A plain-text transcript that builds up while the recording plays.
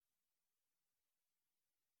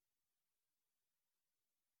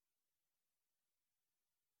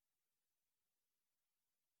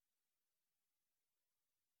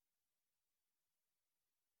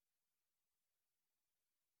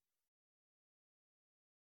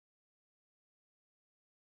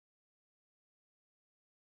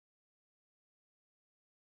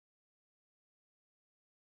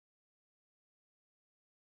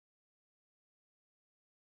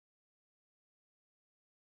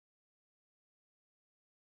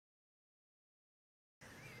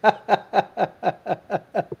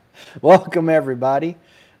Welcome, everybody.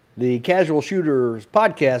 The Casual Shooters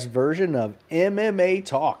podcast version of MMA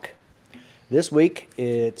Talk. This week,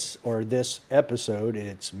 this episode,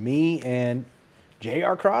 it's me and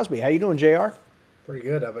J.R. Crosby. How you doing, J.R.? Pretty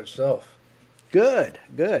good. How about yourself? Good,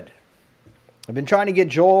 good. I've been trying to get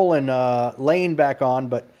Joel and Lane back on,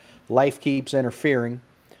 but life keeps interfering.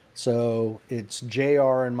 So it's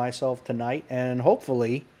J.R. and myself tonight, and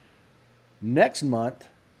hopefully next month,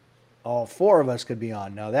 all four of us could be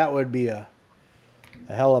on. Now, that would be a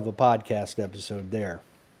hell of a podcast episode there.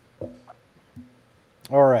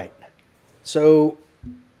 All right. So,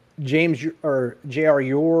 James or JR,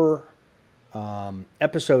 your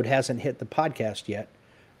episode hasn't hit the podcast yet.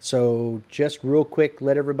 So, just real quick,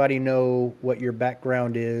 let everybody know what your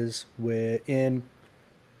background is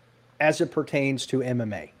as it pertains to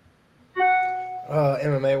MMA.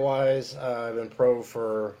 MMA wise, I've been pro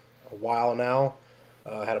for a while now.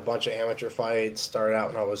 Had a bunch of amateur fights. Started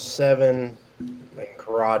out when I was 7, in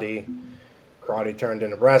karate. Karate turned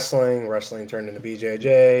into wrestling. Wrestling turned into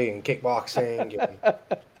BJJ and kickboxing. And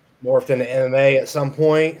morphed into MMA at some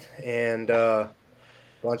point, and a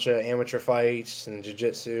bunch of amateur fights and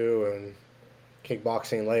jiu-jitsu and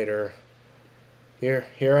kickboxing later. Here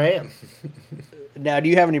I am. Now, do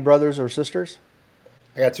you have any brothers or sisters?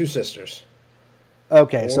 I got 2 sisters.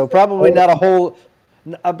 Okay, so probably not a whole.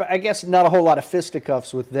 I guess not a whole lot of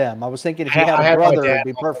fisticuffs with them. I was thinking if you had a brother, it'd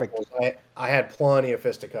be perfect. I had plenty of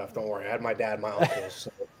fisticuffs. Don't worry. I had my dad, and my uncles.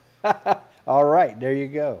 So. All right, there you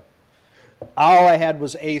go. All I had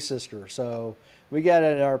was a sister, so we got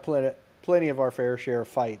in our plenty of our fair share of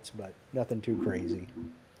fights, but nothing too crazy.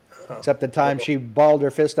 Except the time she balled her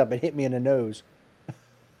fist up and hit me in the nose.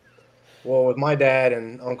 Well, with my dad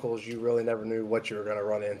and uncles, you really never knew what you were going to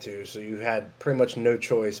run into, so you had pretty much no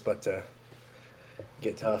choice but to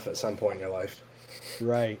get tough at some point in your life.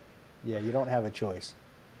 Right. Yeah, you don't have a choice.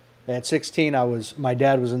 At 16, my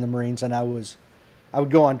dad was in the Marines, and I would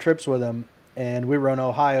go on trips with him, and we were in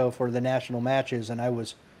Ohio for the national matches, and I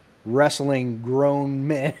was wrestling grown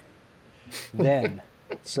men then.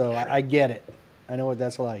 So I get it. I know what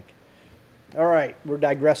that's like. All right, we're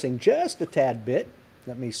digressing just a tad bit.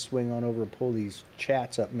 Let me swing on over and pull these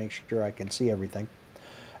chats up, make sure I can see everything.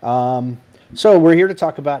 So we're here to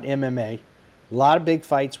talk about MMA. A lot of big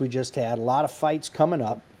fights we just had, a lot of fights coming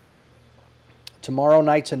up. Tomorrow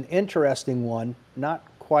night's an interesting one, not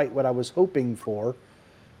quite what I was hoping for,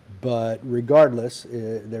 but regardless,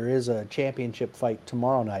 there is a championship fight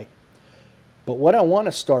tomorrow night. But what I want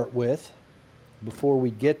to start with before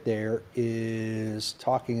we get there is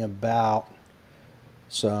talking about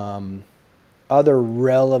some other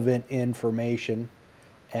relevant information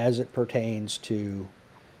as it pertains to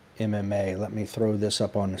MMA. Let me throw this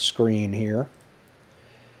up on the screen here.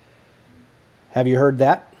 Have you heard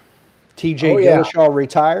that? TJ Dillashaw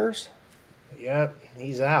retires? Yep,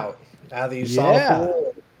 he's out of the USADA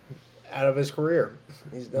pool, out of his career.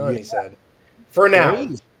 He's done, he said. For now.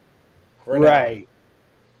 Right.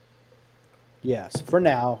 Yes, for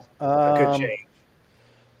now. Could change.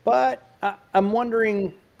 But I'm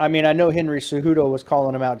wondering, I mean, I know Henry Cejudo was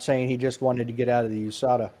calling him out saying he just wanted to get out of the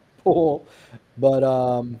USADA pool. But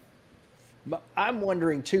I'm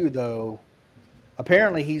wondering too, though,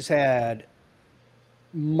 apparently he's had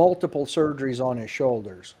multiple surgeries on his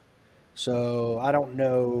shoulders. So I don't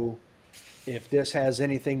know if this has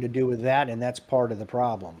anything to do with that, and that's part of the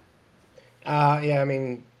problem. Yeah, I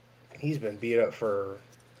mean, he's been beat up the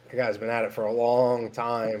guy's been at it for a long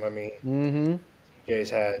time. I mean, Jay's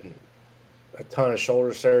had a ton of shoulder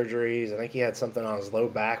surgeries. I think he had something on his low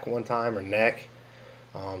back one time or neck.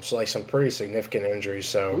 So like some pretty significant injuries.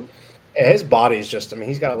 So his body's just, I mean,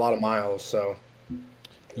 he's got a lot of miles. So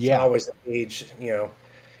it's not always the age,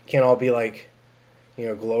 can't all be like,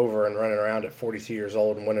 Glover and running around at 42 years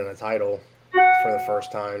old and winning a title for the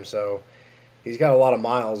first time. So he's got a lot of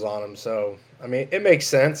miles on him. So, I mean, it makes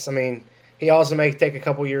sense. I mean, he also may take a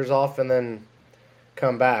couple years off and then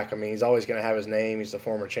come back. I mean, he's always going to have his name. He's the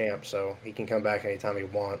former champ, so he can come back anytime he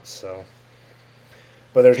wants. So,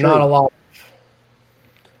 but there's not a lot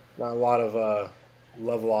of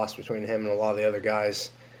love lost between him and a lot of the other guys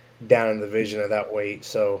down in the division of that weight.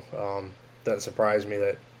 So, doesn't surprise me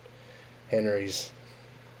that Henry's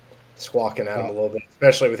squawking at him a little bit,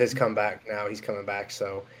 especially with his comeback. Now he's coming back,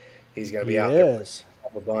 so he's going to be out there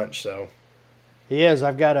for a bunch. So he is.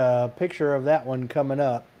 I've got a picture of that one coming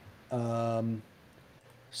up.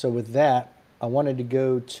 So with that, I wanted to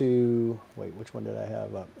go to, wait, which one did I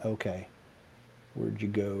have up? Okay. Where'd you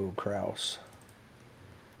go, Kraus?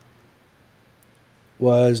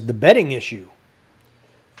 Was the betting issue.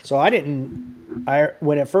 So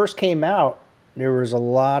when it first came out, there was a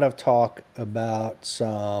lot of talk about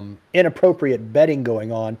some inappropriate betting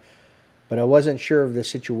going on, but I wasn't sure of the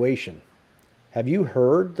situation. Have you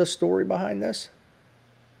heard the story behind this?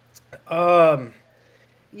 Um,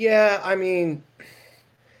 yeah, I mean,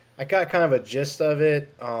 I got kind of a gist of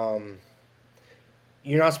it.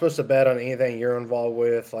 You're not supposed to bet on anything you're involved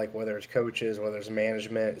with, like whether it's coaches, whether it's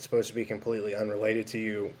management. It's supposed to be completely unrelated to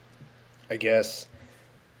you. I guess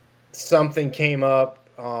something came up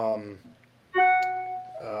uh,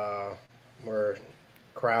 where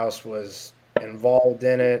Kraus was involved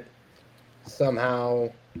in it somehow.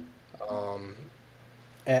 Um,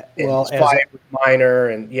 in Well, his as fight with Minor,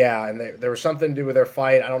 and yeah, and there was something to do with their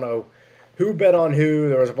fight. I don't know who bet on who.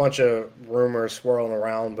 There was a bunch of rumors swirling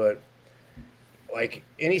around, but like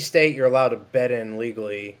any state you're allowed to bet in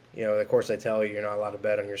legally, of course they tell you you're not allowed to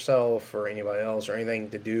bet on yourself or anybody else or anything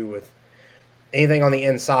to do with anything on the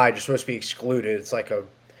inside. You're supposed to be excluded. It's like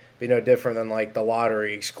be no different than like the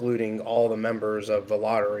lottery excluding all the members of the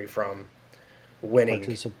lottery from winning.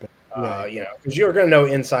 participant, right? Because you're going to know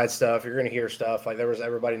inside stuff. You're going to hear stuff like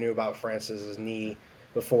everybody knew about Francis's knee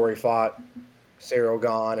before he fought Cyril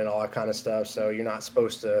Gahn and all that kind of stuff. So you're not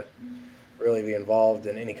supposed to really be involved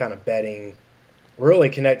in any kind of betting, really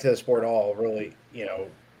connect to the sport at all. Really,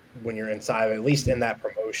 when you're inside of it, at least in that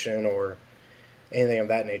promotion or anything of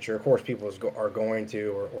that nature. Of course, people are going to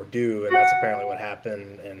or do, and that's apparently what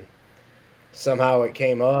happened. And somehow it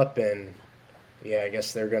came up, and yeah, I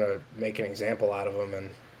guess they're going to make an example out of him and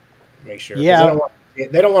make sure. 'Cause Yeah,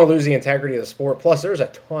 they don't want to lose the integrity of the sport. Plus, there's a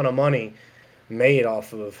ton of money made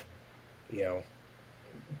off of, you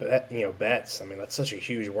know, bets. I mean, that's such a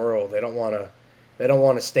huge world. They don't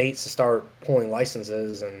want states to start pulling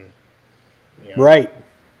licenses and right.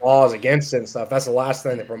 laws against it and stuff. That's the last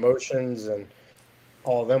thing the promotions and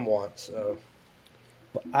all of them want. So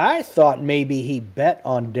I thought maybe he bet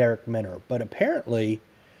on Derek Minner, but apparently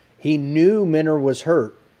he knew Minner was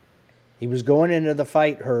hurt. He was going into the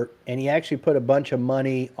fight hurt, and he actually put a bunch of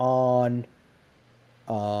money on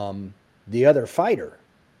the other fighter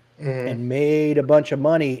mhm. and made a bunch of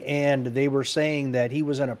money. And they were saying that he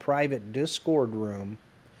was in a private Discord room,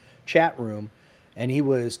 chat room, and he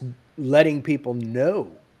was letting people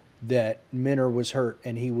know that Minner was hurt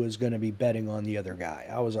and he was going to be betting on the other guy.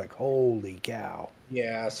 I was like, holy cow.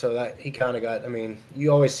 Yeah, so that he kind of got. I mean,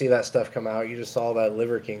 you always see that stuff come out. You just saw that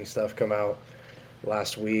Liver King stuff come out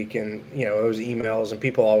last week, and those emails, and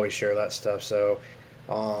people always share that stuff. So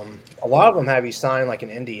a lot of them have you sign like an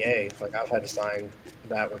NDA. Like I've had to sign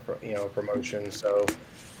that with a promotion. So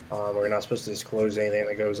we're not supposed to disclose anything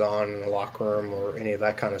that goes on in the locker room or any of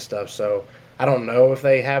that kind of stuff. So I don't know if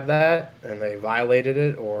they have that and they violated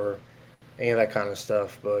it or any of that kind of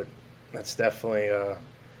stuff. But that's definitely a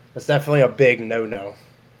big no-no,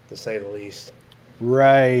 to say the least.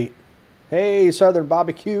 Right. Hey, Southern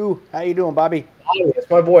Barbecue. How you doing, Bobby? Bobby, it's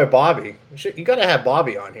my boy Bobby. You got to have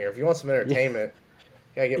Bobby on here if you want some entertainment.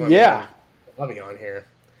 You got to get my Yeah, man Bobby on here.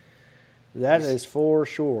 that is for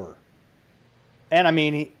sure. And I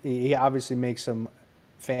mean, he obviously makes some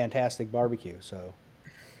fantastic barbecue, so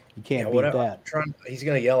you Yeah, can't beat whatever. that. He's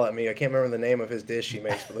gonna yell at me. I can't remember the name of his dish he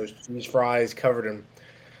makes, but those cheese fries covered in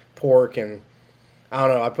pork, and I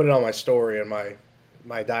don't know. I put it on my story, and my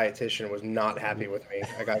dietitian was not happy with me.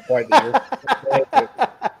 I got quite the ear.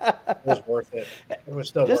 It was worth it. It was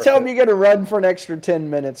still Just worth tell him it. you're going to run for an extra 10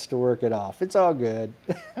 minutes to work it off. It's all good.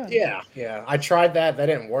 Yeah, yeah. I tried that. That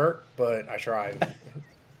didn't work, but I tried.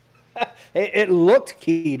 It looked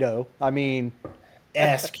keto. I mean,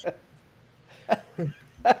 Esque. I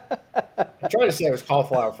tried to say it was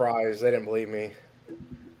cauliflower fries. They didn't believe me.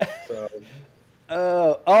 So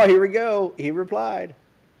oh, here we go. He replied,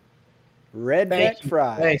 redneck thank you.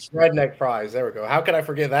 Thanks. fries. Redneck fries. There we go. How could I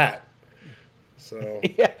forget that? So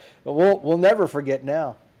Yeah, we'll never forget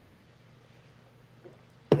now.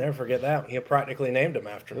 never forget that. He practically named him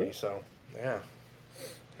after me. So yeah.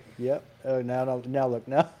 Yep. Oh, now look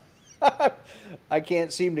now. I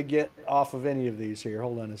can't seem to get off of any of these here.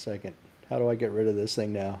 Hold on a second. How do I get rid of this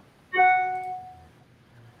thing now?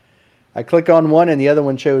 I click on one and the other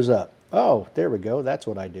one shows up. Oh, there we go. That's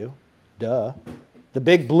what I do. Duh. The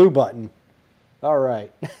big blue button. All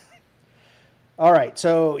right. All right.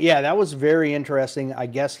 So, yeah, that was very interesting. I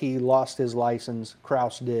guess he lost his license.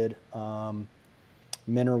 Kraus did.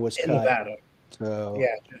 Minner was In cut. Nevada. So, Yeah,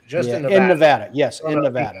 just yeah, in Nevada. in Nevada. Yes, I don't in know,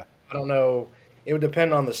 Nevada. I don't know. It would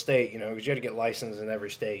depend on the state, because you had to get licensed in every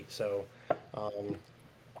state. So,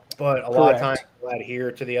 but a lot of times Correct. they'll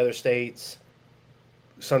adhere to the other states.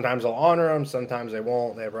 Sometimes they'll honor them. Sometimes they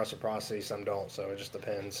won't. They have reciprocity. Some don't. So it just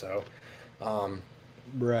depends. So, um,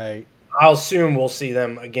 Right. I'll assume we'll see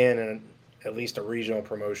them again in at least a regional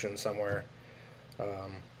promotion somewhere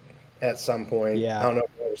at some point. I Yeah. don't know if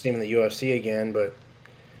we'll ever see him in the UFC again, but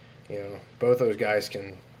both those guys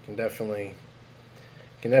can definitely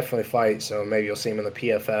fight. So maybe you'll see him in the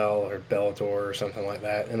PFL or Bellator or something like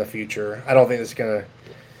that in the future. I don't think it's gonna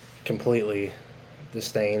completely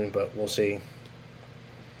disdain, but we'll see.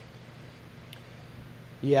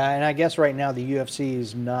 Yeah, and I guess right now the UFC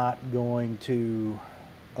is not going to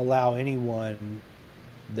allow anyone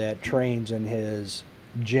that trains in his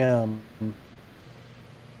gym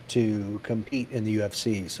to compete in the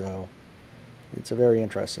UFC. So it's a very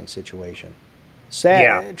interesting situation. Yeah,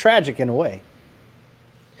 Sad, tragic in a way.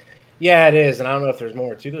 yeah, it is, and I don't know if there's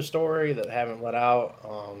more to the story that I haven't let out.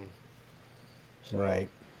 So Right.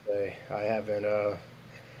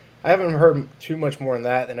 I haven't heard too much more than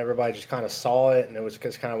that. And everybody just kind of saw it, and it was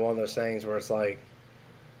just kind of one of those things where it's like,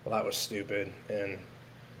 well, that was stupid, and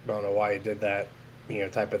I don't know why he did that,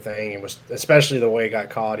 type of thing. It was especially the way he got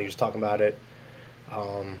caught. He was talking about it.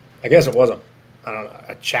 I guess it was I don't know,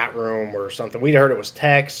 a chat room or something. We'd heard it was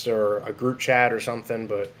text or a group chat or something,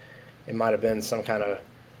 but it might have been some kind of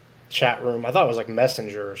chat room. I thought it was like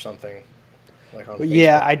Messenger or something, like on Well,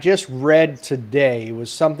 yeah, Facebook. I just read today. It was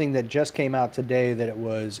something that just came out today that it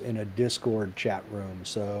was in a Discord chat room.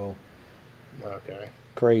 So Okay.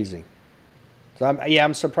 crazy. So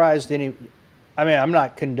I'm surprised any. I mean, I'm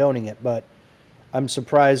not condoning it, but I'm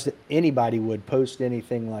surprised that anybody would post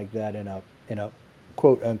anything like that in a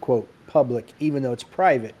quote unquote public, even though it's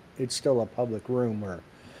private. It's still a public room where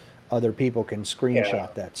other people can Yeah.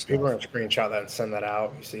 screenshot that People are stuff. gonna screenshot that and send that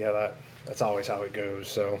out. You see how that's always how it goes.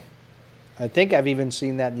 So I think I've even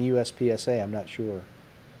seen that in the USPSA. I'm not sure.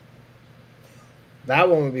 that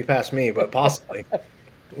one would be past me, but possibly.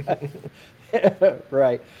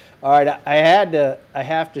 Right. All right. I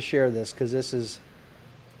have to share this because this is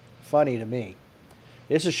funny to me.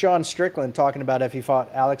 This is Sean Strickland talking about if he fought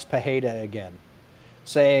Alex Pereira again,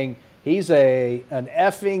 saying he's an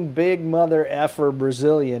effing big mother effer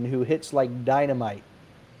Brazilian who hits like dynamite.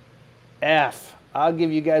 I'll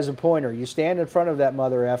give you guys a pointer. You stand in front of that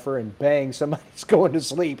mother effer and bang, somebody's going to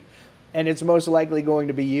sleep, and it's most likely going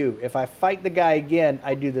to be you. If I fight the guy again,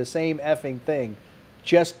 I do the same effing thing.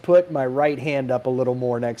 Just put my right hand up a little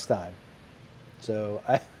more next time. So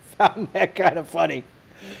I found that kind of funny.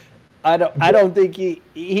 I don't think he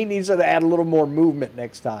needs to add a little more movement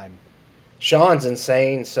next time. Sean's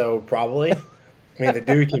insane, so probably. I mean, the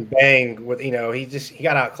dude can bang with he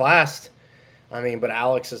got outclassed. I mean, but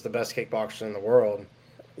Alex is the best kickboxer in the world,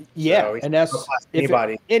 Yeah, so he's and that's outclassed if it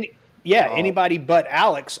anybody. any yeah, Um, anybody but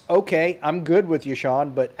Alex. Okay, I'm good with you,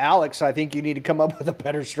 Sean, but Alex, I think you need to come up with a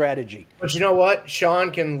better strategy. but you know what? Sean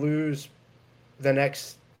can lose the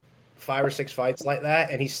next 5 or 6 fights like that,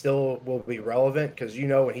 and he still will be relevant because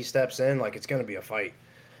when he steps in, like it's going to be a fight.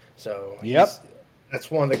 So Yep. that's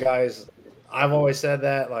one of the guys. I've always said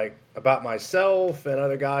that like about myself and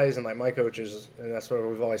other guys and like my coaches, and that's what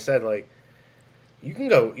we've always said. Like you can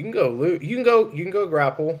go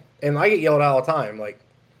grapple, and I get yelled at all the time. Like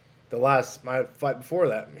my fight before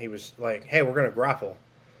that, he was like, "Hey, we're gonna grapple,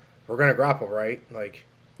 right? Like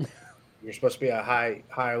you're supposed to be a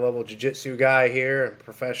higher level jiu-jitsu guy here and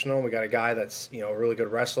professional. We got a guy that's a really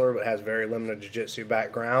good wrestler but has very limited jiu-jitsu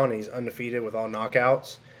background. And he's undefeated with all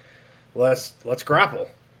knockouts. Let's grapple."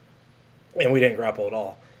 And we didn't grapple at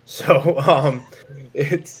all. So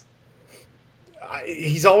it's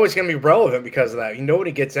he's always going to be relevant because of that. When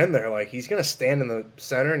he gets in there, like he's going to stand in the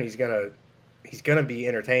center and he's gonna be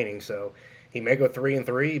entertaining. So he may go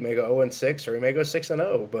 3-3, he may go 0-6, or he may go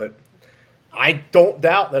 6-0. But I don't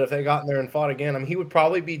doubt that if they got in there and fought again, I mean, he would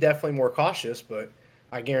probably be definitely more cautious, but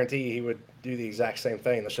I guarantee he would do the exact same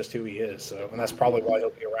thing. That's just who he is. So, and that's probably why he'll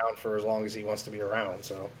be around for as long as he wants to be around.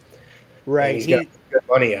 So, and Right. he's got good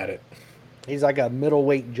money at it. He's like a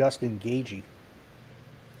middleweight Justin Gagey.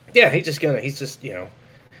 Yeah, he's got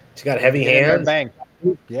heavy Get in there, hands. bang.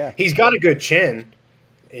 Yeah. He's got a good chin.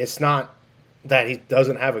 It's not that he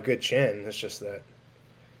doesn't have a good chin. It's just that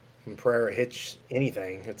when Pereira hits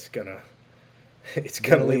anything, it's gonna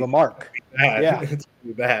Leave a leave mark. bad. Yeah. It's gonna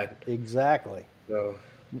be bad. Exactly. So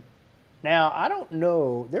Now, I don't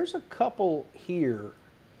know. There's a couple here.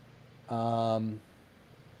 Um,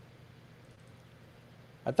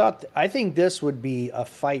 I think this would be a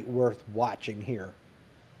fight worth watching here.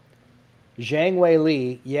 Zhang Wei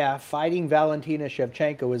Li, yeah, fighting Valentina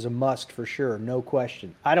Shevchenko is a must for sure, no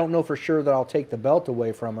question. I don't know for sure that I'll take the belt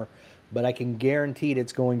away from her, but I can guarantee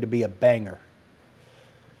it's going to be a banger.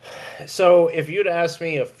 So if you'd asked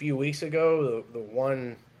me a few weeks ago, the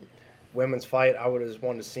one women's fight I would have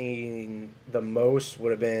wanted to see the most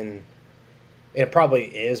would have been, and it probably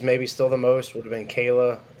is maybe still the most, would have been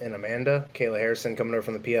Kayla and Amanda. Kayla Harrison coming over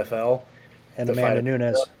from the PFL. and to fight Amanda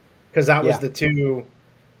Nunes. because that was Yeah. the two.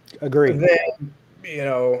 Agreed. Then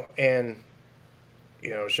and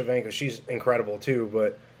Shevchenko, she's incredible too,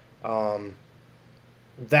 but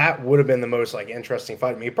that would have been the most like interesting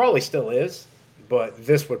fight. I mean, it probably still is, but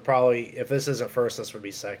this would probably, if this isn't first, this would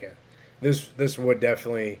be second. This would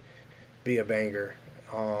definitely be a banger.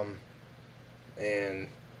 And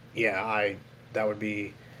yeah, that would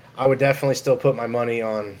be. I would definitely still put my money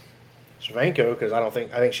on Shevchenko because I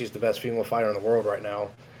think she's the best female fighter in the world right now.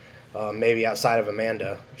 Maybe outside of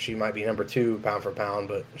Amanda, she might be number 2 pound for pound,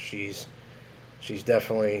 but she's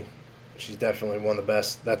definitely one of the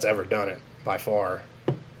best that's ever done it by far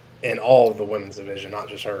in all of the women's division, not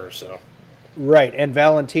just her. So Right, and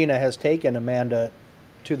Valentina has taken Amanda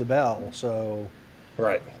to the bell, so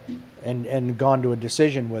right. and gone to a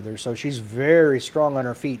decision with her, so she's very strong on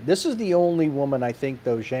her feet. This is the only woman I think,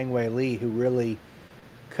 though, Zhang Wei Li, who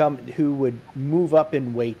would move up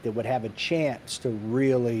in weight that would have a chance to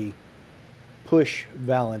really push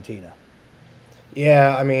Valentina.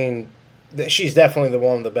 Yeah, I mean, she's definitely the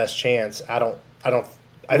one with the best chance. I think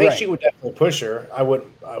Right. she would definitely push her. I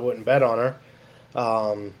wouldn't bet on her.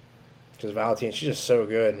 Because Valentina, she's just so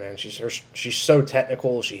good, man. She's so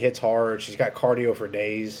technical. She hits hard. She's got cardio for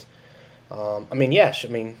days. I mean, yes. I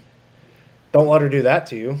mean, don't let her do that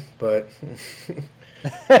to you. But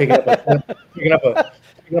picking up a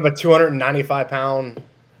 295-pound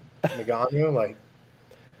Ngannou, like,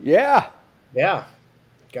 Yeah. yeah,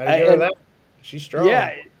 gotta give her that. She's strong.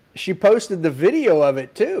 Yeah, she posted the video of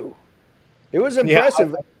it too. It was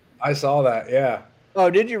impressive. Yeah, I saw that. Yeah.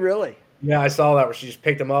 Oh, did you really? Yeah, I saw that where she just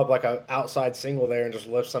picked him up like a outside single there and just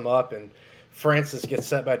lifts him up, and Francis gets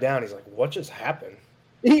set back down. He's like, "What just happened?"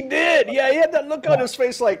 He did. Yeah, he had that look on his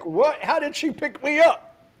face like, "What? How did she pick me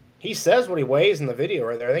up?" He says what he weighs in the video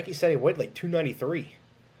right there. I think he said he weighed like 293.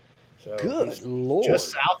 So Good Lord.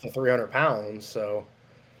 just south of 300 pounds. So,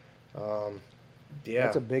 yeah,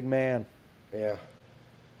 That's a big man. yeah.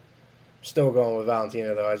 Still going with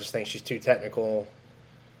Valentina though. I just think she's too technical,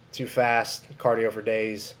 too fast, cardio for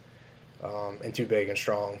days, and too big and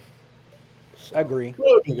strong. So, I agree. it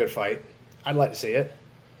would be a good fight. I'd like to see it.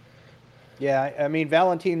 Yeah, I mean,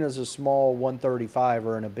 Valentina's a small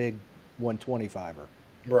 135er and a big 125er.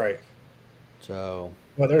 Right. So,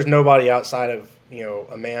 Well, there's nobody outside of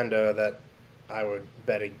Amanda that I would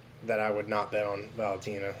not bet on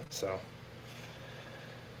Valentina. So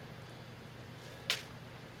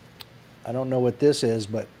I don't know what this is,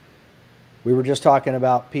 but we were just talking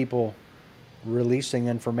about people releasing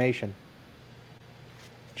information.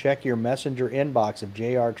 Check your messenger inbox of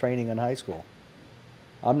JR training in high school.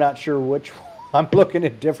 I'm not sure which. I'm looking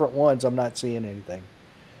at different ones. I'm not seeing anything.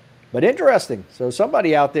 But interesting. So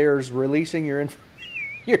somebody out there is releasing your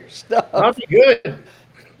stuff. that'd be good.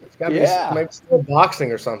 It's got to Yeah. be maybe still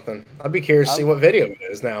boxing or something. I'd be curious to see what video it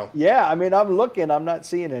is now. Yeah, I mean, I'm looking. I'm not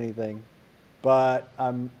seeing anything. But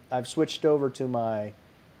I've switched over to my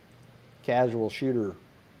casual shooter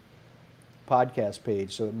podcast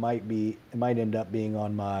page, so it might end up being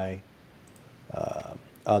on my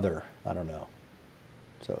other. I don't know.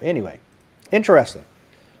 So anyway, interesting.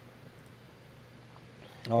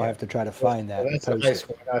 I'll have to try to find that. Well, and that's a post high it.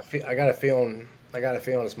 school. I got a feeling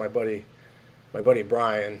it's my buddy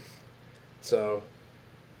Brian. So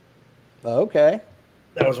Okay.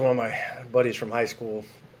 that was one of my buddies from high school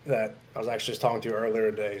that I was actually just talking to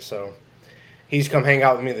earlier today. So he's come hang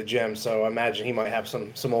out with me at the gym. So I imagine he might have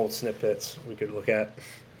some old snippets we could look at.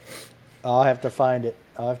 I'll have to find it.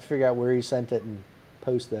 I'll have to figure out where he sent it and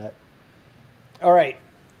post that. All right.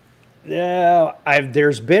 Yeah,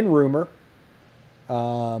 there's been rumor,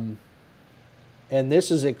 and this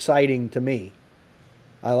is exciting to me.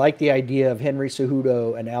 I like the idea of Henry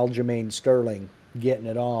Cejudo and Aljamain Sterling getting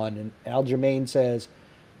it on. And Aljamain says,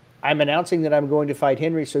 "I'm announcing that I'm going to fight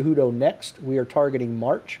Henry Cejudo next. We are targeting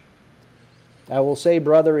March. I will say,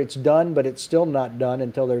 brother, it's done, but it's still not done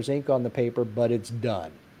until there's ink on the paper, but it's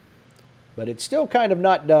done. But it's still kind of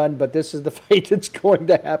not done, but this is the fight that's going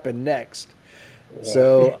to happen next." Yeah.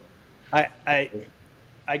 So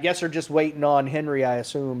I guess they're just waiting on Henry, I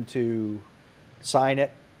assume, to sign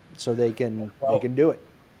it so they can do it.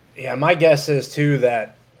 Yeah, my guess is too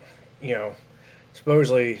that,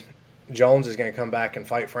 supposedly Jones is going to come back and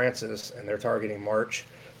fight Francis, and they're targeting March.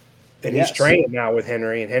 And he's training now with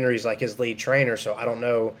Henry, and Henry's like his lead trainer. So I don't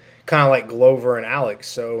know, kind of like Glover and Alex.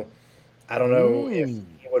 So I don't know if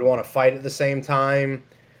he would want to fight at the same time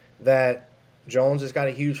that Jones has got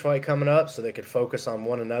a huge fight coming up, so they could focus on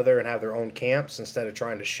one another and have their own camps instead of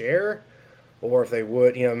trying to share. Or if they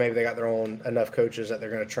would, maybe they got their own enough coaches that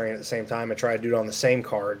they're going to train at the same time and try to do it on the same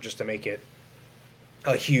card just to make it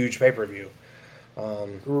a huge pay-per-view.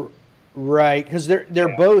 Right, because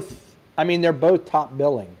they're both. I mean, they're both top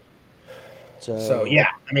billing, So so yeah,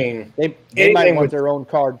 I mean, they might anything want would. their own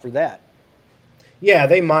card for that. Yeah,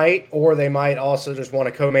 they might, or they might also just want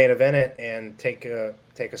to co-main event it and take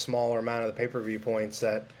a smaller amount of the pay-per-view points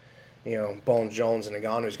that Bones Jones and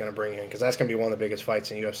Ngannou is going to bring in, because that's going to be one of the biggest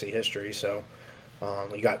fights in UFC history. So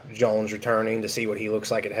you got Jones returning to see what he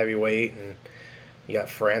looks like at heavyweight, and you got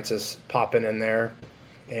Francis popping in there,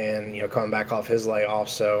 and coming back off his layoff.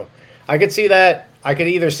 So I could see that. I could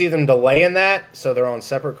either see them delaying that so they're on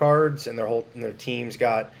separate cards and their teams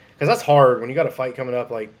got, because that's hard when you got a fight coming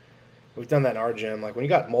up. Like we've done that in our gym. Like when you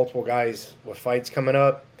got multiple guys with fights coming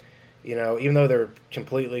up, even though they're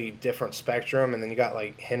completely different spectrum, and then you got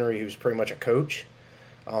like Henry, who's pretty much a coach,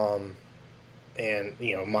 and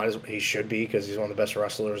he should be, because he's one of the best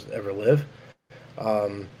wrestlers to ever live.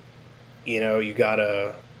 Um, you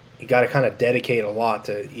gotta kind of dedicate a lot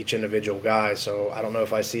to each individual guy. So I don't know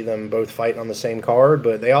if I see them both fighting on the same card,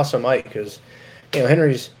 but they also might, because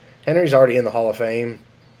Henry's already in the Hall of Fame.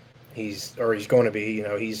 He's going to be.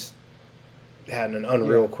 He's had an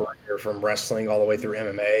unreal career from wrestling all the way through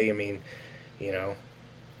MMA. I mean,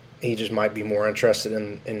 he just might be more interested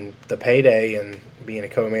in the payday and being a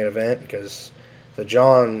co-main event, because the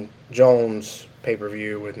John Jones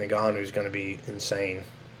pay-per-view with Ngannou is going to be insane.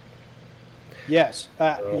 Yes,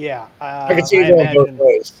 yeah. I can see it going both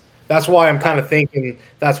ways. That's why I'm kind of thinking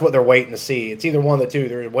that's what they're waiting to see. It's either one of the two.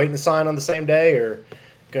 They're waiting to sign on the same day, or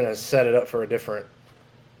going to set it up for a different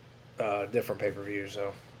pay-per-view.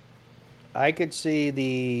 So I could see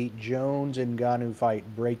the Jones and Ngannou fight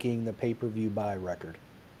breaking the pay-per-view buy record.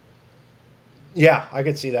 yeah, I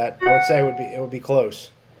could see that. I would say it would be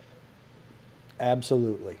close.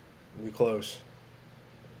 Absolutely. It would be close.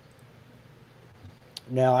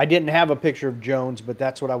 Now, I didn't have a picture of Jones, but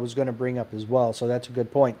that's what I was going to bring up as well. So that's a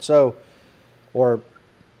good point. So, or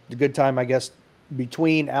the good time, I guess,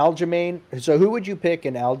 between Aljamain. So who would you pick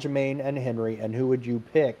in Aljamain and Henry, and who would you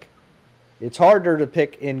pick? It's harder to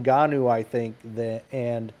pick Ngannou, I think,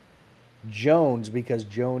 and Jones, because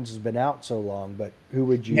Jones has been out so long. But who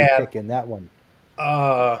would you pick in that one?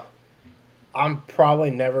 I'm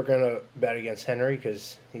probably never gonna bet against Henry,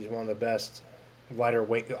 because he's one of the best lighter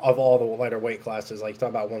weight of all the lighter weight classes. Like you talk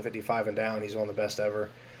about 155 and down, he's one of the best ever.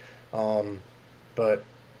 But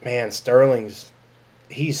man,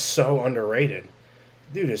 he's so underrated.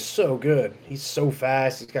 Dude is so good. He's so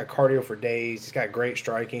fast. He's got cardio for days. He's got great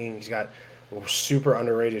striking. He's got super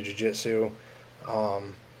underrated jiu-jitsu.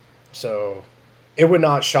 So it would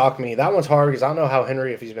not shock me. That one's hard, because I don't know how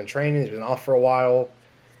Henry, if he's been training, he's been off for a while.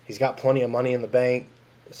 He's got plenty of money in the bank.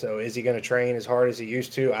 So is he going to train as hard as he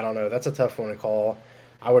used to? I don't know. That's a tough one to call.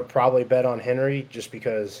 I would probably bet on Henry, just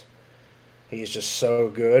because he's just so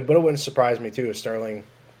good. But it wouldn't surprise me, too, if Sterling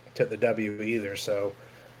took the W either. So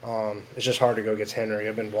it's just hard to go against Henry.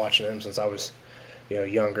 I've been watching him since I was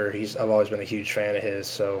younger. I've always been a huge fan of his.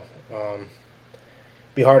 So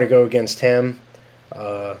be hard to go against him.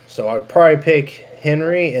 So I'd probably pick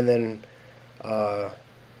Henry, and then I'm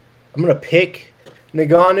going to pick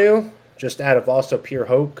Ngannou, just out of also pure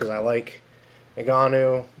hope, because I like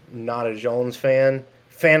Ngannou. Not a Jones fan.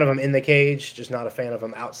 Fan of him in the cage, just not a fan of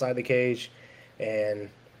him outside the cage. And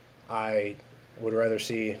I would rather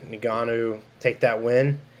see Ngannou take that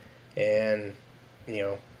win and,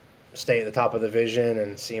 stay at the top of the division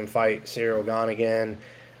and see him fight Cyril Gane again.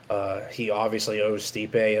 He obviously owes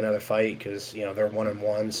Stipe another fight, because, they're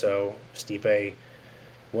 1-1. So Stipe,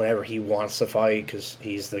 whenever he wants to fight, because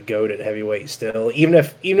he's the GOAT at heavyweight still. Even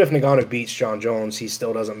if Ngannou beats John Jones, he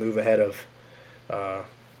still doesn't move ahead of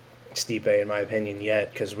Stipe, in my opinion,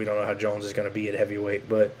 yet, because we don't know how Jones is going to be at heavyweight.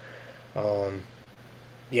 But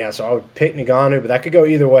yeah, so I would pick Ngannou, but that could go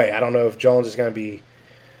either way. I don't know if Jones is going to be,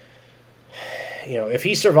 if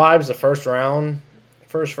he survives the first round,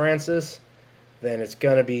 first Francis, then it's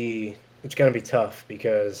going to be tough,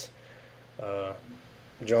 because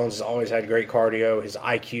Jones has always had great cardio. His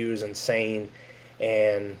IQ is insane.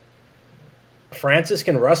 And Francis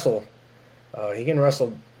can wrestle. He can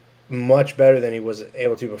wrestle much better than he was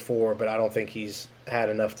able to before, but I don't think he's had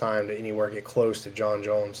enough time to anywhere get close to John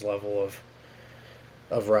Jones' level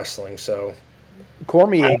of wrestling. So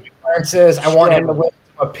Cormier. Francis, I want him to win.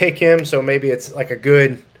 I'll pick him, so maybe it's like a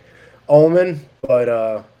good omen. But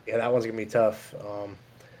yeah, that one's going to be tough.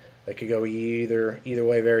 That could go either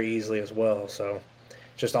way very easily as well. So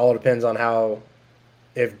just all depends on how,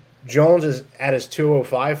 if Jones is at his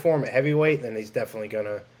 205 form at heavyweight, then he's definitely going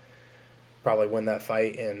to probably win that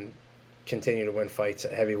fight and continue to win fights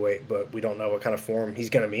at heavyweight, but we don't know what kind of form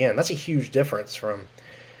he's going to be in. That's a huge difference from,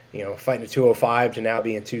 fighting at 205 to now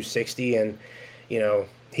being 260. And,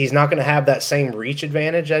 he's not going to have that same reach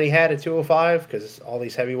advantage that he had at 205 because all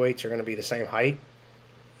these heavyweights are going to be the same height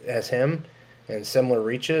as him and similar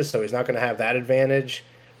reaches, so he's not going to have that advantage.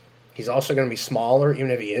 He's also going to be smaller,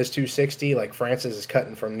 even if he is 260. Like Francis is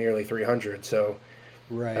cutting from nearly 300, so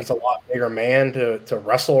that's a lot bigger man to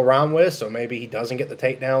wrestle around with. So maybe he doesn't get the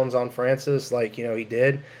takedowns on Francis like he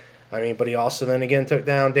did. I mean, but he also then again took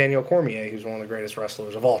down Daniel Cormier, who's one of the greatest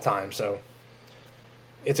wrestlers of all time. So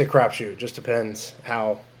it's a crapshoot. Just depends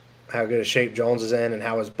how good a shape Jones is in and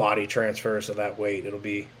how his body transfers to that weight. It'll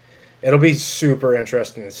be super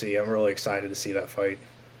interesting to see. I'm really excited to see that fight.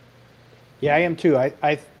 Yeah, I am too.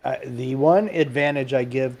 I the one advantage I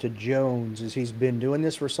give to Jones is he's been doing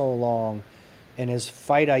this for so long, and his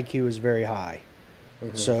fight IQ is very high.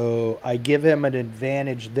 Mm-hmm. So I give him an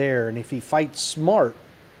advantage there, and if he fights smart,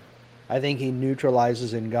 I think he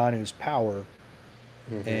neutralizes Ngannou's power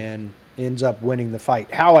and ends up winning the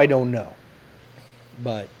fight. How, I don't know.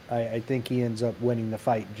 But I think he ends up winning the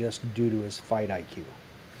fight just due to his fight IQ.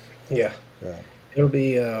 Yeah. It'll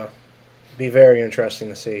be very interesting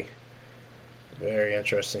to see. Very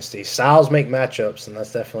interesting to see. Styles make matchups, and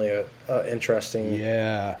that's definitely a interesting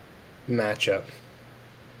matchup.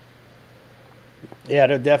 Yeah,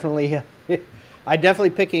 they're definitely. I definitely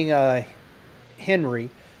picking Henry,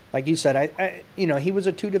 like you said. He was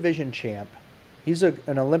a 2-division champ. He's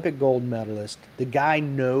an Olympic gold medalist. The guy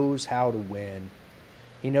knows how to win.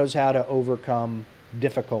 He knows how to overcome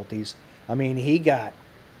difficulties. I mean, he got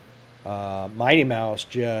Mighty Mouse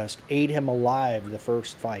just ate him alive the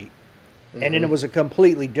first fight. Mm-hmm. And then it was a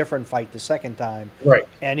completely different fight the second time. Right.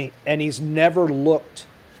 And he's never looked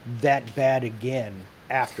that bad again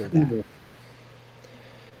after that. Mm-hmm.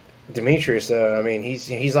 Demetrius, I mean,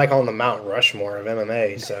 he's like on the Mount Rushmore of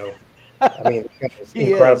MMA. So, I mean, it's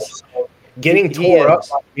incredible. Getting tore up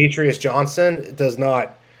by Demetrius Johnson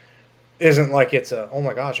isn't like it's oh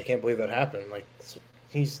my gosh, I can't believe that happened. Like,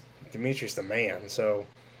 he's Demetrius the man. So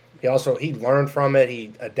he learned from it.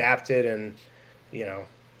 He adapted and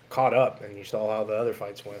caught up, and you saw how the other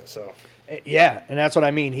fights went. So yeah, and that's what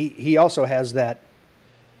I mean. He also has that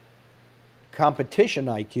competition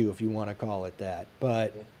IQ, if you want to call it that.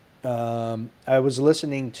 But I was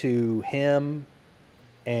listening to him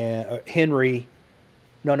and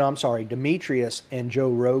Demetrius and Joe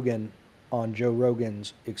Rogan on Joe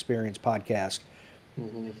Rogan's Experience podcast.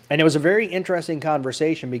 Mm-hmm. And it was a very interesting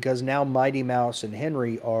conversation because now Mighty Mouse and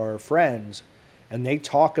Henry are friends, and they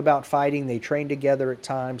talk about fighting. They train together at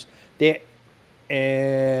times.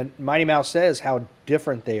 And Mighty Mouse says how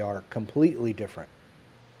different they are, completely different.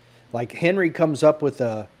 Like Henry comes up with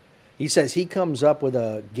a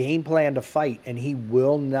game plan to fight, and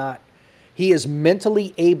he is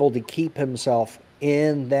mentally able to keep himself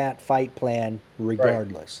in that fight plan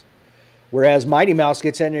regardless. Right. Whereas Mighty Mouse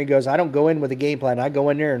gets in there and goes, I don't go in with a game plan. I go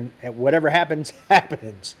in there and whatever happens,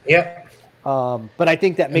 happens. Yep. But I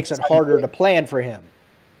think that makes it harder to plan for him.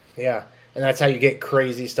 Yeah, and that's how you get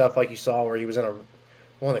crazy stuff like you saw where he was in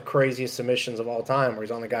one of the craziest submissions of all time where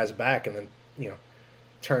he's on the guy's back and then,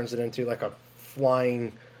 turns it into like a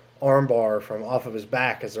flying armbar from off of his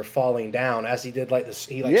back as they're falling down. As he did like this,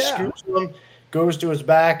 he scoops them, goes to his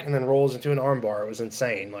back, and then rolls into an armbar. It was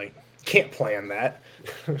insane. Like, can't plan that.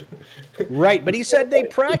 Right, but he said they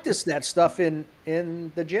practice that stuff in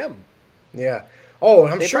the gym. Yeah. Oh,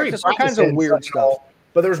 I'm sure he practiced all kinds of weird stuff.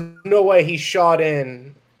 But there's no way he shot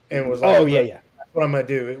in and was like, that's what I'm gonna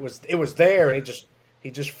do. It was there, and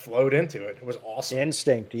he just flowed into it. It was awesome.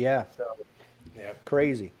 Instinct, yeah. So, yeah.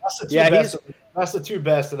 Crazy. That's the two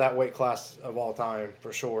best of that weight class of all time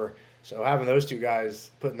for sure. So having those two guys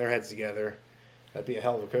putting their heads together, that'd be a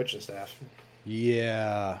hell of a coaching staff.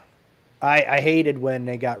 Yeah. I hated when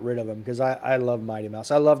they got rid of him because I love Mighty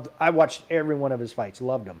Mouse. I watched every one of his fights.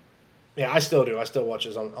 Loved him. Yeah, I still do. I still watch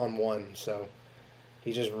his on one. So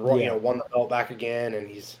he just won the belt back again, and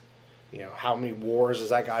he's how many wars has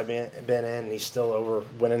that guy been in? And he's still over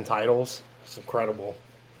winning titles. It's incredible.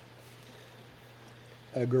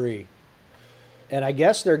 Agree. And I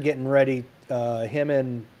guess they're getting ready. Him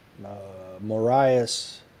and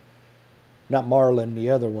Marias, not Marlon, the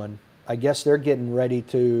other one. I guess they're getting ready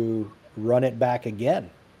to run it back again.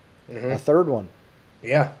 Mm-hmm. A third one.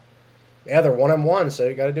 Yeah. Yeah, they're 1-1, so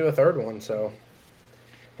you got to do a third one. So,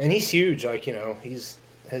 and he's huge. Like, his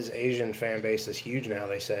Asian fan base is huge now,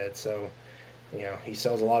 they said. So, he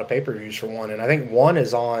sells a lot of pay-per-views for one. And I think one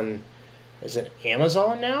is on, is it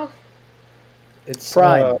Amazon now? It's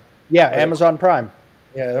Prime. Amazon Prime.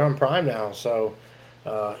 Yeah, they're on Prime now. So,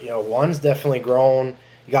 one's definitely grown.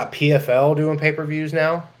 You got PFL doing pay-per-views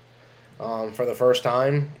now for the first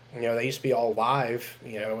time. They used to be all live,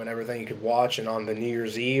 and everything you could watch and on the New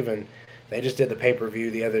Year's Eve. And, They just did the pay-per-view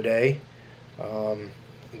the other day.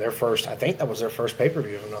 I think that was their first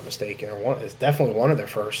pay-per-view, if I'm not mistaken, it's definitely one of their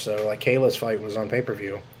first. So like Kayla's fight was on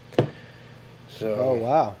pay-per-view. So. Oh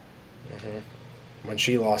wow. When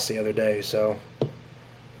she lost the other day, so.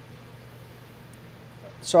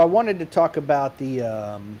 So I wanted to talk about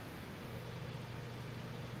the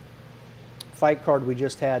fight card we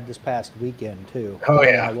just had this past weekend too. Oh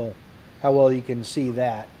yeah. How well you can see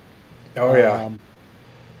that. Oh yeah.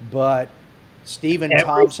 But Stephen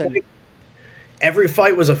Thompson. Every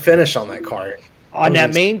fight was a finish on that card. On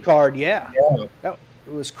that main card, yeah. It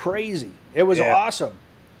was crazy. It was awesome.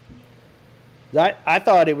 I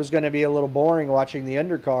thought it was going to be a little boring watching the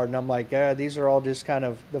undercard, and I'm like, these are all just kind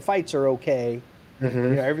of, the fights are okay.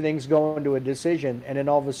 Everything's going to a decision, and then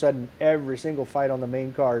all of a sudden, every single fight on the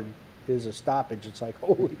main card is a stoppage. It's like,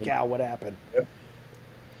 holy cow, what happened? Yep.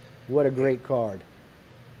 What a great card.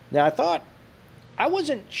 Now, I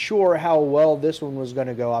wasn't sure how well this one was going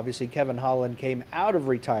to go. Obviously, Kevin Holland came out of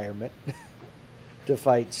retirement to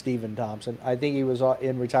fight Stephen Thompson. I think he was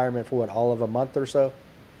in retirement for, all of a month or so?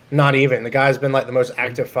 Not even. The guy's been like the most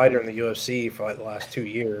active fighter in the UFC for like the last 2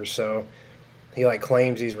 years. So he like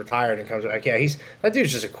claims he's retired and comes back. Yeah, that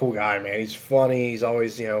dude's just a cool guy, man. He's funny. He's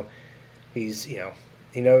always, he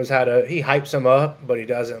knows how to, he hypes him up, but he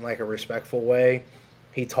does it in like a respectful way.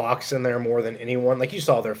 He talks in there more than anyone. Like you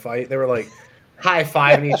saw their fight. They were like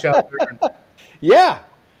high-fiving each other. Yeah.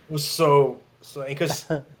 It was so because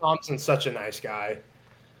Thompson's such a nice guy,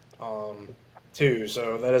 too.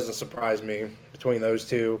 So that doesn't surprise me between those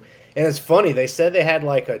two. And it's funny. They said they had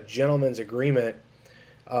like a gentleman's agreement,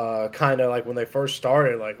 kind of like when they first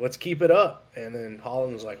started, like, let's keep it up. And then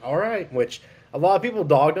Holland was like, all right, which a lot of people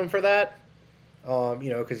dogged him for that.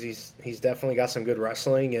 Because he's definitely got some good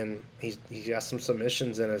wrestling and he's got some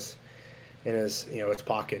submissions in his his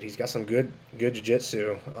pocket. He's got some good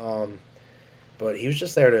jiu-jitsu. But he was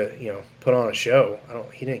just there to put on a show.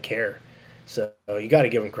 He didn't care. So you got to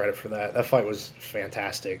give him credit for that. That fight was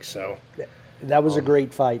fantastic. So that was a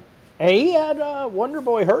great fight. And he had Wonder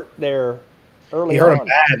Boy hurt there early. He hurt him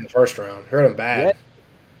bad in the first round. Hurt him bad. Yeah.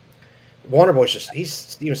 Wonder Boy's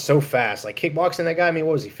he was so fast. Like kickboxing, that guy. I mean,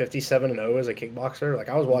 what was he? 57-0 as a kickboxer. Like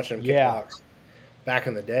I was watching him kickbox back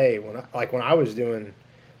in the day when I was doing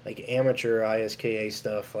like amateur ISKA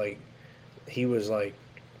stuff. Like he was like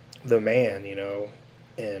the man,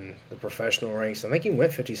 in the professional ranks. I think he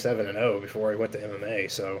went 57-0 before he went to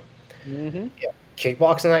MMA. So yeah,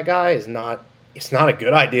 kickboxing that guy is not. It's not a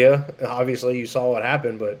good idea. Obviously, you saw what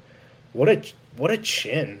happened, but what a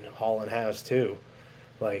chin Holland has too.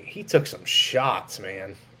 Like, he took some shots,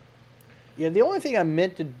 man. Yeah, the only thing I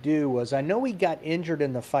meant to do was, I know he got injured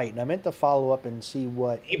in the fight, and I meant to follow up and see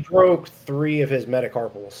what... He broke 3 of his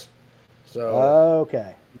metacarpals. So,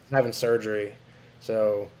 okay. He's having surgery.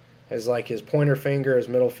 So, his pointer finger, his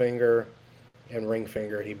middle finger, and ring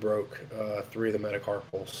finger, he broke 3 of the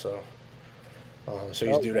metacarpals. So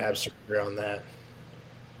he's due to have surgery on that.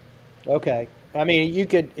 Okay. I mean,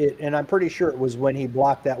 and I'm pretty sure it was when he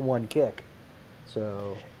blocked that one kick.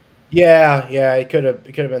 So, yeah, it could have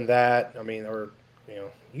been that. I mean, or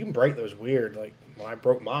you can break those weird. Like when I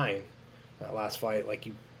broke mine that last fight, like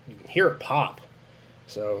you can hear it pop.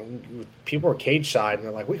 So people were cage side and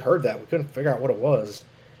they're like, we heard that, we couldn't figure out what it was.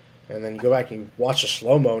 And then you go back and you watch the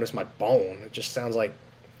slow mo and it's my bone. It just sounds like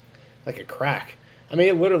a crack. I mean,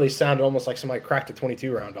 it literally sounded almost like somebody cracked a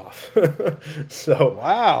 22 round off. So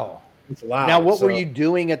wow, it's loud. Now, what were you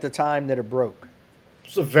doing at the time that it broke? It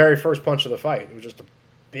was the very first punch of the fight. It was just a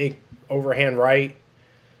big overhand right,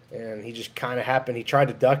 and he just kind of happened. He tried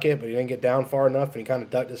to duck it, but he didn't get down far enough, and he kind of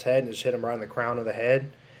ducked his head and just hit him right in the crown of the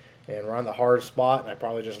head and right on the hard spot, and I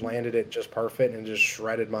probably just landed it just perfect and just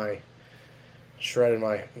shredded my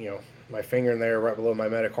my finger in there right below my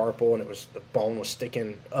metacarpal, and the bone was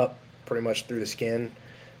sticking up pretty much through the skin.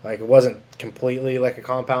 Like, it wasn't completely like a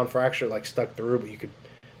compound fracture, like stuck through, but you could,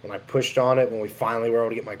 when I pushed on it, when we finally were able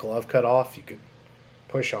to get my glove cut off, you could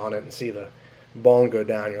push on it and see the bone go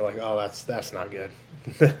down. You're like, oh, that's not good.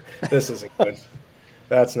 This isn't good.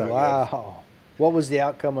 That's not good. Wow. What was the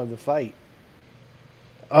outcome of the fight?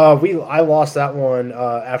 I lost that one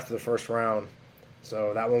after the first round.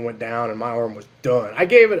 So that one went down and my arm was done. I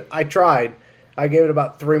gave it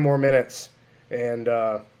about 3 more minutes, and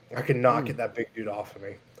I could not get that big dude off of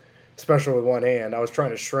me, especially with one hand. I was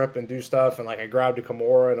trying to shrimp and do stuff, and like I grabbed a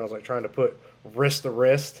Kimura and I was like trying to put wrist to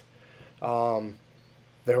wrist.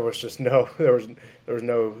 There was just no, he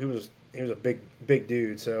was a big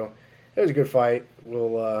dude. So it was a good fight.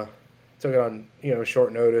 We'll took it on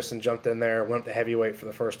short notice and jumped in there. Went up to heavyweight for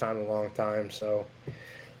the first time in a long time. So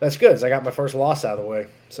that's good. I got my first loss out of the way,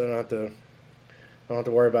 so I don't have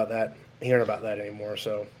to worry about that hearing about that anymore.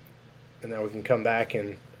 So, and then we can come back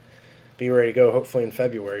and be ready to go, hopefully in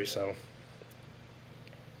February. So,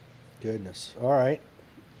 Goodness. All right.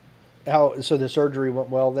 So the surgery went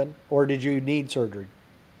well then, or did you need surgery?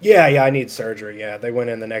 yeah, I need surgery. Yeah, they went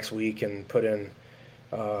in the next week and put in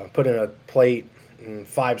a plate and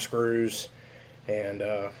 5 screws, and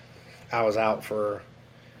I was out for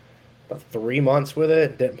about 3 months with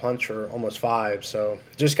it. Didn't punch for almost 5, so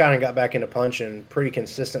just kind of got back into punching pretty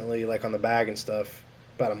consistently, like on the bag and stuff,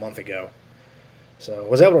 about a month ago. So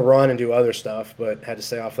was able to run and do other stuff, but had to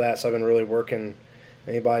stay off that. So I've been really working.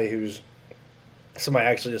 Somebody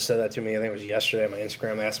actually just said that to me. I think it was yesterday on my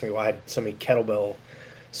Instagram. They asked me why I had so many kettlebell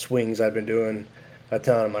swings I've been doing a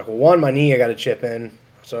ton. I'm like, well, one, my knee I got to chip in,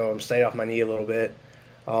 so I'm staying off my knee a little bit.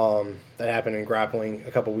 That happened in grappling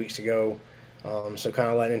a couple weeks ago, so kind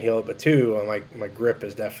of letting it heal it. But two, my grip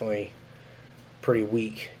is definitely pretty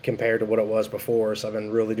weak compared to what it was before. So I've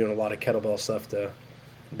been really doing a lot of kettlebell stuff to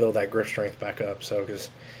build that grip strength back up. So because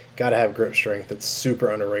got to have grip strength. It's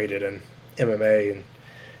super underrated in MMA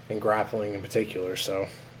and grappling in particular. So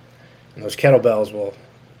and those kettlebells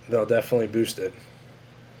they'll definitely boost it.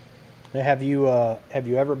 Now, have you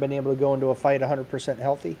ever been able to go into a fight 100%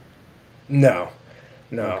 healthy? No,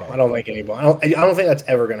 Okay. I don't think anybody. I don't think that's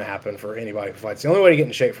ever going to happen for anybody who fights. The only way to get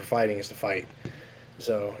in shape for fighting is to fight.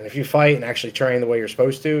 So, and if you fight and actually train the way you're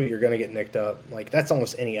supposed to, you're going to get nicked up. Like that's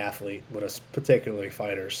almost any athlete, but it's particularly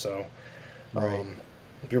fighters. So, Right.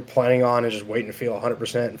 if you're planning on and just waiting to feel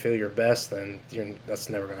 100% and feel your best, then that's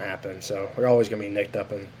never going to happen. So, you're always going to be nicked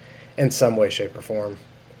up in some way, shape, or form.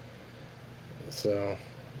 So,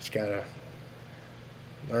 just gotta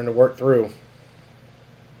learn to work through.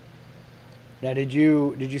 Now, did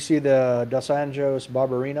you see the Dos Anjos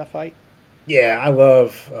Barberina fight? Yeah, I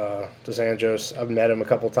love Dos Anjos. I've met him a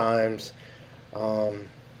couple times.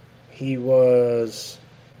 He was.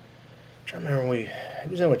 I'm trying to remember when he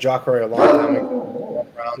was in with Jacare a long time ago.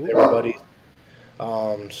 Around everybody.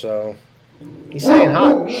 So he's saying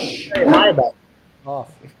hi. He's saying hi about.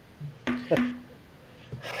 Off.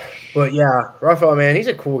 But yeah, Rafael, man, he's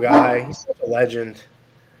a cool guy. He's such a legend.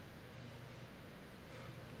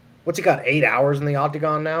 What's he got? 8 hours in the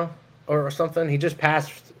octagon now, or something? He just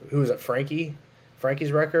passed. Who was it? Frankie's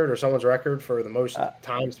record or someone's record for the most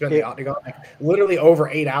time spent in the octagon. Like, literally over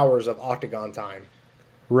 8 hours of octagon time.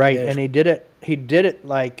 Right, and he did it. He did it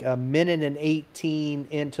like a minute and 18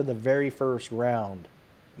 into the very first round.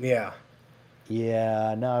 Yeah.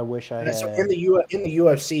 Yeah. Now I wish I had. So in the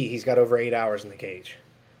UFC, he's got over 8 hours in the cage.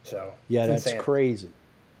 So yeah, that's insanity. crazy.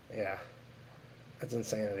 Yeah, that's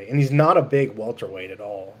insanity. And he's not a big welterweight at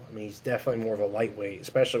all. I mean, he's definitely more of a lightweight,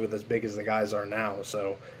 especially with as big as the guys are now.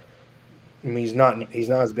 So I mean, he's not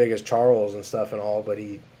as big as Charles and stuff and all, but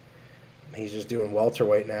he's just doing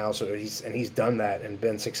welterweight now. So he's done that and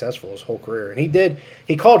been successful his whole career. And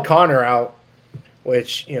he called Conor out,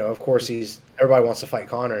 which of course everybody wants to fight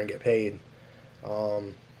Conor and get paid.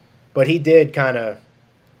 But he did kind of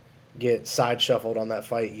get side shuffled on that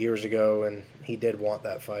fight years ago, and he did want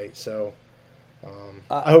that fight. So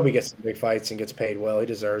I hope he gets some big fights and gets paid well. He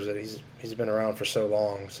deserves it. He's been around for so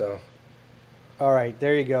long. So all right,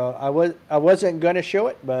 there you go. I wasn't going to show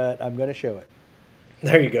it, but I'm going to show it.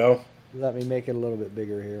 there you go. Let me make it a little bit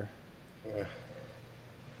bigger here, Yeah.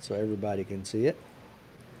 so everybody can see it.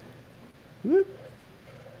 Whoop.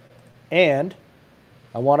 And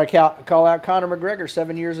I want to call out Conor McGregor.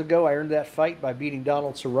 7 years ago, I earned that fight by beating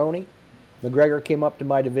Donald Cerrone. McGregor came up to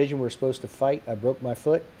my division. We were supposed to fight. I broke my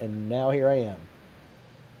foot, and now here I am.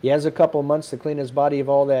 He has a couple of months to clean his body of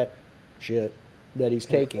all that shit that he's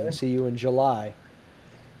taking. See you in July.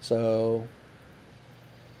 So,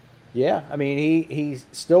 yeah, I mean, he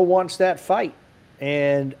still wants that fight.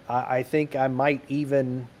 And I think I might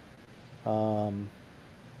even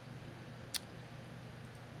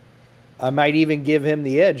give him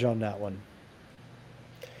the edge on that one.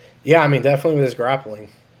 Yeah, I mean, definitely with his grappling.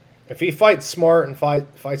 If he fights smart and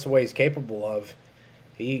fights the way he's capable of,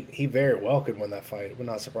 he very well could win that fight. It would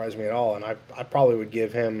not surprise me at all. And I probably would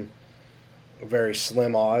give him very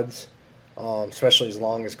slim odds, especially as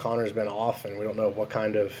long as Conor's been off and we don't know what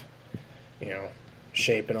kind of,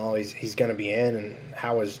 shape and all he's going to be in and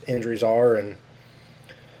how his injuries are.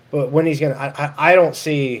 But when he's going to, I don't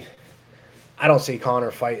see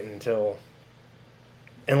Conor fighting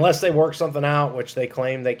unless they work something out, which they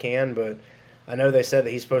claim they can. But I know they said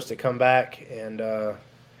that he's supposed to come back and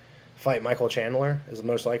fight Michael Chandler is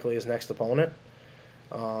most likely his next opponent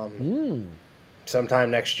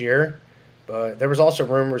sometime next year. But there was also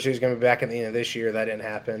rumors he was going to be back at the end of this year. That didn't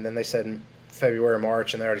happen. Then they said in February,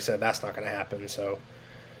 March, and they already said that's not going to happen. So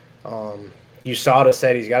USADA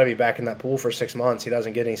said he's got to be back in that pool for 6 months. He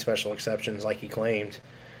doesn't get any special exceptions like he claimed.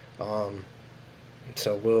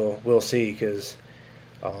 So we'll see, because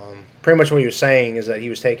pretty much what he was saying is that he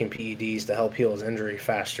was taking PEDs to help heal his injury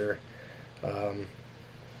faster. And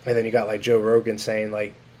then you got like Joe Rogan saying,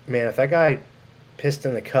 like, man, if that guy pissed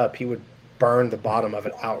in the cup, he would burn the bottom of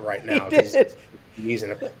it out right now. He's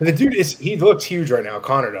in it. The dude he looks huge right now.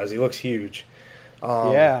 Connor does. He looks huge.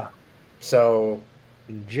 Yeah. So,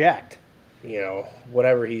 jacked.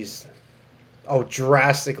 Whatever he's,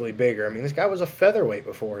 drastically bigger. I mean, this guy was a featherweight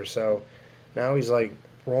before, so now he's like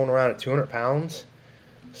rolling around at 200 pounds.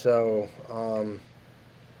 So,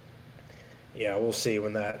 we'll see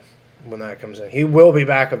when that comes in. He will be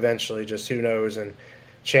back eventually, just who knows. And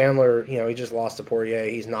Chandler, he just lost to Poirier.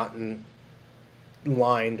 He's not in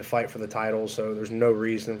line to fight for the title, so there's no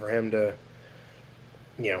reason for him to,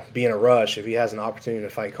 be in a rush. If he has an opportunity to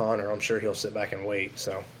fight Conor, I'm sure he'll sit back and wait.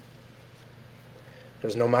 So,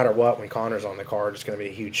 because no matter what, when Conor's on the card, it's going to be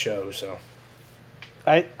a huge show. So,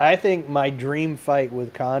 I think my dream fight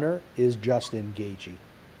with Conor is Justin Gaethje.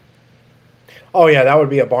 Oh yeah, that would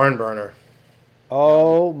be a barn burner.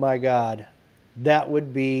 Oh my God, that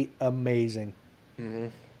would be amazing.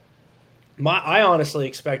 Mm-hmm. I honestly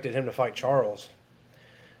expected him to fight Charles.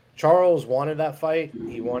 Charles wanted that fight.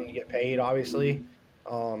 He wanted to get paid, obviously.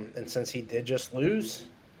 And since he did just lose,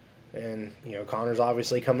 and Conor's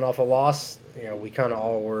obviously coming off a loss, we kind of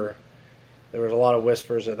all were. There was a lot of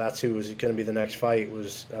whispers that that's who was going to be the next fight.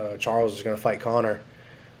 Was Charles was going to fight Conor,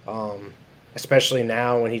 especially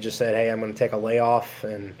now when he just said, "Hey, I'm going to take a layoff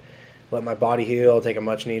and let my body heal, take a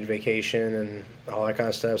much-needed vacation, and all that kind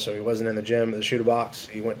of stuff." So he wasn't in the gym at the shooter box.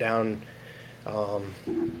 He went down, out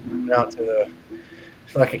to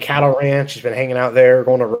like a cattle ranch. He's been hanging out there,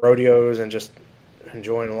 going to rodeos, and just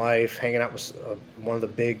enjoying life, hanging out with one of the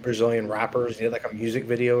big Brazilian rappers. He did like a music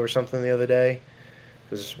video or something the other day,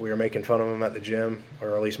 because we were making fun of him at the gym,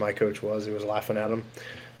 or at least my coach was. He was laughing at him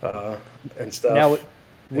and stuff. Now,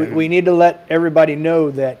 we need to let everybody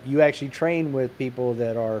know that you actually train with people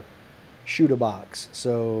that are shoot a box,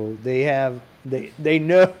 so they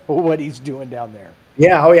know what he's doing down there.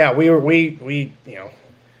 Yeah, oh yeah, we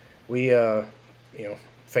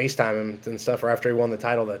FaceTime him and stuff after he won the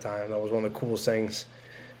title that time. That was one of the coolest things,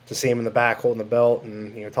 to see him in the back holding the belt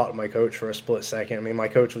and talk to my coach for a split second. I mean, my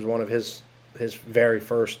coach was one of his very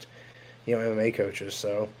first MMA coaches.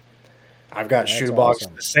 So I've got shooter box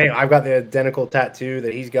the same. I've got the identical tattoo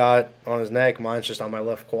that he's got on his neck. Mine's just on my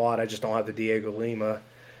left quad. I just don't have the Diego Lima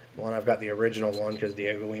one. I've got the original one because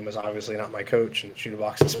Diego Lima's obviously not my coach and shooter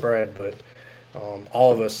box and spread. But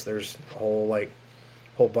all of us, there's a whole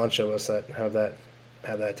bunch of us that have that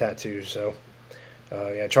tattoo. So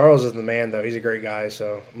yeah, Charles is the man though. He's a great guy.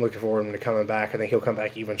 So I'm looking forward to him to coming back. I think he'll come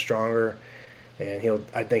back even stronger, and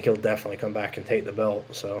I think he'll definitely come back and take the belt.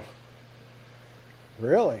 So.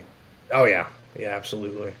 Really? Oh yeah,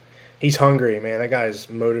 absolutely. He's hungry, man. That guy's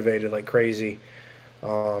motivated like crazy.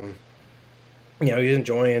 He's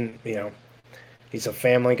enjoying. He's a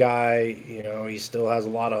family guy. He still has a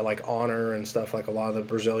lot of like honor and stuff like a lot of the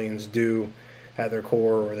Brazilians do at their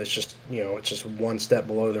core, or that's just it's just one step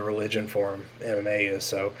below the religion for him. MMA is.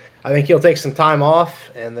 So I think he'll take some time off,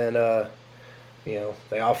 and then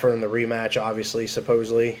they offer him the rematch, obviously,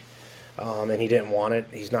 supposedly. And he didn't want it.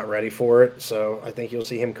 He's not ready for it. So I think you'll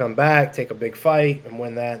see him come back, take a big fight, and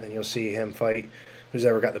win that. And then you'll see him fight who's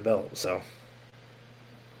ever got the belt. So,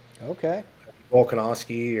 okay,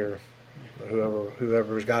 Volkanovski or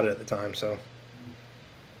whoever's got it at the time. So,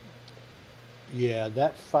 yeah,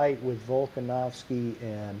 that fight with Volkanovski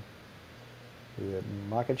and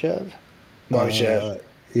Makhachev.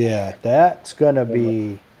 Yeah, that's gonna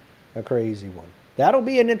be a crazy one. That'll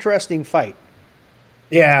be an interesting fight.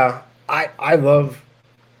 Yeah. I love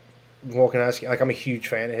Volkanovski. Like, I'm a huge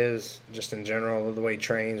fan of his, just in general, the way he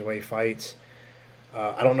trains, the way he fights.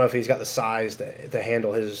 I don't know if he's got the size to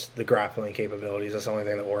handle the grappling capabilities. That's the only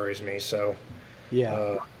thing that worries me. So,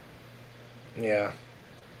 yeah,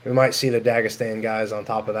 we might see the Dagestan guys on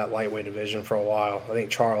top of that lightweight division for a while. I think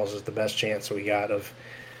Charles is the best chance we got of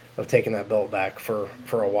taking that belt back for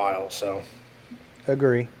a while. So,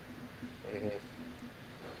 agree. Mm-hmm.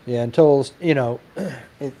 Yeah, until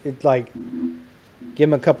it's like, give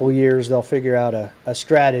them a couple of years, they'll figure out a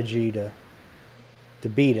strategy to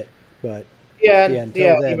beat it. But then,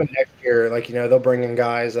 even next year, they'll bring in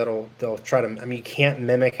guys they'll try to. I mean, you can't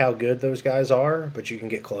mimic how good those guys are, but you can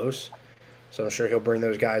get close. So I'm sure he'll bring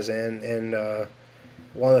those guys in. And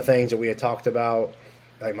one of the things that we had talked about,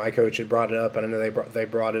 like my coach had brought it up, and I know they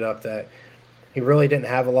brought it up, that he really didn't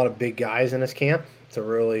have a lot of big guys in his camp to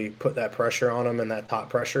really put that pressure on him and that top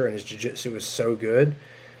pressure, and his jiu-jitsu was so good.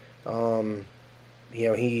 You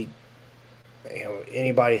know,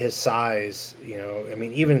 anybody his size, I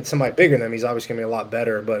mean, even somebody bigger than him, he's obviously going to be a lot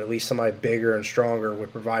better, but at least somebody bigger and stronger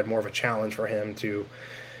would provide more of a challenge for him to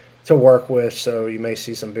work with. So you may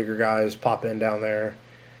see some bigger guys pop in down there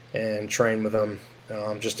and train with him,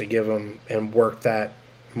 just to give him and work that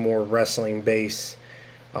more wrestling base,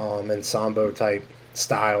 and sambo type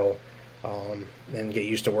style, and get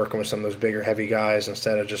used to working with some of those bigger, heavy guys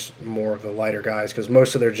instead of just more of the lighter guys. Because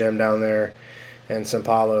most of their gym down there in São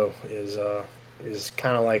Paulo is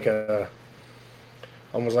kind of like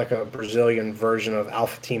almost like a Brazilian version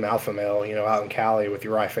of Team Alpha Male, out in Cali with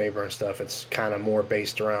Uri Faber and stuff. It's kind of more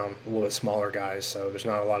based around a little bit smaller guys. So there's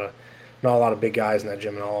not a lot of big guys in that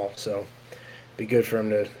gym at all. So be good for him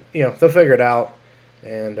to, they'll figure it out.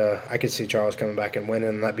 And I could see Charles coming back and winning,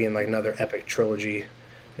 and that being like another epic trilogy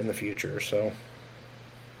in the future. So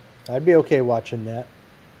I'd be okay watching that.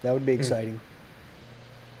 That would be exciting.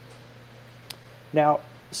 Now,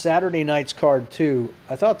 Saturday night's card too.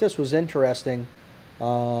 I thought this was interesting.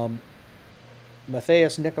 Matheus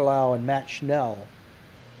Nicolau and Matt Schnell,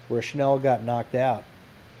 where Schnell got knocked out.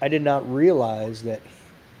 I did not realize that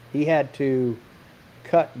he had to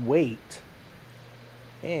cut weight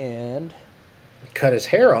and cut his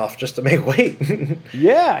hair off just to make weight.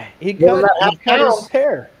 Yeah, he cut his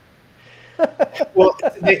hair. Well,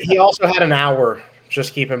 he also had an hour,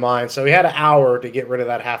 just keep in mind. So he had an hour to get rid of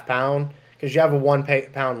that half pound, because you have a 1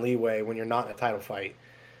 pound leeway when you're not in a title fight.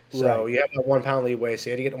 So you have that 1 pound leeway. So he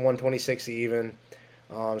had to get to 126 even.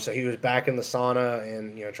 So he was back in the sauna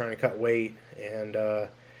and, trying to cut weight. And,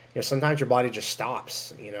 sometimes your body just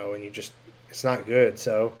stops, and it's not good.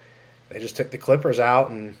 So they just took the clippers out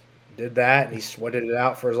and did that. And he sweated it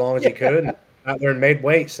out for as long as he could. And out there and made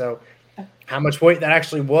weight. So how much weight that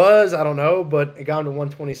actually was, I don't know. But it got him to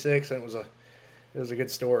 126, and it was a good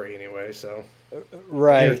story anyway. So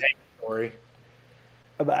entertaining story.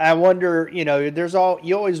 I wonder, you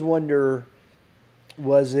always wonder,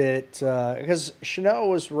 was it, because Chanel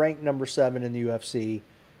was ranked number 7 in the UFC.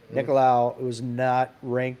 Nicolau was not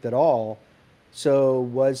ranked at all. So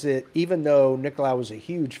was it, even though Nicolau was a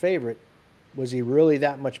huge favorite, was he really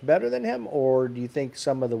that much better than him? Or do you think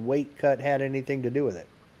some of the weight cut had anything to do with it?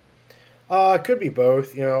 It could be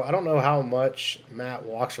both. I don't know how much Matt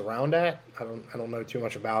walks around at. I don't know too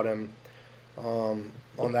much about him.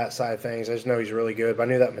 On that side of things, I just know he's really good. But I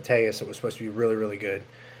knew that Matheus, it was supposed to be really, really good.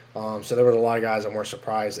 So there was a lot of guys that were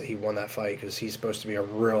surprised that he won that fight, because he's supposed to be a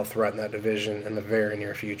real threat in that division in the very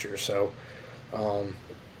near future. So,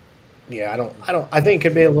 yeah, I think it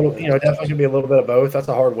could be a little, definitely could be a little bit of both. That's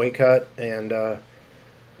a hard weight cut, and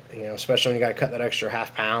especially when you got to cut that extra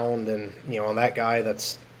half pound, and on that guy,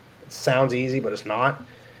 it sounds easy, but it's not.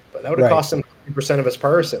 But that would have cost him 50% of his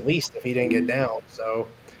purse at least if he didn't get down. So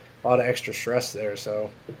a lot of extra stress there. So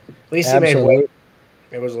at least he made weight.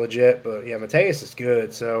 It was legit. But yeah, Matheus is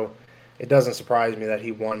good. So it doesn't surprise me that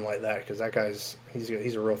he won like that, because that guy's he's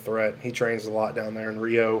a real threat. He trains a lot down there in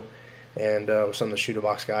Rio, and with some of the shooter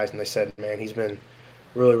box guys. And they said, man, he's been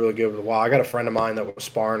really, really good with a while. I got a friend of mine that was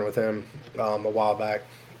sparring with him a while back,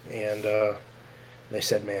 and they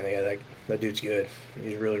said, man, yeah, that dude's good.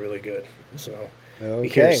 He's really, really good. So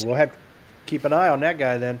okay, we'll have to keep an eye on that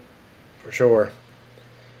guy then. For sure.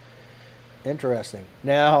 Interesting.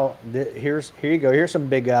 Now, here you go. Here's some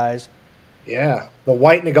big guys. Yeah, the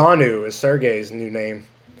White Nagano is Sergey's new name,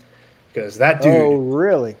 because that dude. Oh,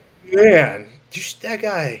 really? Man, that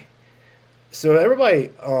guy. So everybody,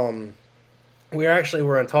 we actually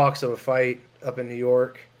were in talks of a fight up in New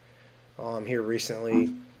York, here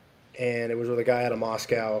recently, and it was with a guy out of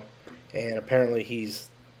Moscow, and apparently he's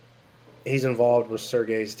involved with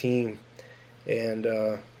Sergey's team, and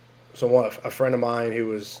so a friend of mine who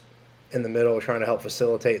was in the middle trying to help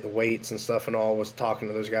facilitate the weights and stuff and all was talking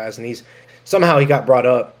to those guys, and he got brought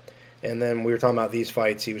up, and then we were talking about these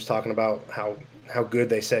fights. He was talking about how good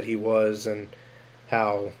they said he was, and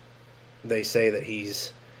how they say that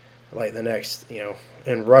he's like the next,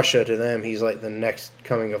 in Russia, to them, he's like the next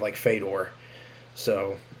coming of like Fedor.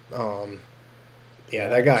 So, yeah,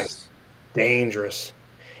 that guy's dangerous.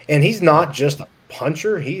 And he's not just a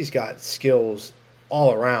puncher. He's got skills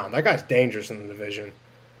all around. That guy's dangerous in the division.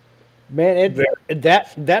 Man,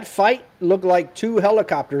 that fight looked like 2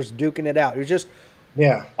 helicopters duking it out. It was just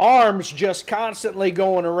arms just constantly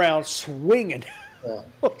going around swinging. Yeah.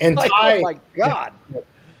 And like, Ty, oh my God.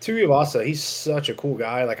 Tuivasa, he's such a cool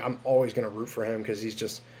guy. Like, I'm always going to root for him because he's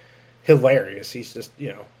just hilarious. He's just,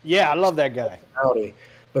 Yeah, I love that guy.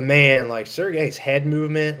 But, man, like, Sergey's head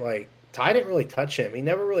movement, like, Ty didn't really touch him. He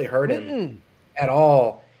never really hurt him at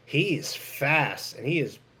all. He is fast, and he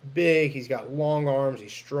is big. He's got long arms.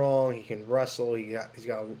 He's strong. He can wrestle. He's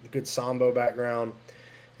got a good sambo background,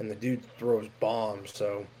 and the dude throws bombs.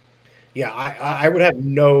 So yeah, I would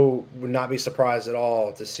not be surprised at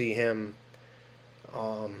all to see him.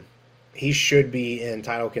 He should be in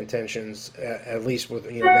title contentions at least with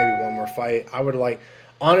maybe one more fight. I would like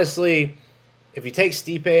honestly, if you take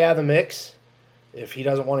Stipe out of the mix, if he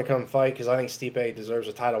doesn't want to come fight, because I think Stipe deserves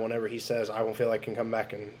a title whenever he says I won't feel like I can come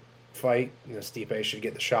back and fight. Stipe should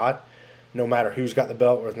get the shot, no matter who's got the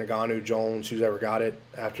belt, whether Ngannou, Jones, who's ever got it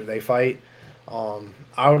after they fight.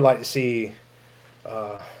 I would like to see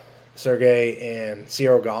Sergey and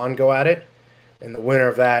Ciryl Gane go at it, and the winner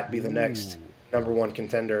of that be the next number one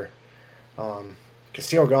contender. Because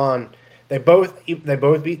Ciryl Gane, they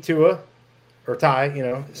both beat Tua or Ty,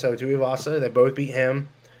 so Tuivasa, they both beat him,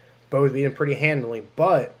 both beat him pretty handily,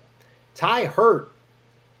 but Ty hurt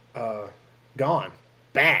Gane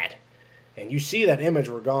bad, and you see that image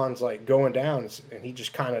where Gane's like going down, and he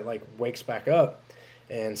just kind of like wakes back up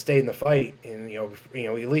and stayed in the fight, and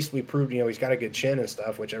at least we proved he's got a good chin and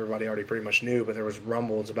stuff, which everybody already pretty much knew, but there was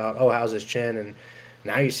rumbles about how's his chin, and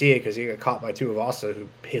now you see it because he got caught by Tuivasa, who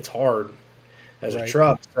hits hard as a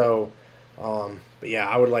truck. So, but yeah,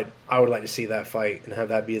 I would like to see that fight and have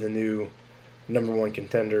that be the new number one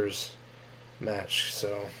contenders match.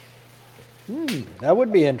 So, that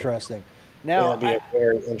would be interesting. Now, it'd be a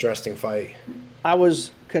very interesting fight. I was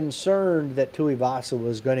concerned that Tuivasa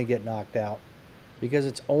was going to get knocked out because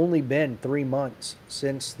it's only been 3 months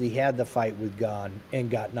since he had the fight with Gane and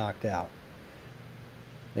got knocked out.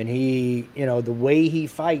 And he, the way he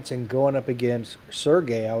fights and going up against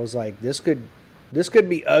Sergey, I was like, this could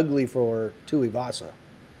be ugly for Tuivasa.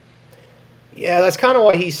 Yeah, that's kind of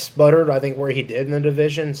why he sputtered, I think, where he did in the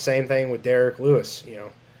division. Same thing with Derek Lewis.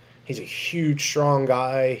 He's a huge, strong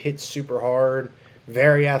guy, hits super hard,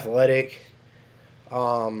 very athletic.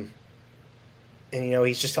 And,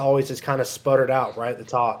 he's just always just kind of sputtered out right at the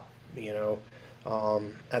top,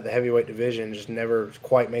 at the heavyweight division, just never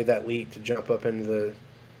quite made that leap to jump up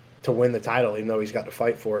to win the title, even though he's got to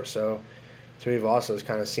fight for it. So Tuivasa has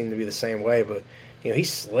kind of seemed to be the same way, but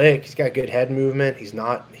he's slick. He's got good head movement. He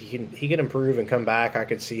can improve and come back. I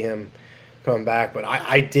could see him coming back, but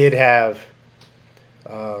I did have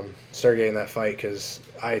Sergey in that fight because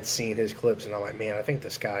I had seen his clips, and I'm like, man, I think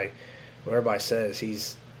this guy, what everybody says,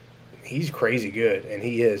 he's crazy good, and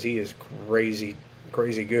he is crazy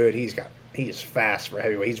good. He is fast for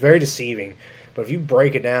heavyweight. He's very deceiving, but if you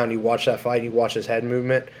break it down, you watch that fight, you watch his head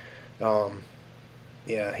movement.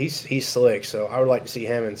 Yeah, he's slick. So I would like to see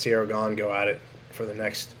him and Ciryl Gane go at it for the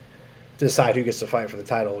next to decide who gets to fight for the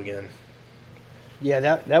title again. Yeah,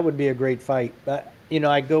 that would be a great fight. But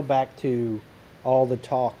I go back to all the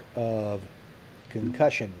talk of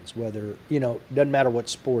concussions, whether doesn't matter what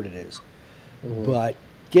sport it is, but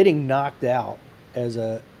getting knocked out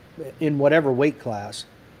in whatever weight class,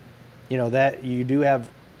 that you do have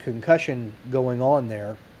concussion going on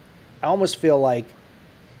there. I almost feel like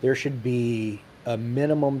there should be a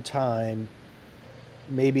minimum time,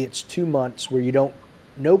 maybe it's 2 months where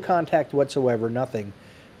no contact whatsoever, nothing,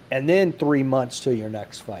 and then 3 months till your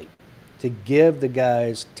next fight to give the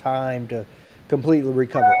guys time to completely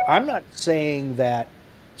recover. I'm not saying that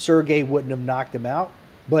Sergey wouldn't have knocked him out,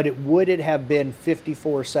 but would it have been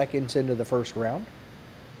 54 seconds into the first round?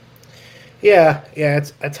 Yeah,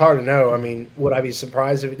 it's hard to know. I mean, would I be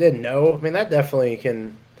surprised if it did? No. I mean, that definitely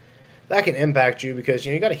can impact you because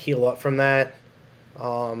you got to heal up from that.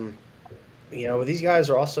 These guys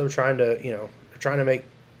are also trying to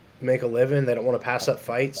make a living. They don't want to pass up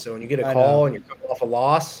fights. So when you get a call and you're coming off a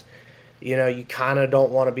loss, you kind of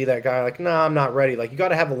don't want to be that guy like, nah, I'm not ready. Like you got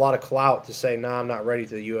to have a lot of clout to say, nah, I'm not ready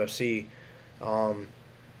to the UFC,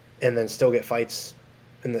 and then still get fights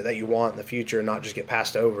that you want in the future and not just get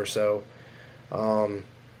passed over. So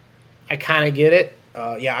I kind of get it.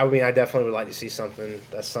 I mean, I definitely would like to see something.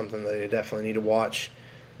 That's something that they definitely need to watch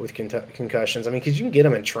with concussions. I mean, because you can get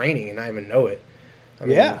them in training and not even know it. I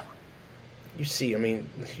mean, you see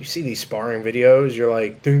these sparring videos. You're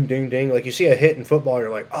like, ding, ding, ding. Like you see a hit in football, you're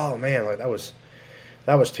like, oh man, like that was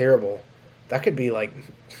terrible. That could be like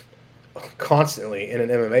constantly in an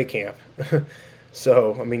MMA camp.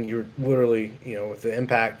 So I mean, you're literally with the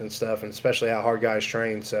impact and stuff, and especially how hard guys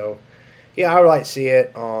train. So yeah, I would like to see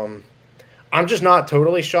it. I'm just not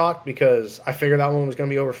totally shocked because I figured that one was going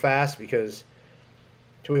to be over fast because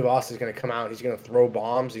Tuivasa is going to come out. He's going to throw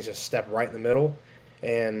bombs. He's going to step right in the middle.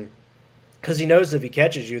 And because he knows if he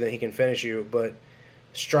catches you, then he can finish you. But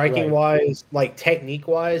striking-wise, like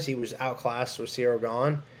technique-wise, he was outclassed with Ciryl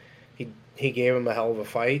Gane. He gave him a hell of a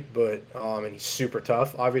fight, but and he's super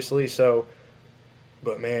tough, obviously. So,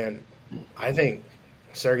 but man, I think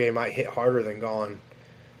Sergey might hit harder than Gone.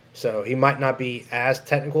 So he might not be as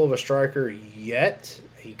technical of a striker yet.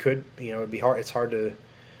 He could, it'd be hard. It's hard to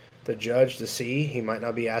judge to see. He might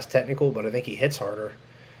not be as technical, but I think he hits harder.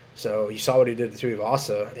 So you saw what he did to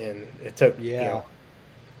Tuivasa, and it took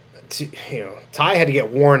Ty had to get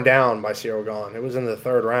worn down by Cyril Gahn. It was in the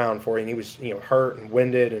third round for him. He was hurt and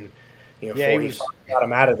winded, and before he got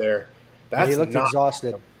him out of there. He looked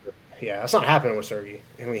exhausted. Yeah, that's not happening with Sergey.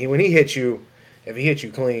 When he hits you, if he hits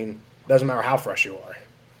you clean, doesn't matter how fresh you are.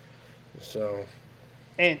 So,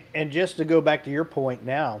 and just to go back to your point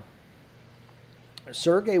now,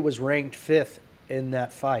 Sergey was ranked 5th in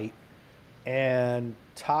that fight, and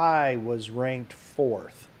Ty was ranked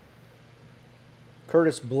 4th.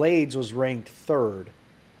 Curtis Blades was ranked 3rd,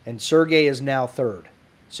 and Sergey is now 3rd.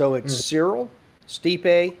 So it's Cyril,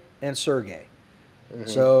 Stipe, and Sergey. Mm-hmm.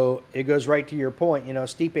 So it goes right to your point.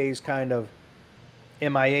 Stipe is kind of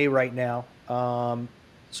MIA right now.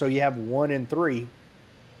 So you have 1 and 3.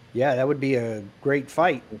 Yeah, that would be a great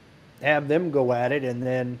fight. Have them go at it, and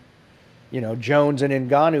then, Jones and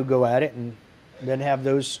Ngannou go at it, and then have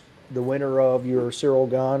the winner of your Cyril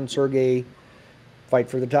Gahn, Sergey fight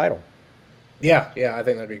for the title. Yeah, I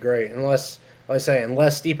think that'd be great. Unless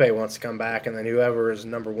Stipe wants to come back, and then whoever is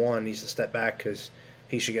number 1 needs to step back because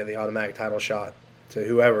he should get the automatic title shot to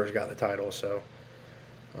whoever's got the title. So,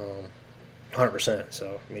 100%.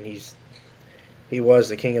 So, I mean, he was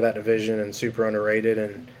the king of that division and super underrated,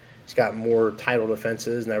 and he's got more title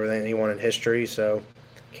defenses and everything he won in history. So,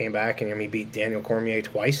 came back and he beat Daniel Cormier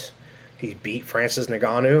twice. He beat Francis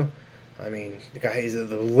Ngannou. I mean,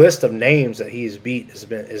 the list of names that he's beat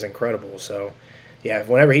is incredible. So, yeah,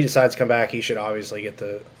 whenever he decides to come back, he should obviously get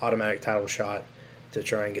the automatic title shot to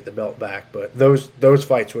try and get the belt back. But those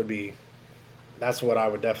fights that's what I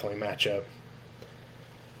would definitely match up.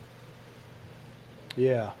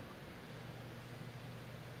 Yeah.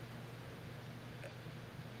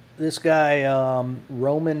 This guy,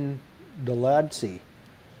 Roman Dolidze,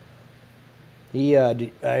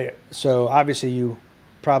 so obviously you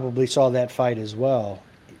probably saw that fight as well.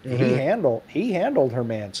 Mm-hmm. He handled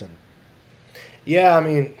Hermansson. Yeah, I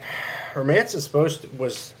mean, Hermansson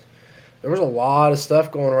there was a lot of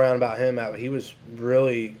stuff going around about him. He was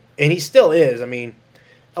really, and he still is. I mean,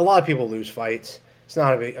 a lot of people lose fights. It's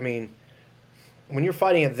not when you're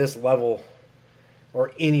fighting at this level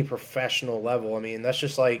or any professional level, I mean, that's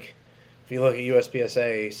just like if you look at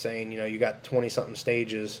USPSA saying, you got 20-something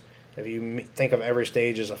stages. If you think of every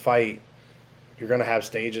stage as a fight, you're going to have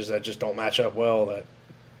stages that just don't match up well, that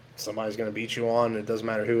somebody's going to beat you on. It doesn't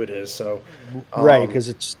matter who it is. So, right, because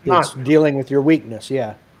it's dealing with your weakness,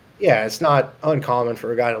 yeah. Yeah, it's not uncommon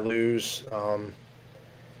for a guy to lose.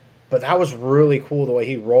 But that was really cool the way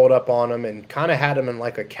he rolled up on him and kind of had him in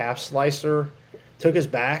like a calf slicer, took his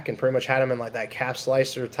back and pretty much had him in like that calf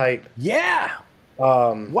slicer type. Yeah.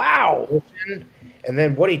 Wow. And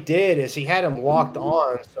then what he did is he had him locked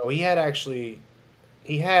on. So he had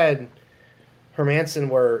Hermansson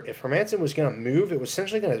where if Hermansson was going to move, it was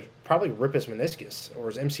essentially going to probably rip his meniscus or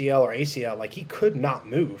his MCL or ACL. Like he could not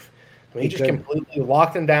move. I mean, he just completely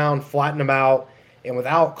locked him down, flattened him out, and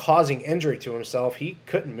without causing injury to himself, he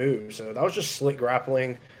couldn't move. So that was just slick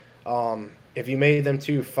grappling. If you made them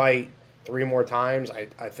two fight 3 more times,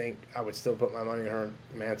 I think I would still put my money on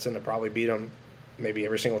Hermansson to probably beat him maybe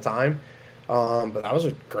every single time. But that was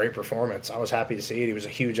a great performance. I was happy to see it. He was a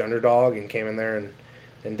huge underdog and came in there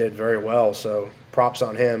and did very well. So props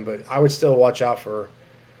on him. But I would still watch out for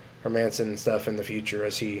Hermansson and stuff in the future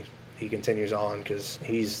as he continues on because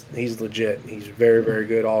he's legit. He's very, very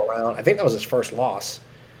good all around. I think that was his first loss,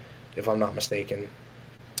 if I'm not mistaken.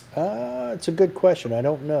 It's a good question. I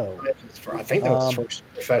don't know. I think that was his first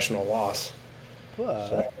professional loss.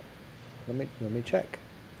 But let me check.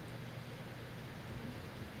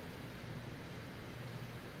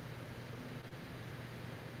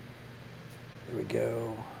 Here we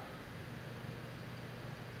go.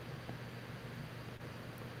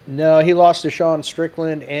 No, he lost to Sean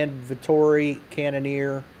Strickland and Vittori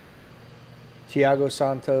Cannonier, Thiago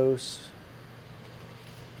Santos,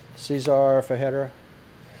 Cesar Ferreira,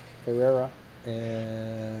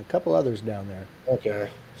 and a couple others down there. Okay.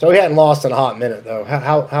 So he hadn't lost in a hot minute, though.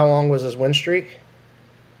 How long was his win streak?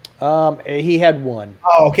 He had 1.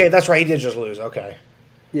 Oh, okay. That's right. He did just lose. Okay.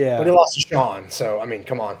 Yeah. But he lost to Sean, so, I mean,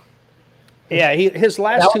 come on. Yeah, his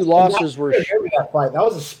last 2 losses were... That fight. That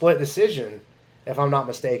was a split decision, if I'm not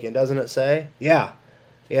mistaken. Doesn't it say? Yeah.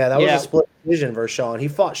 Yeah, that was a split decision versus Sean. He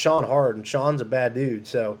fought Sean hard, and Sean's a bad dude.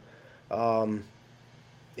 So,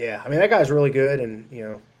 yeah. I mean, that guy's really good, and,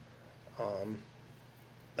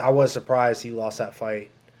 I was surprised he lost that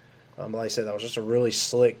fight. Like I said, that was just a really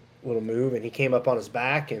slick little move, and he came up on his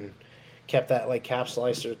back and kept that like calf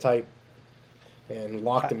slicer type and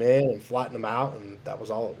locked him in and flattened him out, and that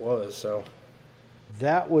was all it was. So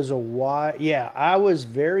That was a wide. Yeah, I was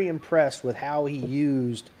very impressed with how he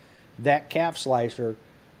used that calf slicer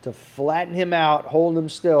to flatten him out, hold him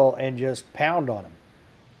still, and just pound on him.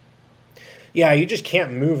 yeah, you just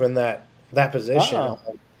can't move in that position.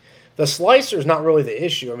 Uh-uh. The slicer is not really the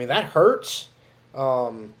issue. I mean, that hurts. Like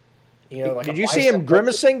a Did you see bicep him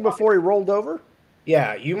grimacing before he rolled over?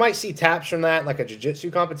 Yeah, you might see taps from that in like a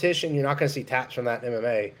jiu-jitsu competition. You're not going to see taps from that in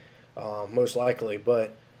MMA, most likely,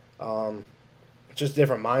 but just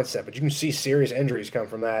different mindset. But you can see serious injuries come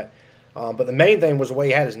from that. But the main thing was the way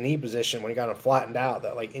he had his knee position when he got him flattened out.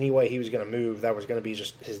 That like any way he was going to move, that was going to be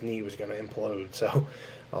just his knee was going to implode. So,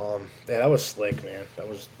 yeah, that was slick, man. That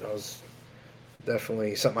was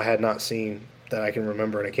definitely something I had not seen that I can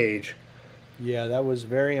remember in a cage. Yeah, that was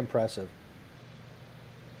very impressive.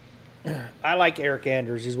 I like Eric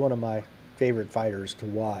Anders. He's one of my favorite fighters to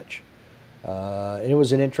watch. And it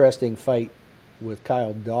was an interesting fight with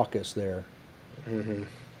Kyle Dawkins there. Mm-hmm.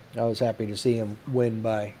 I was happy to see him win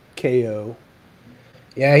by KO.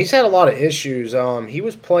 Yeah, he's had a lot of issues. He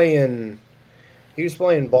was playing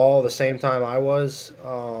ball the same time I was.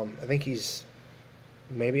 I think he's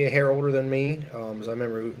maybe a hair older than me. As I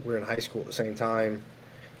remember we were in high school at the same time.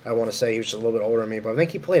 I want to say he was just a little bit older than me, but I think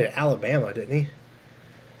he played at Alabama, didn't he?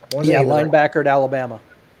 Yeah, linebacker at Alabama.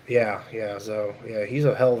 Yeah. So yeah, he's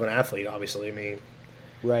a hell of an athlete. Obviously, I mean,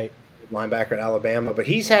 right, linebacker at Alabama, but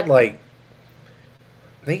he's had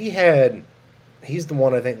he's the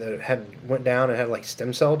one I think that went down and had like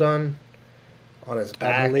stem cell done on his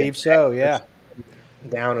back. I believe so. Yeah,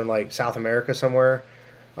 down in like South America somewhere,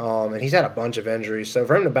 and he's had a bunch of injuries. So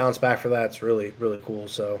for him to bounce back for that, it's really really cool.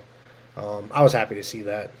 So I was happy to see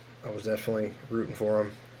that. I was definitely rooting for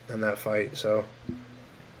him in that fight. So.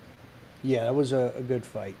 Yeah, that was a good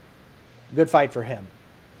fight. Good fight for him.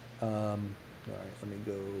 All right, let me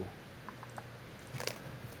go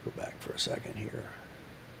back for a second here.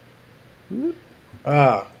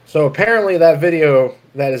 So apparently that video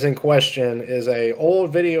that is in question is a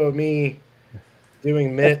old video of me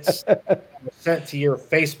doing mitts sent to your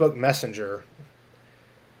Facebook Messenger.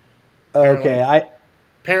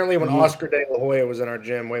 Apparently when Oscar De La Hoya was in our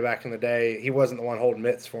gym way back in the day, he wasn't the one holding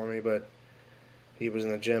mitts for me, but he was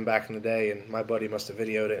in the gym back in the day, and my buddy must have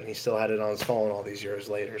videoed it, and he still had it on his phone all these years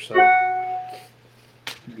later. So,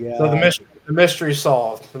 yeah. So the mystery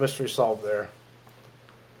solved. The mystery solved there.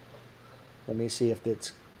 Let me see if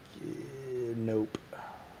it's nope.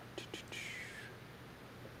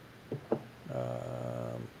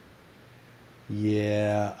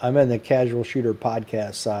 Yeah, I'm in the Casual Shooter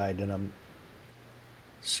podcast side, and I'm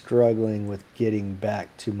struggling with getting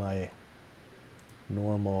back to my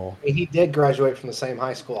normal. He did graduate from the same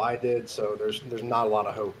high school I did, so there's not a lot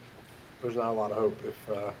of hope. There's not a lot of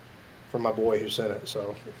hope for my boy who sent it.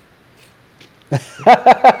 So.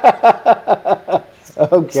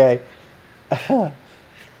 Okay.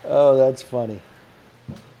 Oh, that's funny.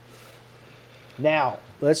 Now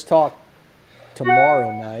let's talk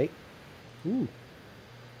tomorrow night. Ooh.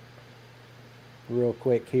 Real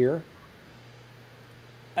quick here.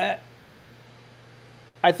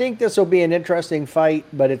 I think this will be an interesting fight,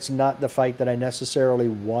 but it's not the fight that I necessarily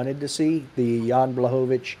wanted to see. The Jan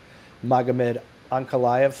Blachowicz Magomed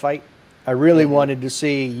Ankalaev fight. I really wanted to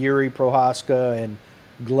see Yuri Prohaska and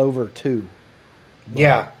Glover too.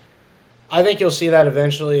 Yeah. I think you'll see that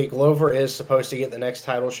eventually. Glover is supposed to get the next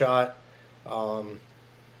title shot.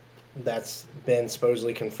 That's been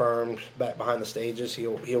supposedly confirmed back behind the stages.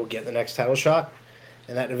 He'll get the next title shot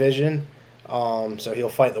in that division. So he'll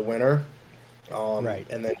fight the winner. Right.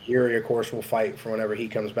 And then Yuri, of course, will fight for whenever he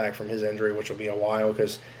comes back from his injury, which will be a while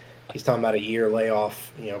because he's talking about a year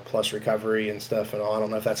layoff, plus recovery and stuff. And all. I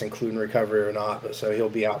don't know if that's including recovery or not, but so he'll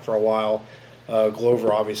be out for a while.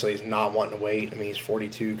 Glover obviously is not wanting to wait. I mean, he's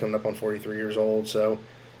 42, coming up on 43 years old. So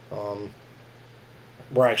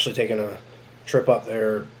we're actually taking a trip up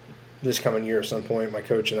there this coming year at some point. My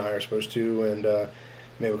coach and I are supposed to, and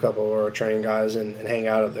maybe a couple of our training guys and hang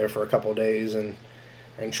out up there for a couple of days and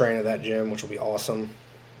train at that gym, which will be awesome.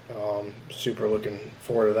 Super looking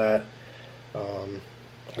forward to that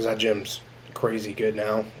because that gym's crazy good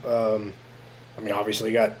now. I mean,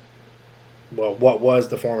 obviously you got, what was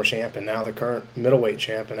the former champ and now the current middleweight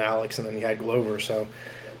champ and Alex, and then you had Glover. So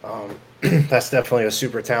that's definitely a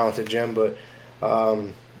super talented gym. But,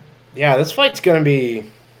 yeah, this fight's going to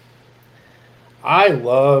be – I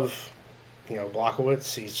love,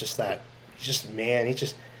 Blachowicz. He's just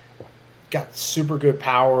got super good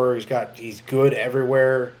power. He's good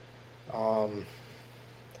everywhere.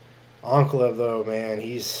 Ankalaev, though, man,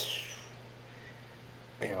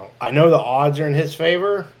 I know the odds are in his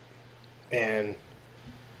favor, and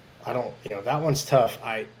I don't, that one's tough.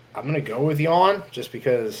 I'm gonna go with Jan just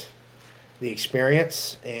because the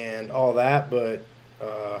experience and all that, but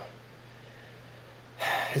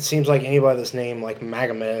it seems like anybody that's named like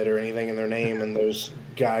Magomed or anything in their name, and those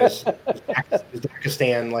guys,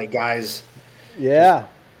 Uzbekistan, like guys, Yeah.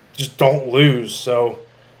 just don't lose. So,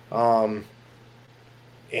 and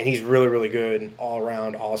he's really, really good all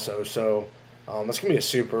around also. So, that's gonna be a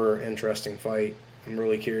super interesting fight. I'm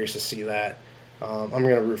really curious to see that. I'm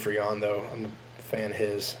gonna root for Jan though. I'm a fan of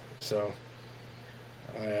his. So,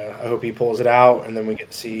 I hope he pulls it out, and then we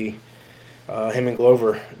get to see him and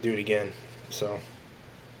Glover do it again. So.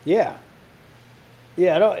 Yeah.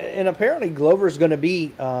 Yeah, and apparently Glover's going to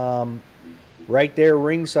be right there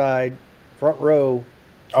ringside, front row.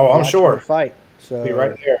 Oh, I'm sure. The fight. So be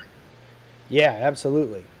right there. Yeah,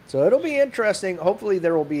 absolutely. So it'll be interesting. Hopefully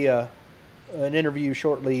there will be an interview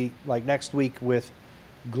shortly, like next week, with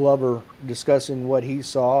Glover discussing what he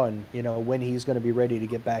saw and when he's going to be ready to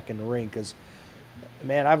get back in the ring. Because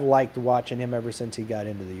man, I've liked watching him ever since he got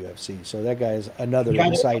into the UFC. So that guy is another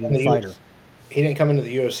exciting fighter. He didn't come into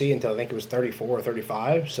the UFC until I think it was 34 or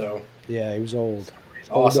 35. So yeah, he was old. He's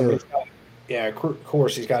awesome. Of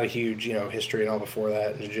course, he's got a huge history and all before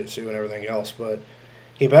that, and jiu-jitsu and everything else. But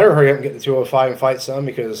he better hurry up and get the 205 and fight some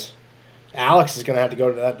because Alex is going to have to go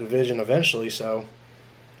to that division eventually. So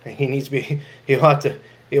he needs to be. He'll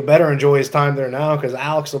better enjoy his time there now because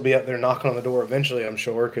Alex will be up there knocking on the door eventually. I'm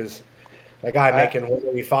sure because that guy making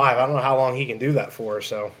 185. I don't know how long he can do that for.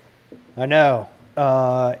 So I know.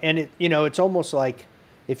 And it's almost like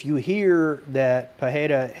if you hear that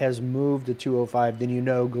Pereira has moved to 205, then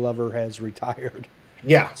Glover has retired.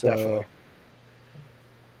 Yeah, definitely.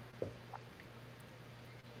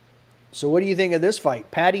 So what do you think of this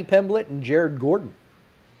fight? Paddy Pimblett and Jared Gordon.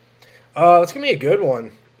 It's gonna be a good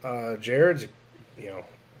one. Jared's,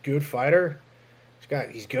 good fighter.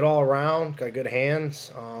 He's good all around. Got good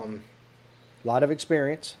hands. A lot of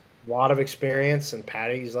experience. And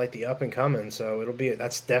Paddy's like the up and coming, so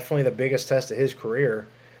that's definitely the biggest test of his career.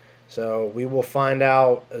 So we will find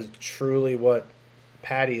out truly what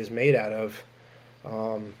Paddy is made out of.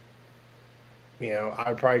 I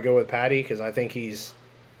would probably go with Paddy because I think he's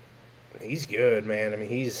good, man. I mean,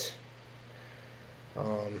 he's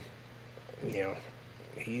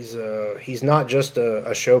not just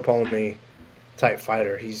a show pony type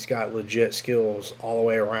fighter. He's got legit skills all the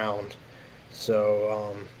way around.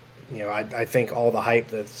 So. I think all the hype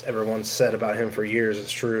that everyone's said about him for years is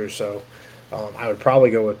true. So I would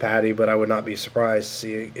probably go with Paddy, but I would not be surprised to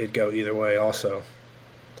see it go either way also.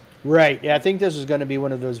 Right. Yeah, I think this is going to be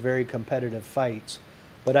one of those very competitive fights.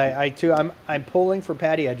 But I'm pulling for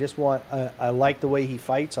Paddy. I just I like the way he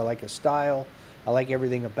fights. I like his style. I like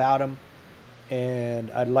everything about him.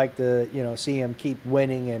 And I'd like to, see him keep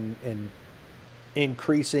winning and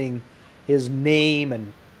increasing his name,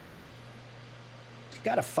 and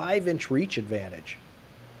got a 5-inch reach advantage.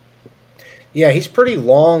 Yeah, he's pretty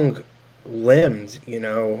long limbed, he's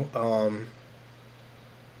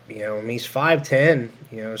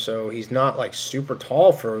 5'10", so he's not like super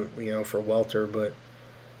tall for welter, but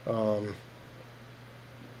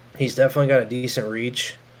he's definitely got a decent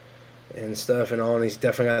reach and stuff and all, and he's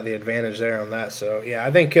definitely got the advantage there on that. So yeah,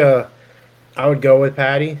 I think I would go with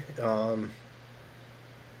Paddy.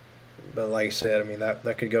 But like I said, I mean that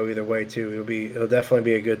could go either way too. It'll definitely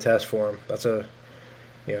be a good test for him. That's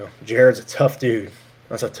Jared's a tough dude.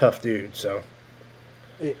 That's a tough dude. So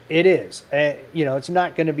it is. It's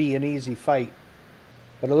not going to be an easy fight,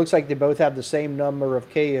 but it looks like they both have the same number of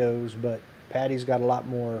KOs. But Paddy's got a lot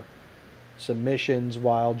more submissions,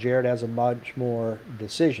 while Jared has a much more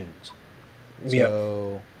decisions.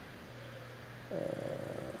 So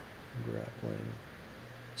grappling,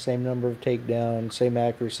 same number of takedowns, same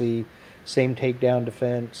accuracy. Same takedown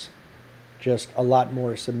defense, just a lot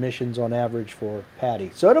more submissions on average for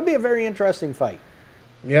Paddy. So it'll be a very interesting fight.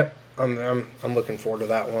 Yep, I'm looking forward to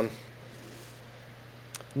that one.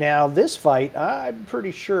 Now this fight, I'm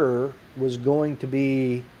pretty sure, was going to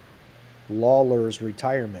be Lawler's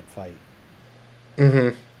retirement fight.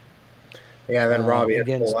 Mm-hmm. Yeah, then Robbie had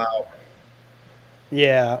to pull out.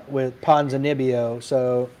 Yeah, with Ponzinibbio.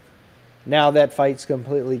 So now that fight's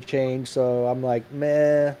completely changed, so I'm like,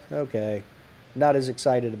 meh, okay. Not as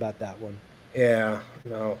excited about that one. Yeah,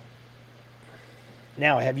 no.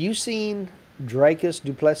 Now, have you seen Dricus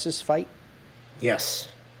du Plessis fight? Yes.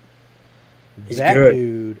 That good.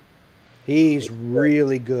 Dude, he's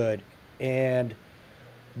really good. And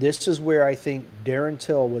this is where I think Darren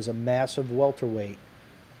Till was a massive welterweight,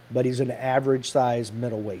 but he's an average size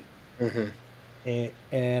middleweight. Mm-hmm.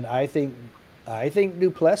 And I think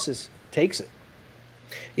Duplessis takes it.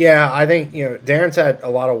 Yeah, I think Darren's had a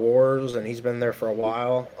lot of wars and he's been there for a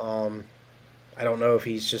while. I don't know if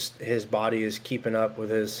his body is keeping up with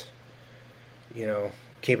his you know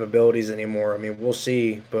capabilities anymore. I mean, we'll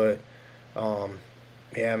see, but um,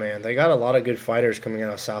 yeah, man, they got a lot of good fighters coming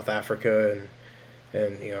out of South Africa and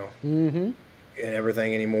Mm-hmm. and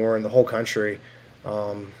everything anymore, and the whole country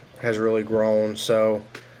has really grown. So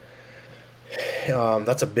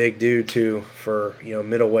that's a big dude too for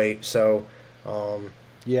middleweight. So um,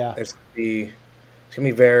 Yeah. it's gonna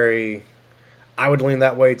be very. I would lean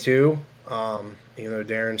that way too.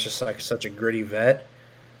 Darren's just like such a gritty vet.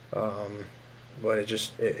 Um, but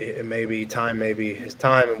it may be time, maybe his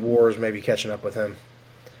time and wars may be catching up with him.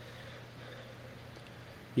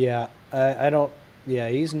 Yeah. I don't. Yeah,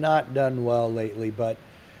 he's not done well lately. But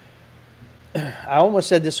I almost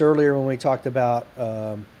said this earlier when we talked about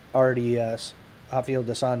RDS, Rafael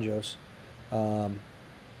dos Anjos, um,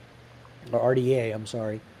 or RDA. I'm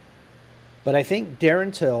sorry. But I think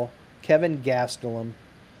Darren Till, Kevin Gastelum,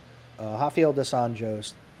 Rafael dos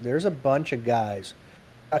Anjos. There's a bunch of guys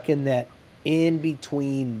stuck in that in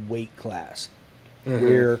between weight class Mm-hmm.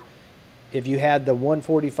 where if you had the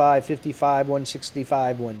 145, 55,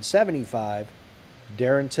 165, 175,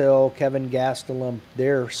 Darren Till, Kevin Gastelum,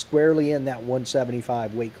 they're squarely in that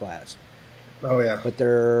 175 weight class. Oh yeah. But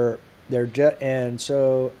they're just, and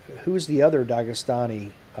so who's the other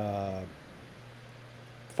Dagestani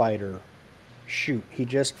fighter? Shoot, he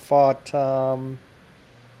just fought.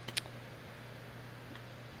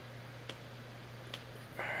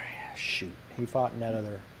 Shoot, he fought in that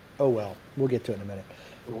other. Oh well, we'll get to it in a minute.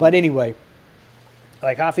 But anyway,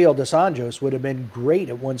 like Rafael dos Anjos would have been great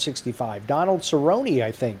at 165. Donald Cerrone,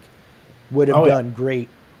 I think, would have Oh yeah. done great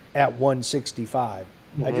at 165. I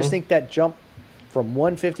just Mm-hmm. think that jump from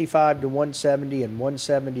 155 to 170 and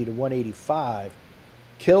 170 to 185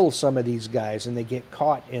 kills some of these guys and they get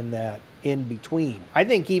caught in that in between. I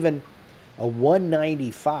think even a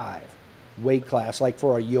 195 weight class, like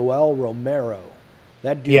for a Yoel Romero,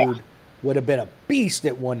 that Yeah. dude would have been a beast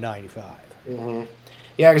at 195. Mm-hmm.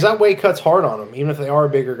 Yeah, because that weight cuts hard on them, even if they are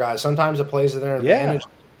bigger guys. Sometimes it plays to their Yeah. advantage.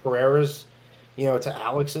 Pereira's, to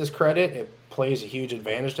Alex's credit, it plays a huge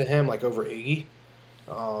advantage to him, like over Iggy,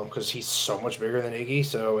 because he's so much bigger than Iggy.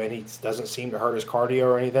 So, and he doesn't seem to hurt his cardio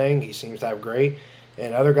or anything. He seems to have great.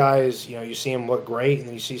 And other guys, you see them look great, and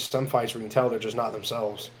then you see some fights where you can tell they're just not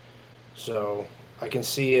themselves. So I can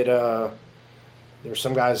see it. There's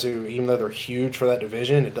some guys who, even though they're huge for that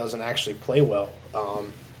division, it doesn't actually play well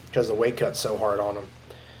because the weight cut's so hard on them.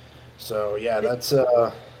 So yeah, that's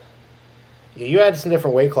yeah, you had some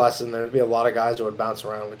different weight classes, and there'd be a lot of guys that would bounce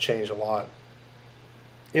around. It would change a lot.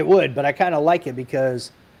 It would, but I kind of like it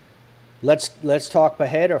because let's talk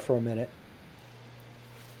Pajeda for a minute.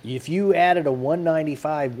 If you added a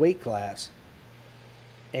 195 weight class,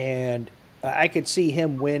 and I could see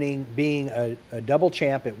him winning, being a double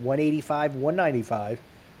champ at 185, 195.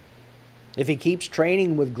 If he keeps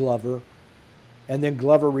training with Glover, and then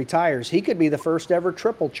Glover retires, he could be the first ever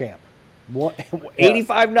triple champ. Yeah.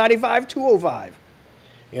 85, 95, 205.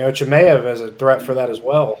 Chimaev is a threat for that as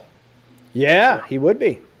well. Yeah, he would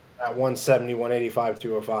be. At 170, 185,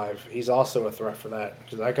 205, he's also a threat for that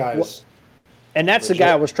because that guy's. And that's the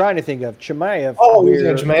guy I was trying to think of, Chimaev. Oh, he's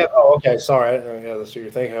in Chimaev. Oh, okay, sorry, I didn't know that's who you're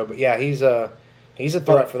thinking of. But yeah, he's a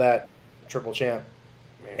threat for that triple champ.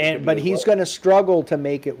 Man, But he's going to struggle to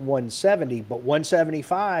make it 170, but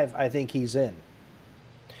 175, I think he's in.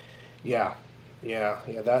 Yeah.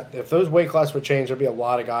 That if those weight classes would change, there'd be a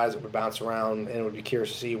lot of guys that would bounce around, and it would be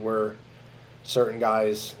curious to see where certain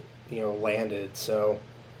guys, landed. So,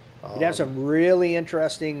 He'd have some really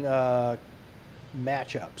interesting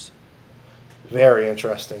matchups. very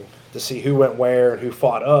interesting to see who went where and who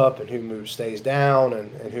fought up and who stays down and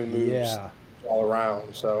who moves Yeah. all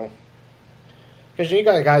around. So, because you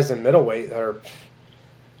got guys in middleweight that are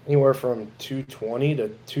anywhere from 220 to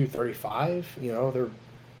 235. They're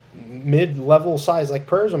mid-level size. Like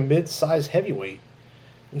Pereira's a mid-size heavyweight.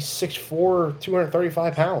 He's 6'4",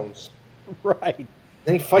 235 pounds. Right.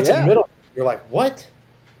 Then he fights in the middle. You're like, what?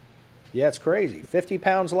 Yeah, it's crazy. 50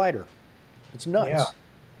 pounds lighter. It's nuts. Yeah.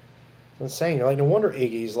 It's insane. You're like, no wonder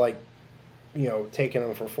Iggy's like, taking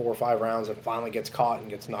him for 4 or 5 rounds and finally gets caught and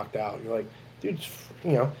gets knocked out. You're like, dude,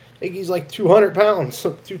 Iggy's like 200 pounds,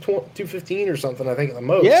 215 or something, I think, at the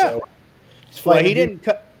most. Yeah. So Well, he didn't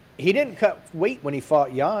cut weight when he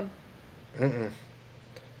fought Jan. Mm-mm.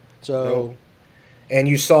 So, Nope. And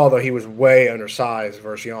you saw, though, he was way undersized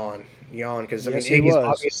versus Jan, because, Yes, he Iggy's was.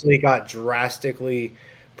 obviously got drastically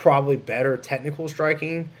probably better technical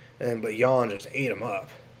striking, but Jan just ate him up.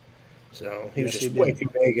 So he was Yes, he just way did. too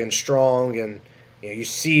big and strong, and you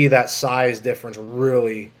see that size difference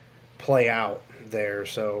really play out there.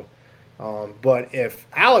 So, but if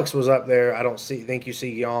Alex was up there, I don't think you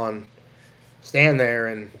see Jan stand there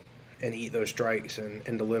and eat those strikes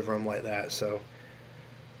and deliver them like that. So,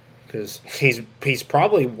 because he's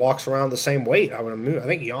probably walks around the same weight. I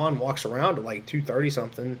think Jan walks around at like 230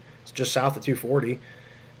 something. It's just south of 240.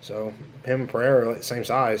 So him and Pereira are like the same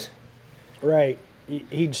size. Right.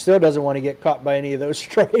 He still doesn't want to get caught by any of those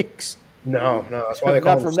strikes. No, that's why they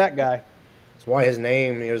call Not him. from that guy. That's why his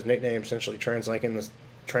nickname, essentially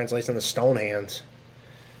translates into Stone Hands.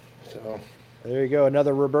 So There you go.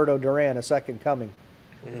 Another Roberto Duran, a second coming.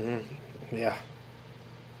 yeah.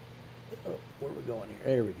 Oh, where are we going here?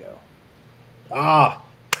 There we go. Ah,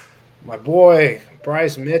 my boy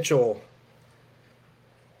Bryce Mitchell.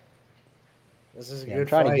 This is a good I'm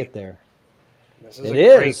trying fight. to get there. This is It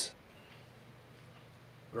a is.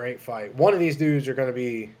 great fight. One of these dudes are going to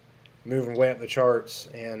be moving way up the charts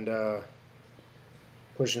and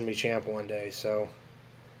pushing to be champ one day. So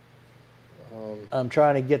I'm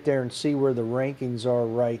trying to get there and see where the rankings are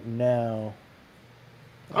right now.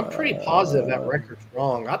 I'm pretty positive that record's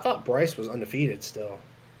wrong. I thought Bryce was undefeated still.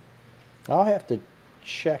 I'll have to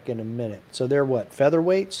check in a minute. So they're what?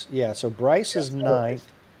 Featherweights? Yeah, so Bryce is ninth.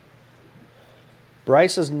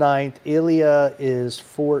 Bryce is ninth. Ilya is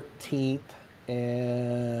 14th.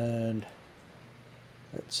 And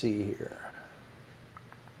let's see here.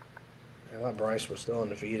 I thought Bryce was still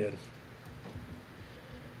undefeated.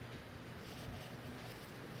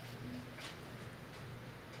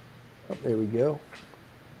 Oh, there we go.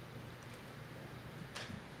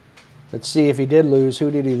 Let's see if he did lose.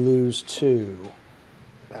 Who did he lose to?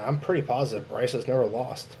 I'm pretty positive Bryce has never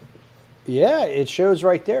lost. Yeah, it shows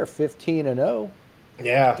right there, 15-0.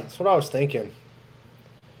 Yeah, that's what I was thinking.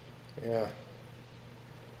 Yeah.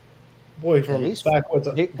 Boy from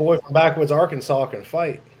backwoods Arkansas can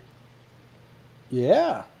fight.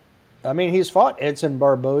 Yeah. I mean, he's fought Edson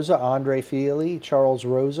Barboza, Andre Fili, Charles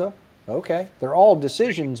Rosa. Okay. They're all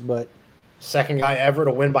decisions, but... Second guy ever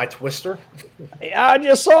to win by Twister. I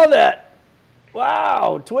just saw that.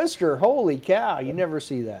 Wow, Twister. Holy cow. You never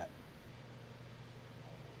see that.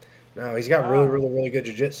 No, he's got really, really, really good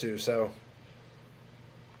jiu-jitsu, so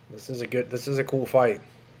this is a cool fight.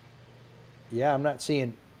 Yeah, I'm not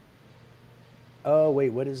seeing... Oh, wait,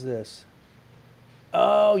 what is this?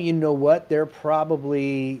 Oh, you know what? They're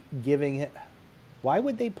probably giving it... Why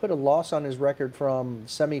would they put a loss on his record from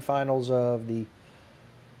semifinals of the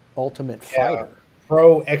Ultimate Fighter?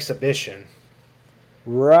 Pro exhibition.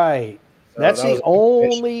 Right. So That's that the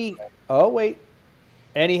only... Oh, wait.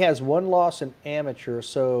 And he has one loss in amateur,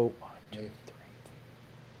 so... 1, 2, 3.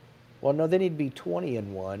 Well, no, they need to be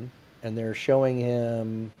 20-1, and they're showing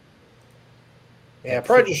him... Yeah,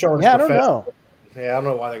 probably just showing. Yeah, I don't know. Yeah, I don't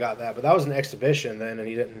know why they got that, but that was an exhibition then, and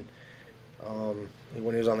he didn't. When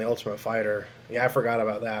he was on the Ultimate Fighter, yeah, I forgot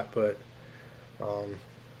about that, but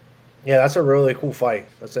yeah, that's a really cool fight.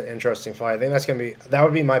 That's an interesting fight. I think that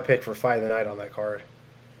would be my pick for fight of the night on that card.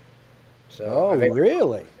 So,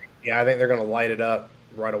 really? Yeah, I think they're going to light it up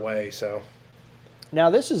right away. So now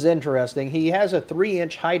this is interesting. He has a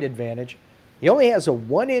 3-inch height advantage. He only has a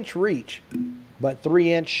 1-inch reach, but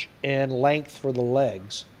 3-inch in length for the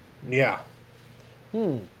legs. Yeah.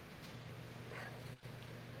 It's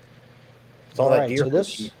all that deer.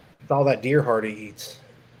 It's all that deer heart he eats.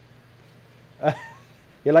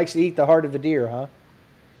 He likes to eat the heart of the deer, huh?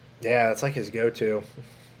 Yeah, that's like his go-to.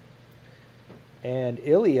 And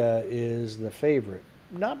Ilya is the favorite.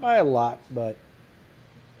 Not by a lot, but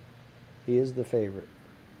he is the favorite.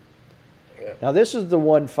 Yeah. Now, this is the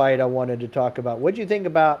one fight I wanted to talk about. What do you think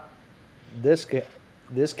about this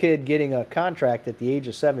kid getting a contract at the age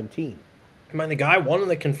of 17? I mean, the guy won in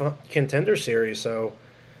the Contender Series, so,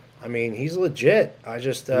 I mean, he's legit. I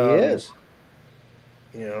just... he is.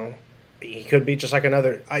 You know, he could be just like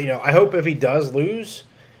another... I hope if he does lose,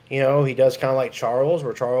 he does kind of like Charles,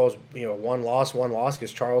 where Charles, one loss,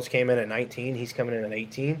 because Charles came in at 19. He's coming in at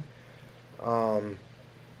 18.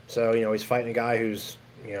 So, he's fighting a guy who's,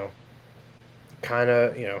 kind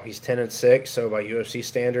of, he's 10-6. So by UFC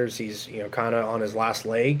standards, he's, kind of on his last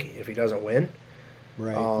leg if he doesn't win.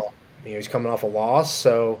 Right. He's coming off a loss,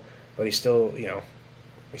 but he's still,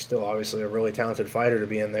 he's still obviously a really talented fighter to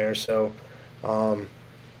be in there. So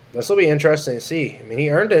this will be interesting to see. I mean, he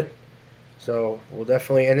earned it. So we'll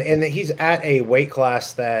definitely, and he's at a weight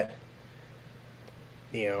class that,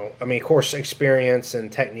 of course, experience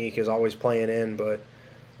and technique is always playing in, but,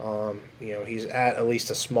 he's at least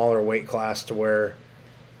a smaller weight class to where,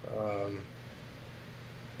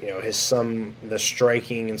 the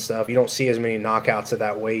striking and stuff. You don't see as many knockouts at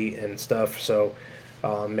that weight and stuff. So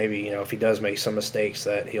maybe if he does make some mistakes,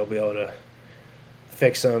 that he'll be able to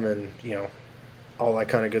fix them and all that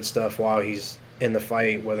kind of good stuff while he's in the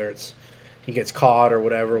fight. Whether it's he gets caught or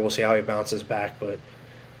whatever, we'll see how he bounces back. But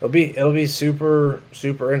it'll be super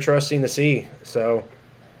super interesting to see. So.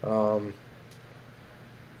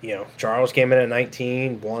 Charles came in at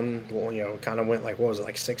 19, won, kind of went like, what was it,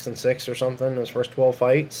 like 6-6 or something in his first 12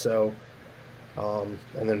 fights. So, and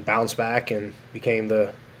then bounced back and became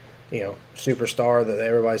the, superstar that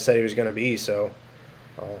everybody said he was going to be. So,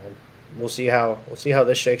 we'll see how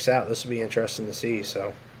this shakes out. This will be interesting to see.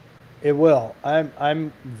 So, It will.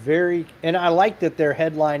 I'm very, and I like that they're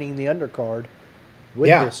headlining the undercard with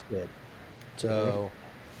this kid. So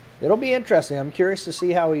it'll be interesting. I'm curious to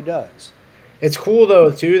see how he does. It's cool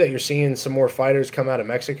though too that you're seeing some more fighters come out of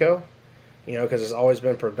Mexico. Because it's always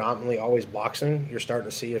been predominantly always boxing. You're starting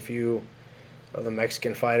to see a few of the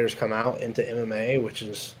Mexican fighters come out into MMA, which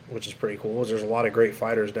is pretty cool. There's a lot of great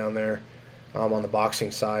fighters down there on the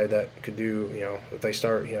boxing side that could do. If they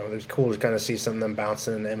start, it's cool to kind of see some of them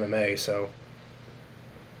bouncing into MMA. So,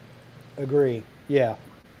 agree. Yeah.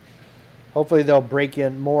 Hopefully they'll break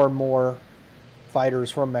in more and more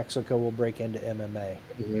fighters from Mexico will break into MMA.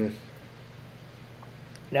 Mm-hmm.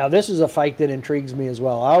 Now, this is a fight that intrigues me as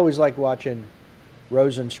well. I always like watching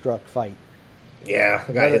Rosenstruck fight. Yeah,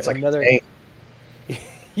 the guy hits like another.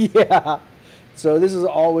 Yeah. So this is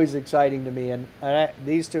always exciting to me. And I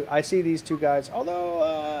see these two guys, although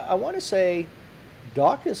I want to say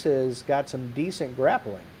Dawkins has got some decent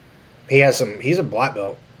grappling. He's a black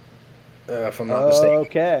belt, if I'm not mistaken.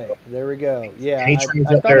 Okay, there we go. Yeah. And he trains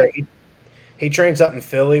up there. He trains up in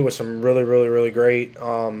Philly with some really, really, really great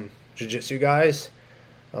jiu-jitsu guys.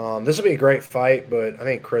 This will be a great fight, but I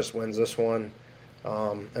think Chris wins this one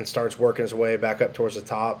and starts working his way back up towards the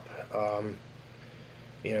top.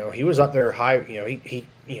 He was up there high.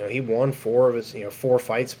 He won 4 of his 4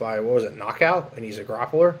 fights by knockout, and he's a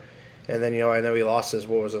grappler. And then I know he lost his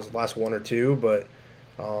last 1 or 2, but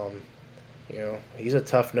he's a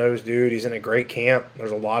tough nosed dude. He's in a great camp.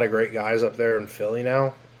 There's a lot of great guys up there in Philly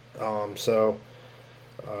now, so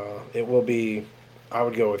it will be. I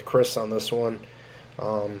would go with Chris on this one.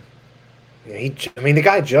 The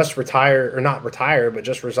guy just retired, or not retired, but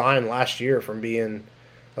just resigned last year from being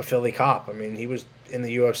a Philly cop. I mean, he was in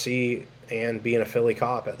the UFC and being a Philly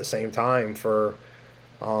cop at the same time for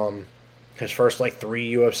his first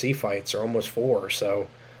 3 UFC fights, or almost 4. So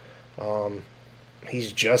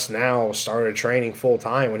he's just now started training full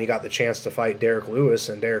time when he got the chance to fight Derek Lewis,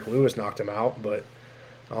 and Derek Lewis knocked him out. But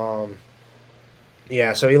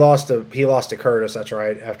so he lost to Curtis. That's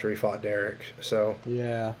right, after he fought Derek. So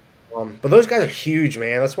yeah. But those guys are huge,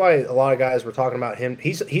 man. That's why a lot of guys were talking about him.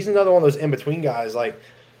 He's another one of those in between guys.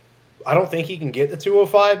 I don't think he can get to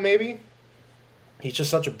 205. Maybe he's just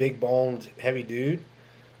such a big boned, heavy dude.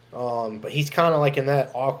 But he's kind of in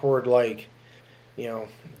that awkward,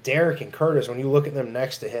 Derek and Curtis. When you look at them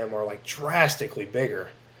next to him, are drastically bigger.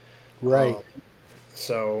 Right.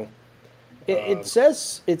 So. It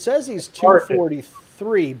says he's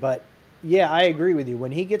 243, but yeah, I agree with you.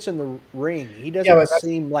 When he gets in the ring, he doesn't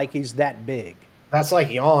seem like he's that big. That's like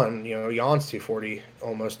Jan. Jan's 240,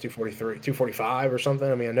 almost 243, 245 or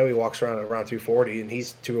something. I mean, I know he walks around 240, and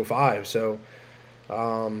he's 205. So,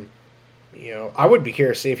 I would be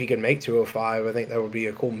curious to see if he could make 205. I think that would be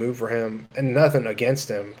a cool move for him, and nothing against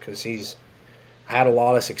him because he's had a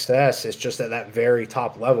lot of success. It's just at that very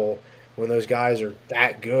top level. When those guys are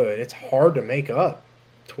that good, it's hard to make up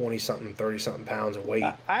 20-something, 30-something pounds of weight.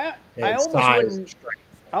 I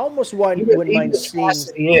almost wouldn't mind seeing.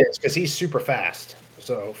 He is because he's super fast.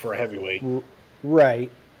 So for a heavyweight,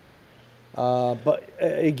 right? But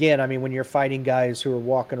again, I mean, when you're fighting guys who are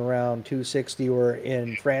walking around 260 or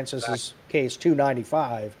in Francis's case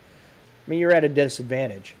 295, I mean, you're at a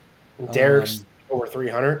disadvantage. Derek's over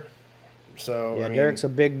 300. So yeah, Derek's a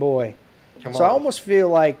big boy. So I almost feel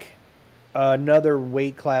like another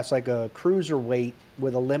weight class, like a cruiserweight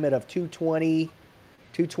with a limit of 220,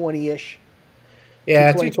 220-ish.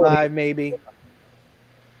 Yeah, 225 maybe.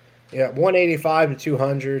 Yeah, 185 to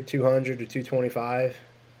 200, 200 to 225.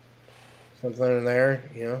 Something in there,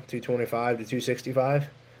 225 to 265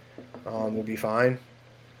 will be fine.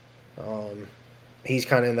 He's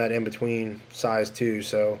kind of in that in-between size too,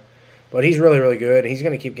 so. But he's really, really good. He's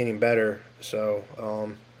going to keep getting better, so,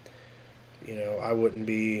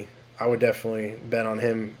 I would definitely bet on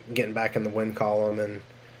him getting back in the win column and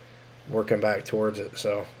working back towards it.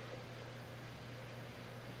 So,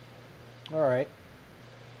 all right.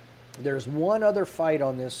 There's one other fight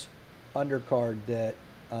on this undercard that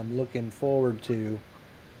I'm looking forward to.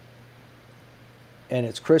 and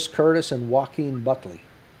it's Chris Curtis and Joaquin Buckley.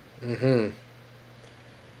 Mm-hmm.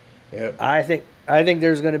 Yep. I think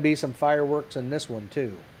there's going to be some fireworks in this one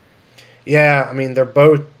too. Yeah, I mean they're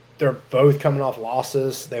both coming off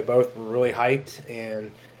losses. They both were really hyped,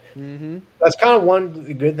 and that's kind of one of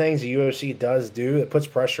the good things the UFC does do. It puts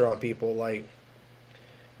pressure on people. Like,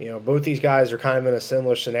 both these guys are kind of in a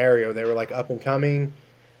similar scenario. They were like up and coming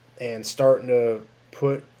and starting to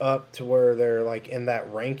put up to where they're like in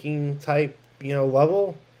that ranking type,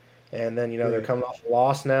 level. And then, they're Right. coming off a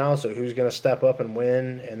loss now. So who's going to step up and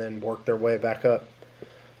win and then work their way back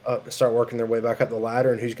start working their way back up the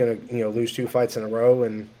ladder, and who's going to, lose 2 fights in a row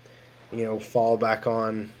and, fall back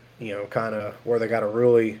on, kind of where they got to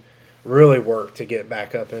really, really work to get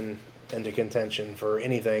back up into contention for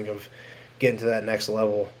anything of getting to that next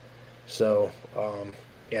level. So,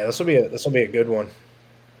 yeah, this will be a good one.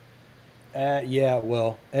 Yeah,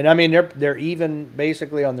 well, and I mean they're even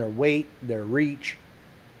basically on their weight, their reach,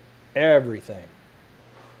 everything.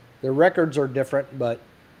 Their records are different, but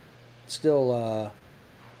still,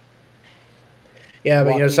 Yeah,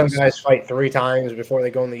 but some Joaquin's. guys fight 3 times before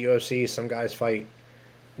they go in the UFC. Some guys fight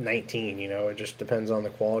 19. It just depends on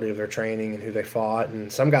the quality of their training and who they fought. And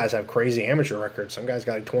some guys have crazy amateur records. Some guys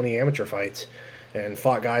got like 20 amateur fights and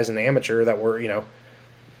fought guys in the amateur that were,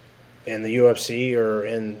 in the UFC or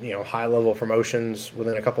in, high level promotions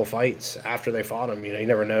within a couple fights after they fought them. You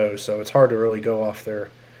never know. So it's hard to really go off their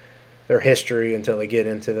history until they get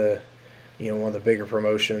into the, one of the bigger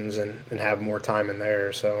promotions and have more time in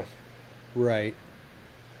there. So, Right.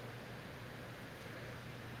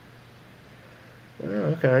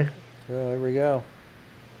 okay. So there we go.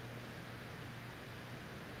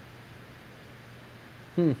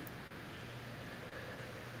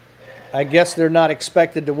 I guess they're not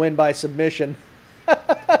expected to win by submission.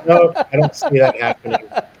 No, I don't see that happening.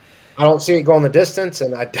 I don't see it going the distance,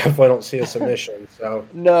 and I definitely don't see a submission. So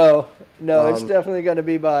No, no, it's Um, definitely going to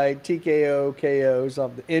be by TKO, KO,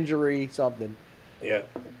 something, injury, something. yeah,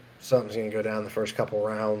 something's gonna go down the first couple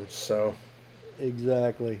rounds. So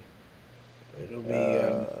Exactly. it'll be,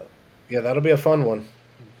 yeah, that'll be a fun one.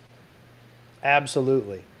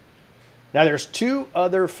 Absolutely. Now, there's two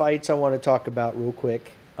other fights I want to talk about real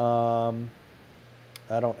quick. I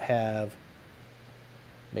don't have.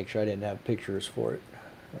 Make sure I didn't have pictures for it.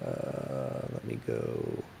 Let me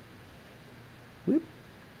go. Whoop.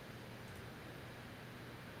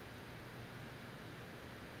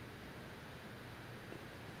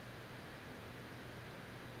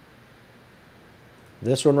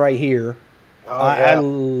 This one right here. Oh I yeah.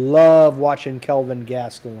 love watching Kelvin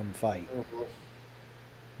Gastelum fight. Mhm.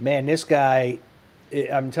 Man, this guy,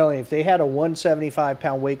 I'm telling you, if they had a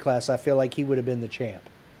 175-pound weight class, I feel like he would have been the champ.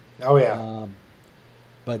 Oh yeah.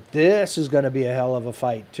 But this is going to be a hell of a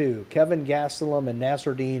fight, too. Kevin Gastelum and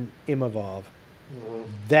Nasruddin Imavov. Mhm.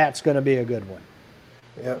 That's going to be a good one.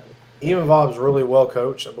 Yep. Imavov's really well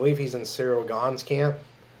coached. I believe he's in Cyril Gahn's camp,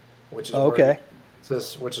 which is Okay.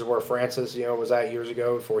 which is where Francis, was at years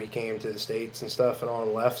ago before he came to the States and stuff and on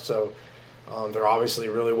and left. So they're obviously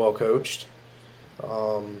really well coached,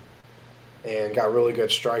 and got really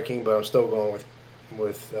good striking. But I'm still going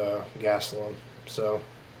with Gastelum. So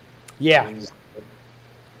Yeah. he's,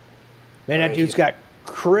 Man, that dude's got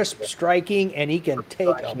crisp striking, and he can take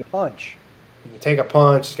a punch. he can take a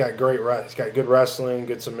punch. He's got he's got good wrestling,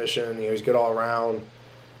 good submission. He's good all around.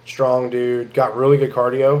 Strong dude. Got really good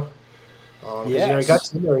cardio. He got Yes.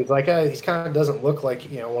 similar. He's like he's kind of doesn't look like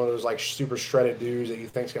one of those like super shredded dudes that you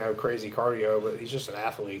think's gonna have crazy cardio, but he's just an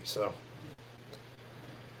athlete. So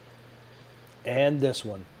And this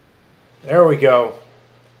one. there we go.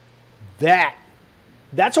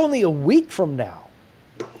 That's only a week from now.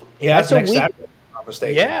 Yeah, that's a next week. Saturday, if I'm not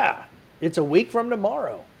mistaken. Yeah. It's a week from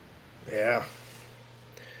tomorrow. Yeah.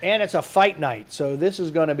 And it's a fight night. So this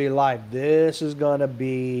is going to be live. This is going to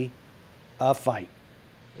be a fight.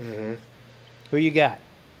 Mm-hmm. Who you got?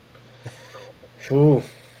 Ooh.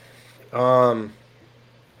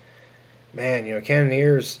 Man,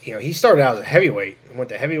 Cannoniers, he started out as a heavyweight, went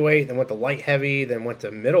to heavyweight, then went to light heavy, then went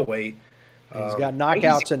to middleweight. He's got I think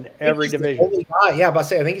knockouts in every he's the division. only guy, yeah, but I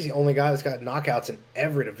say I think he's the only guy that's got knockouts in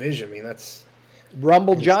every division. I mean, that's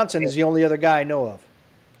Rumble Johnson is the only other guy I know of.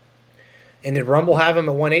 And did Rumble have him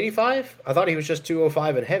at 185? I thought he was just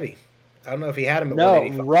 205 and heavy. I don't know if he had him at No,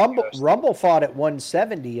 185. Rumble fought at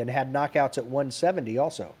 170 and had knockouts at 170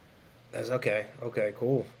 also. That's okay. Okay,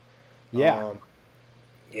 cool. Yeah.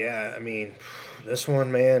 Yeah, I mean, this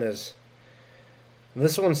one, man, this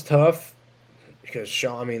one's tough because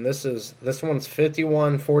Sean. I mean, this one's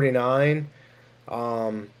 51-49.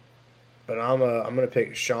 But I'm gonna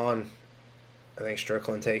pick Sean. I think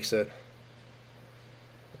Strickland takes it.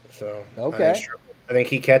 So Okay. I I think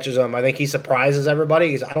he catches him. I think he surprises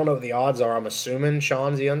everybody. I don't know what the odds are. I'm assuming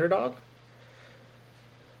Sean's the underdog.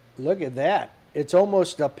 Look at that. It's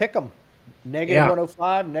almost a pick 'em. Negative Yeah.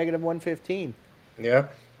 105, negative 115. Yeah.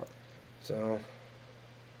 So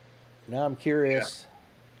Now I'm curious.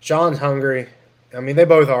 Sean's hungry. I mean, they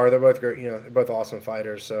both are. They're both great. You know, they're both awesome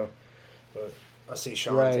fighters. So, but I see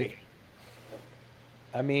Sean Right. taking.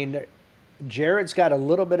 I mean, Jarrett's got a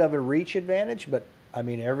little bit of a reach advantage, but I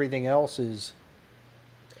mean, everything else is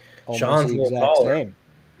almost Sean's a the little exact taller. same.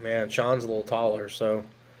 Man, Sean's a little taller. So,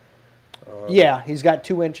 Yeah, he's got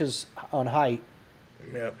 2 inches on height,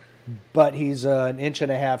 yeah. but he's an inch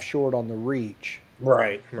and a half short on the reach.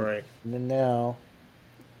 Right. Right. And then now,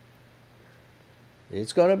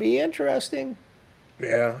 it's going to be interesting.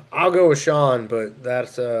 Yeah, I'll go with Sean, but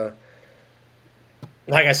that's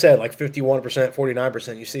like I said, like 51%,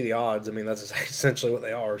 49%. You see the odds. I mean, that's essentially what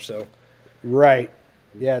they are. So, Right.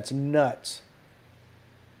 Yeah, it's nuts.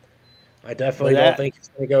 I definitely But don't that- think it's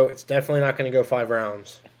going to go. It's definitely not going to go 5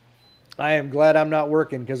 rounds. I am glad I'm not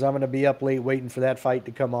working because I'm going to be up late waiting for that fight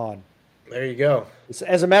to come on. There you go.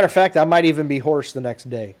 As a matter of fact, I might even be hoarse the next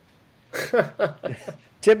day.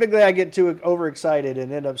 Typically, I get too overexcited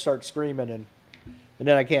and end up start screaming, and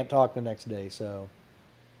then I can't talk the next day. So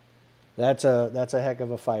that's a heck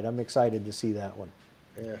of a fight. I'm excited to see that one.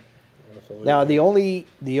 Yeah. Absolutely. Now, the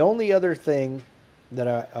only other thing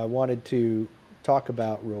that I wanted to talk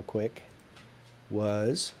about real quick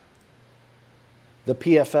was the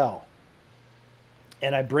PFL.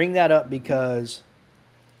 And I bring that up because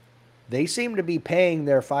they seem to be paying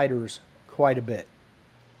their fighters quite a bit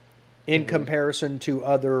in comparison to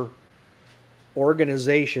other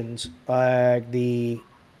organizations. The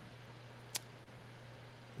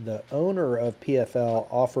owner of PFL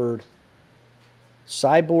offered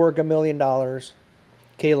Cyborg $1 million,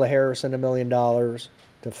 Kayla Harrison $1 million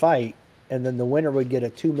to fight, and then the winner would get a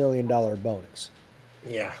 $2 million bonus.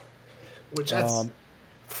 Yeah, which that's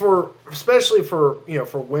especially for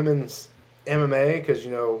women's MMA, because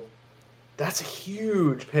that's a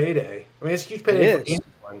huge payday. I mean, it's a huge payday for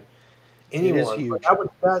anyone. It is huge. But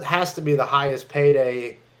that has to be the highest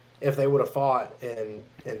payday if they would have fought, and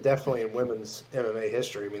definitely in women's MMA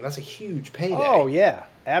history. I mean, that's a huge payday. Oh yeah,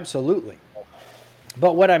 absolutely.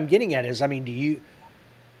 But what I'm getting at is, I mean, do you?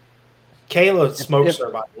 Kayla smokes her,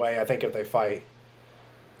 by the way. I think if they fight,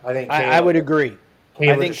 I would agree.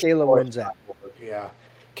 I think Kayla wins that. Yeah,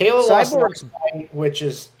 Kayla lost Cyborg's the fight, which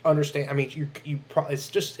is understand. I mean,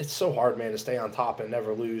 it's so hard, man, to stay on top and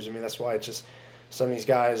never lose. I mean, that's why it's just some of these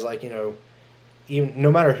guys, like, even no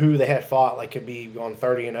matter who they had fought, like, could be going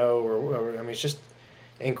 30-0 or whatever. I mean, it's just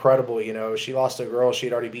incredible. She lost a girl she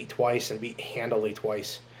had already beat twice and beat handily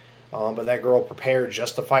twice. But that girl prepared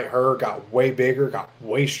just to fight her, got way bigger, got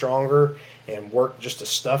way stronger, and worked just to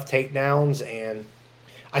stuff takedowns. And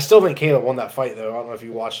I still think Kayla won that fight, though. I don't know if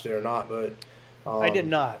you watched it or not, but I did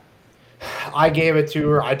not. I gave it to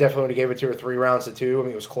her. I definitely would have gave it to her 3 rounds to 2. I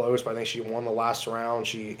mean, it was close, but I think she won the last round.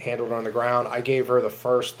 She handled it on the ground. I gave her the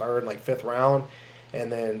first, third, and 5th round. And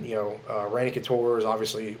then, Randy Couture is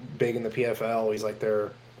obviously big in the PFL. He's like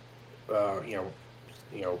their,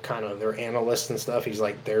 kind of their analyst and stuff. He's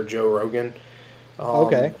like their Joe Rogan.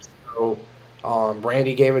 Okay. So,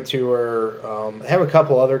 Randy gave it to her. I have a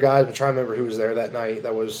couple other guys. I'm trying to remember who was there that night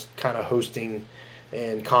that was kind of hosting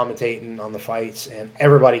and commentating on the fights, and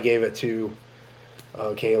everybody gave it to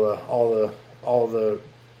Kayla. All the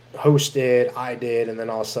hosts did, I did, and then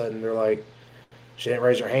all of a sudden they're like, she didn't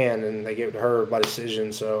raise her hand, and they gave it to her by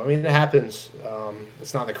decision. So I mean, it happens.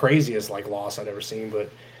 It's not the craziest loss I'd ever seen, but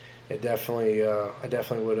it definitely I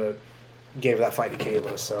definitely would have gave that fight to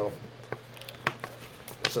Kayla. So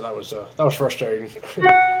that was frustrating.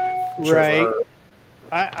 Right.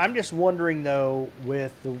 I'm just wondering though,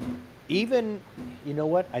 with the even, you know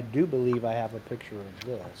what? I do believe I have a picture of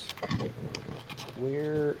this.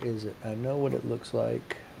 Where is it? I know what it looks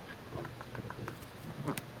like.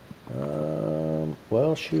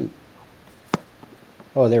 Well, shoot.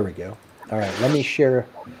 Oh, there we go. All right, let me share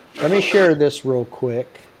this real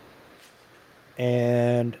quick.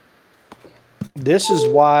 And this is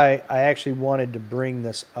why I actually wanted to bring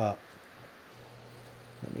this up.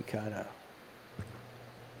 Let me kind of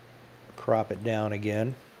crop it down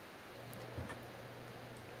again.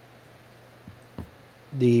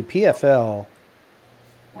 The PFL,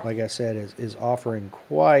 like I said, is offering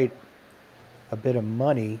quite a bit of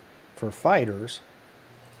money for fighters.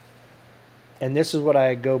 And this is what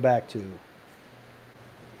I go back to.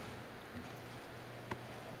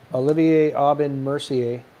 Olivier Aubin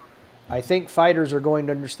Mercier. I think fighters are going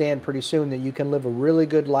to understand pretty soon that you can live a really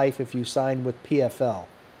good life if you sign with PFL.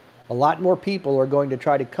 a lot more people are going to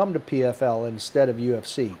try to come to PFL instead of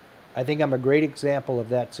UFC. I think I'm a great example of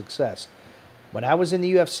that success. When I was in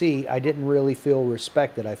the UFC, I didn't really feel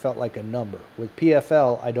respected. I felt like a number. With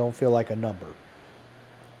PFL, I don't feel like a number.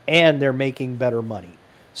 And they're making better money.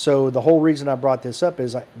 So the whole reason I brought this up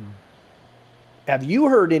is have you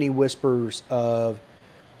heard any whispers of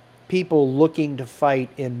people looking to fight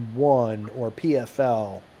in ONE or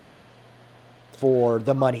PFL for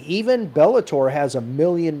the money? Even Bellator has $1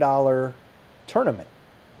 million tournament,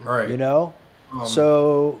 Right. you know?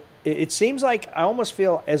 So it seems like I almost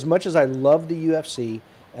feel, as much as I love the UFC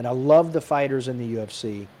and I love the fighters in the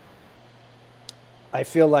UFC, I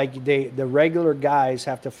feel like the regular guys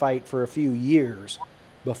have to fight for a few years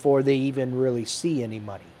before they even really see any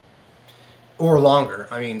money. Or longer.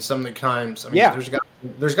 I mean, sometimes. I mean, Yeah.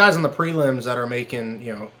 there's guys in the prelims that are making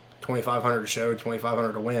 2,500 to show,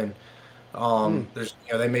 2,500 to win. There's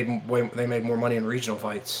they made more money in regional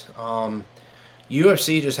fights.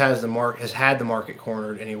 UFC just has had the market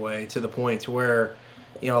cornered anyway, to the point to where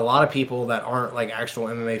a lot of people that aren't like actual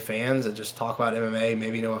MMA fans that just talk about MMA,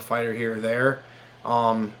 maybe know a fighter here or there.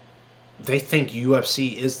 They think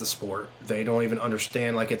UFC is the sport. They don't even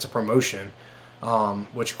understand like it's a promotion,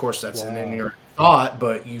 which of course that's an ignorant thought.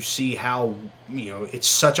 But you see how it's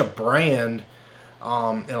such a brand,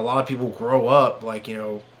 and a lot of people grow up like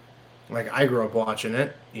I grew up watching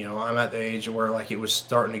it. I'm at the age where like it was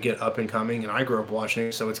starting to get up and coming, and I grew up watching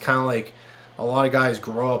it. So it's kind of like a lot of guys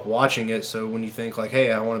grow up watching it. So when you think like,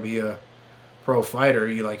 hey, I want to be a pro fighter,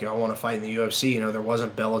 I want to fight in the UFC. There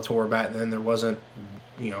wasn't Bellator back then. There wasn't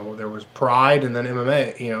there was Pride, and then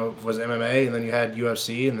MMA. Was MMA, and then you had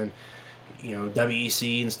UFC, and then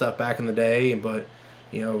WEC and stuff back in the day. But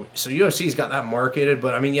so UFC's got that marketed.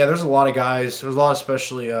 But I mean, yeah, there's a lot of guys. There's a lot,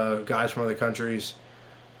 especially guys from other countries,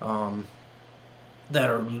 that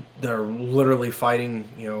are literally fighting.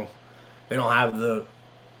 They don't have the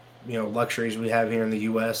luxuries we have here in the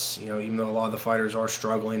U.S. Even though a lot of the fighters are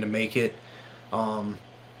struggling to make it.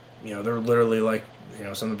 They're literally like.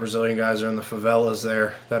 Some of the Brazilian guys are in the favelas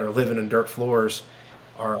there that are living in dirt floors.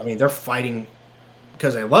 They're fighting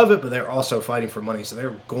because they love it, but they're also fighting for money. So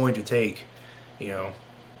they're going to take,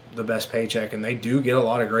 the best paycheck, and they do get a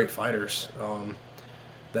lot of great fighters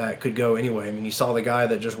that could go anyway. I mean, you saw the guy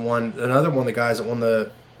that just won, another one of the guys that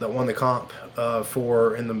won the comp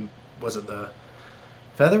for was it the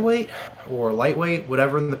featherweight or lightweight,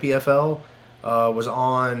 whatever in the PFL, was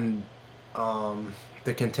on.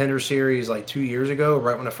 The Contender Series like 2 years ago,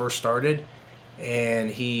 right when it first started, and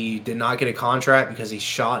he did not get a contract because he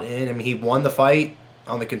shot in. I mean, he won the fight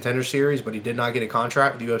on the Contender Series, but he did not get a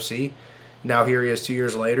contract with UFC. Now here he is 2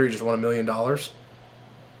 years later. He just won $1 million.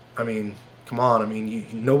 I mean, come on. I mean,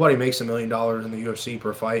 nobody makes $1 million in the UFC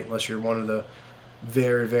per fight unless you're one of the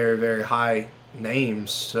very, very, very high names.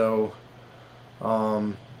 So,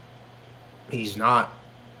 he's not.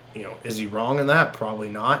 Is he wrong in that? Probably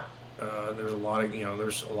not. There's a lot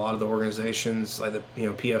of the organizations like the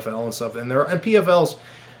PFL and stuff, and PFL's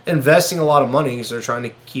investing a lot of money because they're trying to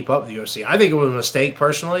keep up with the UFC. I think it was a mistake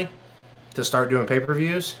personally to start doing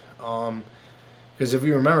pay-per-views, because if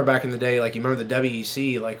you remember back in the day, like you remember the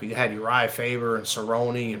WEC, like we had Uriah Faber and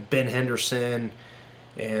Cerrone and Ben Henderson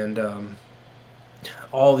and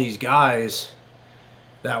all these guys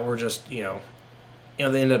that were just a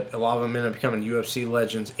lot of them ended up becoming UFC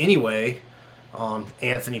legends anyway.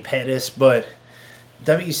 Anthony Pettis, but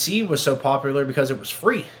WEC was so popular because it was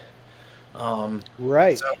free.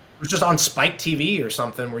 Right. So it was just on Spike TV or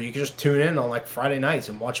something where you could just tune in on like Friday nights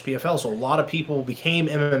and watch PFL. So a lot of people became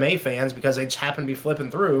MMA fans because they just happened to be flipping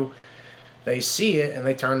through. They see it and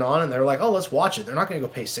they turn on and they're like, oh, let's watch it. They're not going to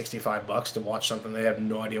go pay $65 to watch something they have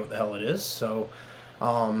no idea what the hell it is. So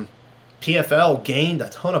PFL gained a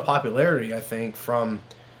ton of popularity, I think, from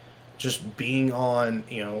just being on,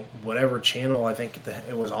 whatever channel I think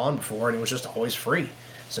it was on before, and it was just always free.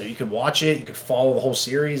 So you could watch it, you could follow the whole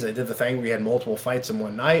series. They did the thing where you had multiple fights in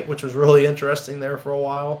one night, which was really interesting there for a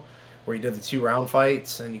while, where you did the 2-round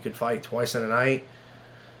fights, and you could fight twice in a night.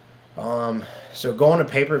 So going to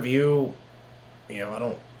pay-per-view, I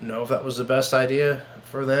don't know if that was the best idea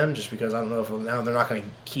for them, just because I don't know if now they're not going to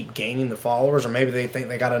keep gaining the followers, or maybe they think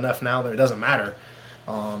they got enough now that it doesn't matter.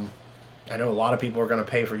 I know a lot of people are going to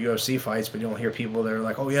pay for UFC fights, but you don't hear people that are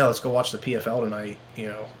like, oh, yeah, let's go watch the PFL tonight.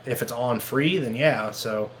 If it's on free, then yeah.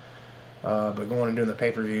 So, but going and doing the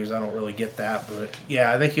pay-per-views, I don't really get that. But,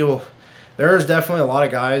 yeah, I think there's definitely a lot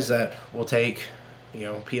of guys that will take,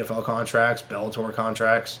 PFL contracts, Bellator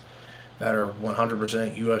contracts that are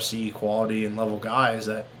 100% UFC quality and level guys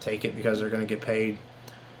that take it because they're going to get paid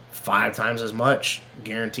 5 times as much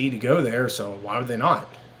guaranteed to go there. So why would they not?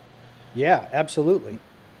 Yeah, absolutely.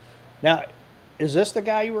 Now, is this the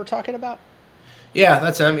guy you were talking about? Yeah,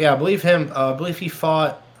 that's him. Yeah, I believe him. I believe he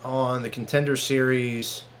fought on the Contender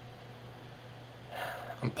Series.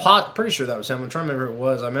 Pretty sure that was him. I'm trying to remember who it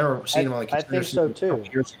was. I remember seeing him on the I Contender think Series so a couple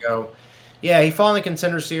too. years ago. Yeah, he fought in the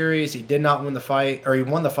Contender Series. He did not win the fight, or he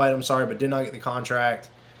won the fight. I'm sorry, but did not get the contract.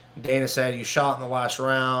 Dana said you shot in the last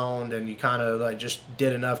round and you kind of like just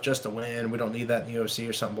did enough just to win. We don't need that in the UFC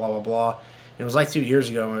or something. Blah blah blah. It was like 2 years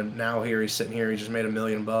ago, and now here he's sitting here. He just made $1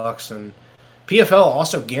 million, and PFL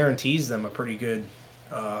also guarantees them a pretty good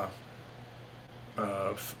uh,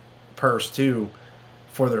 uh, purse too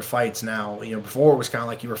for their fights now. Before it was kind of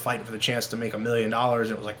like you were fighting for the chance to make $1 million.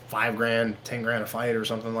 It was like 5 grand, 10 grand a fight or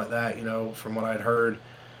something like that. From what I'd heard.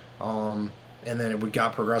 And then it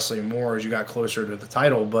got progressively more as you got closer to the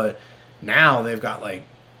title. But now they've got like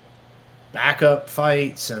backup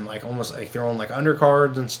fights and like almost like they're on like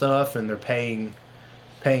undercards and stuff, and they're paying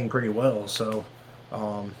pretty well. So,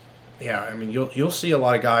 yeah, I mean you'll see a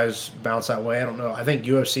lot of guys bounce that way. I don't know. I think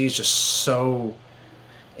UFC is just so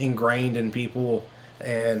ingrained in people,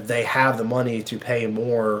 and they have the money to pay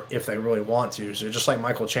more if they really want to. So just like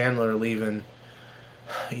Michael Chandler leaving,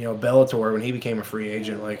 Bellator when he became a free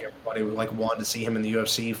agent, like everybody would like wanted to see him in the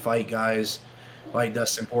UFC fight guys like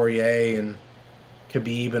Dustin Poirier and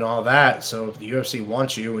Khabib and all that. So if the UFC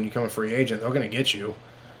wants you when you become a free agent, they're going to get you.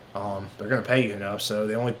 They're going to pay you enough. So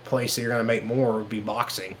the only place that you're going to make more would be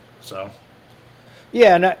boxing. So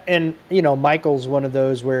Yeah, and Michael's one of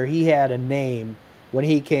those where he had a name when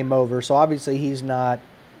he came over, so obviously he's not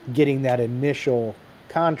getting that initial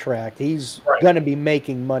contract. He's right. going to be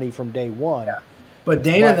making money from day one. Yeah. But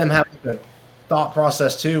Dana and But them have a thought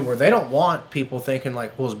process too, where they don't want people thinking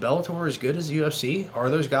like, "Well, is Bellator as good as the UFC? Are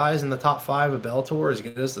those guys in the top 5 of Bellator as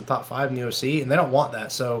good as the top 5 in the UFC?" And they don't want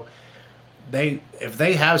that. So if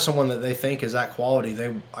they have someone that they think is that quality,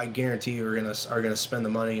 I guarantee you are gonna spend the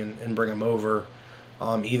money and bring them over,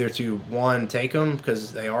 either to one take them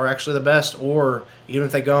because they are actually the best, or even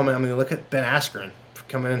if they go, I mean, look at Ben Askren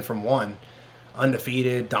coming in from one.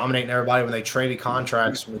 Undefeated, dominating everybody when they traded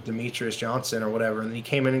contracts with Demetrius Johnson or whatever, and then he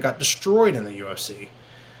came in and got destroyed in the UFC.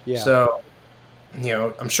 yeah. So,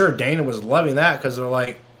 I'm sure Dana was loving that because they're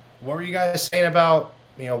like, what were you guys saying about,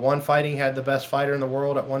 one fighting had the best fighter in the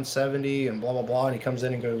world at 170 and blah, blah, blah, and he comes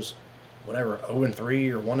in and goes, whatever, 0-3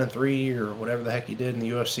 or 1-3 or whatever the heck he did in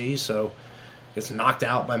the UFC. So, gets knocked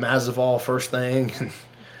out by Masvidal first thing.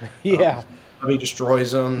 Yeah. He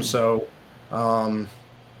destroys him. So,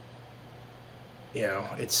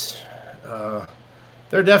 it's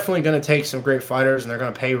they're definitely going to take some great fighters, and they're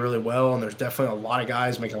going to pay really well. And there's definitely a lot of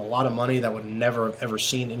guys making a lot of money that would never have ever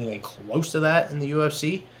seen anything close to that in the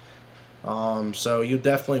UFC. So you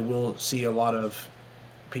definitely will see a lot of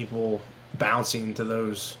people bouncing to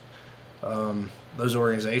those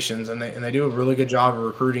organizations, and they do a really good job of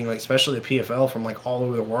recruiting, like especially the PFL from like all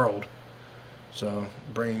over the world. So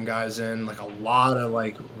bringing guys in, like a lot of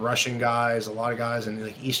like Russian guys, a lot of guys in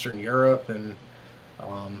like Eastern Europe, and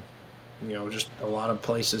just a lot of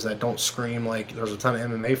places that don't scream like there's a ton of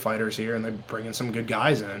MMA fighters here, and they bring in some good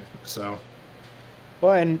guys in. So,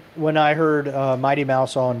 Well, and when I heard Mighty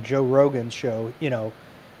Mouse on Joe Rogan's show,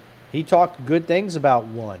 he talked good things about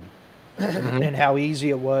one and how easy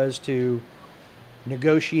it was to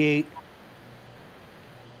negotiate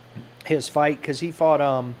his fight because he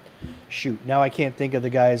fought shoot, now I can't think of the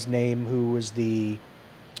guy's name who was the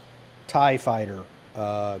Thai fighter,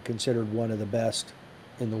 considered one of the best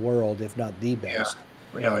in the world, if not the best.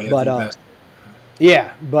 yeah, But the best.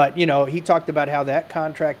 yeah, but he talked about how that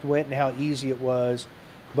contract went and how easy it was.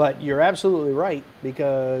 But you're absolutely right,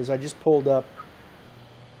 because I just pulled up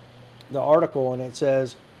the article and it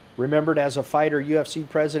says, remembered as a fighter, UFC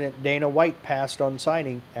President Dana White passed on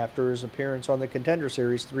signing after his appearance on the Contender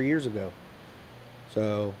Series 3 years ago.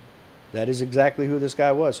 So that is exactly who this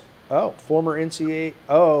guy was. Oh, former NCAA.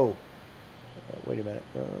 Oh, wait a minute.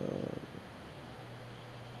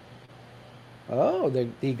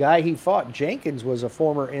 The guy he fought, Jenkins, was a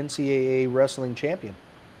former NCAA wrestling champion.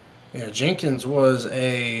 Yeah, Jenkins was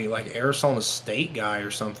a like Arizona State guy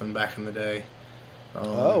or something back in the day.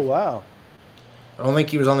 Oh, wow. I don't think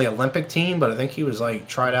he was on the Olympic team, but I think he was like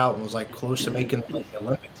tried out and was like close to making the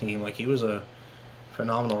Olympic team. Like he was a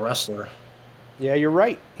phenomenal wrestler. Yeah, you're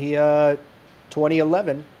right. He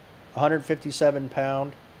 2011, 157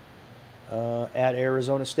 pound at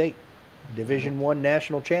Arizona State, Division One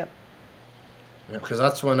national champ. Yeah, because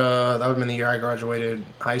that's when that would have been the year I graduated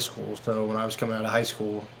high school. So when I was coming out of high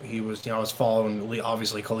school, he was I was following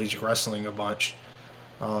obviously collegiate wrestling a bunch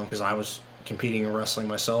because I was competing in wrestling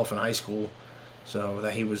myself in high school. So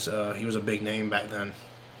that he was a big name back then.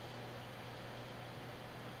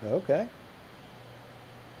 Okay.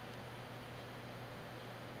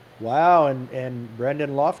 Wow, and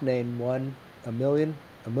Brendan Loughnane won a million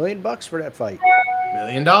bucks for that fight.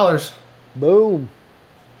 $1 million. Boom.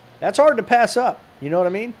 That's hard to pass up. You know what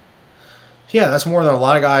I mean? Yeah, that's more than a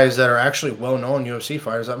lot of guys that are actually well-known UFC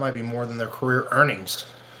fighters. That might be more than their career earnings,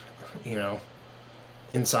 you know,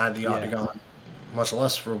 inside the Yeah. octagon, much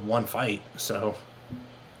less for one fight. So,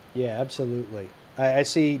 Yeah, absolutely. I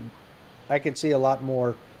see. I could see a lot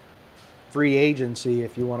more free agency,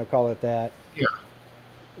 if you want to call it that, yeah,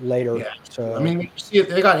 later. yeah. I So mean, you see,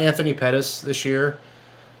 they got Anthony Pettis this year.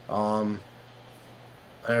 Um,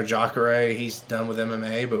 I know Jacare, he's done with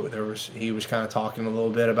MMA, but he was kind of talking a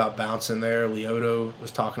little bit about bouncing there. Lyoto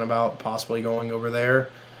was talking about possibly going over there.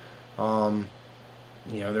 Um,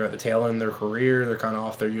 they're at the tail end of their career. They're kind of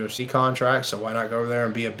off their UFC contract, so why not go over there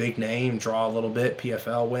and be a big name, draw a little bit,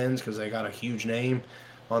 PFL wins because they got a huge name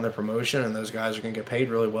on their promotion, and those guys are going to get paid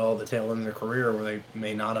really well at the tail end of their career where they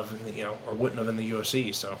may not have, or wouldn't have in the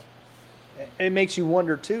UFC. So, it makes you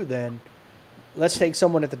wonder too. Then let's take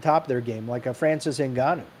someone at the top of their game, like a Francis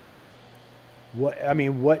Ngannou.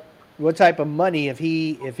 What type of money if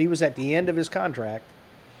he was at the end of his contract,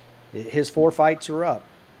 his 4 fights are up.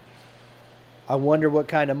 I wonder what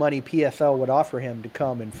kind of money PFL would offer him to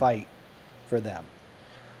come and fight for them.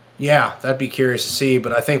 yeah, that'd be curious to see.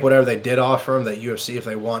 But I think whatever they did offer him, that UFC, if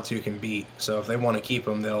they want to, can beat. So if they want to keep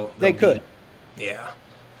him, they'll They beat could, him. Yeah,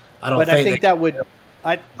 I don't but I think think they. that would.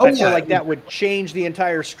 I Oh I feel yeah, like that would change the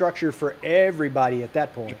entire structure for everybody at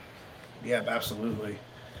that point. yeah, absolutely.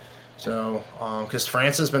 So, because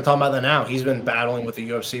France has been talking about that now, he's been battling with the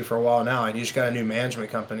UFC for a while now, and he just got a new management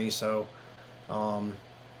company, so um,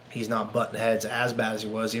 he's not butting heads as bad as he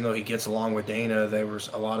was. Even though he gets along with Dana, there was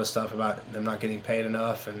a lot of stuff about them not getting paid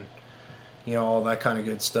enough, and all that kind of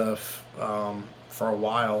good stuff for a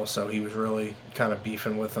while. So he was really kind of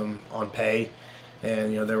beefing with them on pay,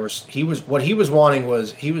 and what he was wanting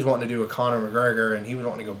to do a Conor McGregor, and he was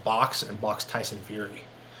wanting to go box and box Tyson Fury.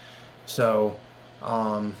 So,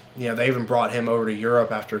 they even brought him over to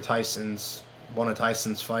Europe after one of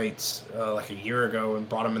Tyson's fights like a year ago, and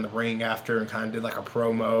brought him in the ring after and kind of did like a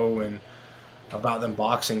promo and about them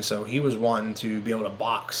boxing. So he was wanting to be able to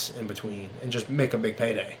box in between and just make a big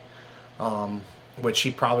payday, which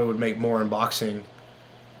he probably would make more in boxing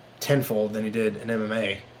tenfold than he did in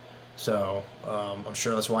MMA. So I'm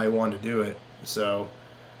sure that's why he wanted to do it. So,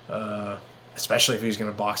 especially if he was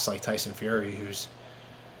going to box like Tyson Fury, who's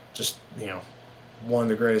just one of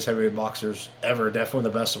the greatest heavyweight boxers ever, definitely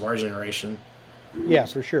the best of our generation. Yeah,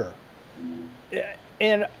 for sure. Yeah,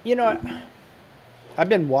 and I've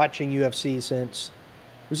been watching UFC since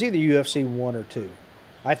it was either UFC 1 or 2.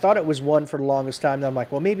 I thought it was 1 for the longest time. Then I'm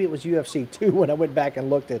like, well, maybe it was UFC 2 when I went back and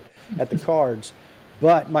looked at the cards.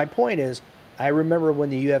 But my point is, I remember when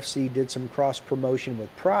the UFC did some cross promotion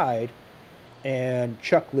with Pride, and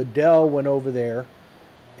Chuck Liddell went over there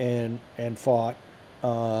and fought.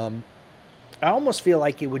 I almost feel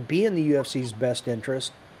like it would be in the UFC's best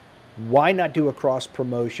interest. Why not do a cross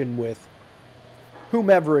promotion with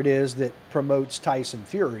whomever it is that promotes Tyson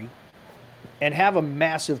Fury and have a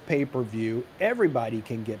massive pay-per-view? Everybody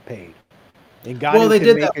can get paid. And Ngannou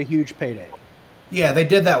can make a huge payday. Yeah, they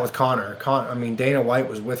did that with Conor. Dana White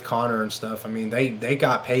was with Conor and stuff. They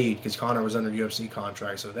got paid because Conor was under UFC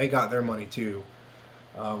contract, so they got their money too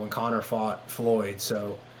when Conor fought Floyd.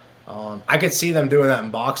 So I could see them doing that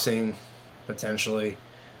in boxing potentially.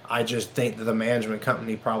 I just think that the management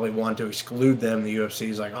company probably wanted to exclude them. The UFC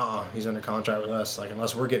is like, he's under contract with us. Like,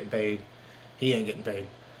 unless we're getting paid, he ain't getting paid.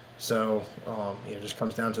 So it just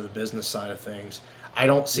comes down to the business side of things. I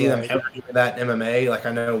don't see them ever doing that in MMA. Like,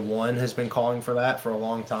 I know One has been calling for that for a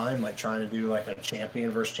long time, like trying to do like a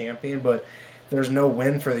champion versus champion. But there's no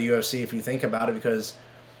win for the UFC if you think about it, because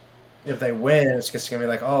if they win, it's just going to be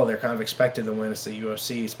like, they're kind of expected to win. It's the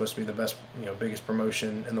UFC. It's supposed to be the best, biggest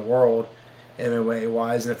promotion in the world,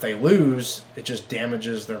 MMA-wise. And if they lose, it just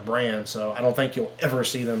damages their brand. So I don't think you'll ever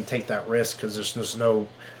see them take that risk, because there's just no,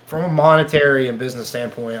 from a monetary and business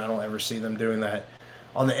standpoint, I don't ever see them doing that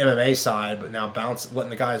on the MMA side. But now letting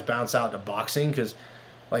the guys bounce out to boxing, because,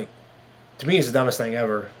 like, to me, it's the dumbest thing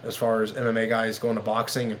ever as far as MMA guys going to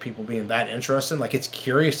boxing and people being that interested. Like, it's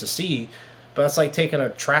curious to see, but it's like taking a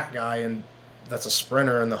track guy and that's a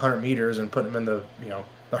sprinter in the 100 meters and putting him in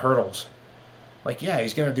the hurdles. Like, yeah,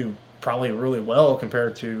 he's going to do probably really well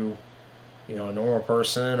compared to, a normal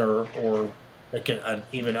person or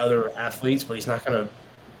even other athletes, but he's not going to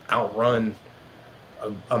outrun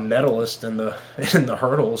a medalist in the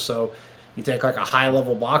hurdles. So you take like a high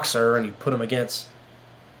level boxer and you put him against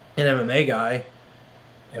an MMA guy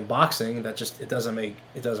in boxing, it doesn't make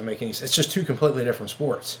any sense. It's just two completely different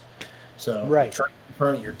sports. So right.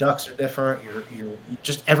 different. Your ducks are different. Your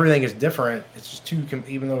just everything is different. It's just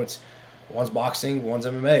even though it's one's boxing, one's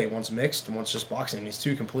MMA, one's mixed, and one's just boxing. These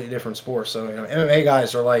two completely different sports. So MMA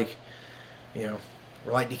guys are like, we're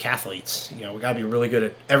like decathletes. We got to be really good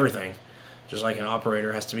at everything. Just like an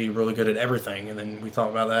operator has to be really good at everything. And then we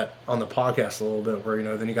talked about that on the podcast a little bit,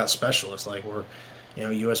 where then you got specialists like we're.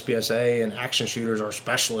 USPSA and action shooters are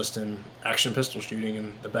specialists in action pistol shooting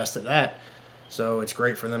and the best at that. So it's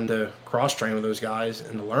great for them to cross-train with those guys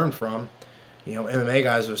and to learn from. MMA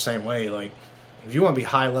guys are the same way. Like, if you want to be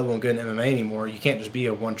high level and good in MMA anymore, you can't just be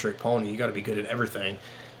a one-trick pony. You got to be good at everything.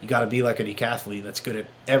 You got to be like a decathlete that's good at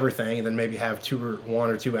everything, and then maybe have one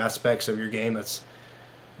or two aspects of your game that's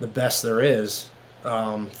the best there is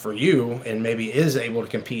for you, and maybe is able to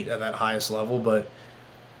compete at that highest level. But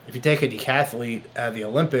if you take a decathlete at the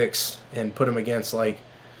Olympics and put him against like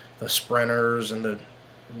the sprinters and the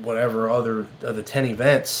whatever other of the 10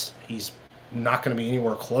 events, he's not going to be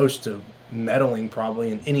anywhere close to medaling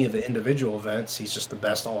probably in any of the individual events. He's just the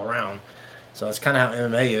best all around. So that's kind of how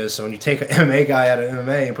MMA is. So when you take an MMA guy out of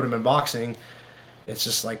MMA and put him in boxing, it's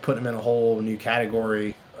just like putting him in a whole new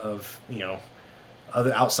category of,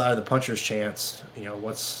 other outside of the puncher's chance.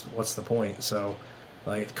 What's the point? So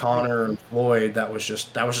like Connor and Floyd, that was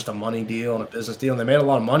just a money deal and a business deal, and they made a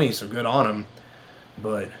lot of money, so good on them.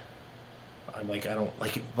 But I don't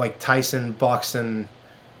like Tyson boxing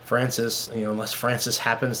Francis, unless Francis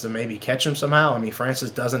happens to maybe catch him somehow. I mean, Francis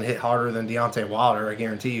doesn't hit harder than Deontay Wilder, I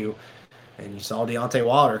guarantee you. And you saw Deontay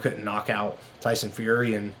Wilder couldn't knock out Tyson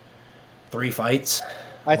Fury in 3 fights.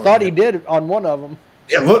 I thought he did on one of them.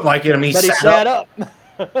 It looked like it. I mean, but he sat up.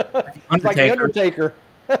 It's like the Undertaker.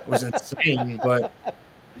 Was insane, but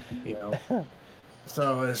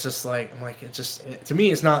so it's just like to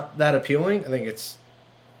me it's not that appealing. I think it's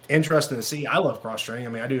interesting to see. I love cross training. I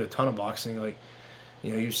mean, I do a ton of boxing. Like,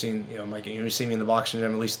 you've seen, Mike, you see me in the boxing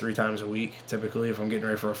gym at least 3 times a week, typically, if I'm getting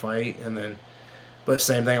ready for a fight. And then, but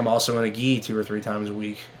same thing, I'm also in a gi 2 or 3 times a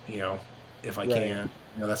week, if I can.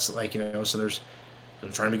 That's like, so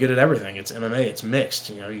I'm trying to be good at everything. It's MMA, it's mixed.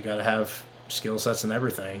 You got to have skill sets and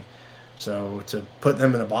everything. So to put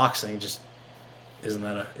them in a boxing just isn't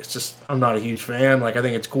that it's just, I'm not a huge fan. Like, I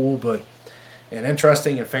think it's cool, and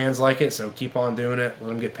interesting, and fans like it, so keep on doing it. Let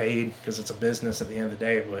them get paid, because it's a business at the end of the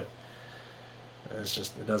day. But it's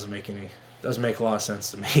just, it doesn't make a lot of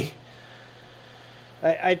sense to me.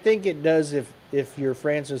 I think it does if you're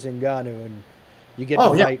Francis Ngannou and you get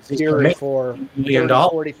to fight Fury for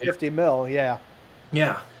 $40, $50 million, yeah.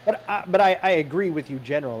 Yeah. But I agree with you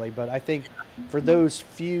generally. But I think for those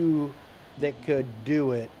few that could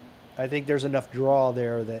do it, I think there's enough draw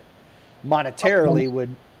there that monetarily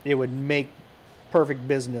would make perfect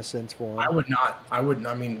business sense for him.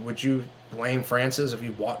 I mean, would you blame Francis if he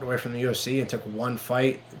walked away from the UFC and took one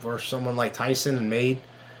fight versus someone like Tyson and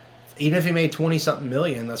even if he made 20-something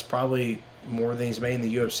million, that's probably more than he's made in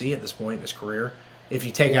the UFC at this point in his career. If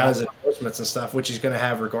you take out his endorsements and stuff, which he's going to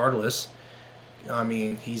have regardless, I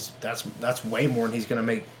mean, that's way more than he's going to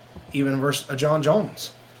make even versus a John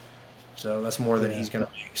Jones. So that's more than he's going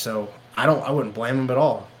to make. So I wouldn't blame him at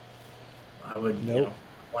all. I would,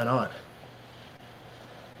 why not?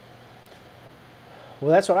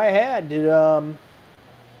 Well, that's what I had.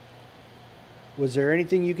 Was there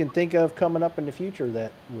anything you can think of coming up in the future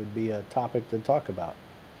that would be a topic to talk about?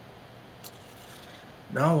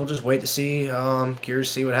 No, we'll just wait to see. Curious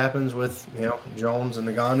to see what happens with Jones and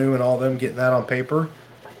Ngannou and all them getting that on paper.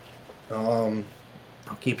 I'll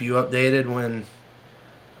keep you updated when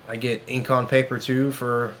I get ink on paper too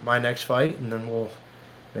for my next fight, and then we'll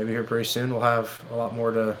maybe here pretty soon we'll have a lot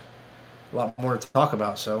more to talk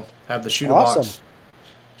about. So have the shoot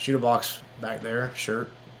a box back there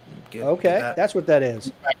shirt. Get that's what that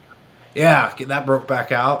is. Yeah, get that broke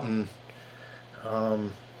back out and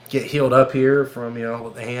get healed up here from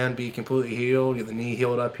let the hand be completely healed, get the knee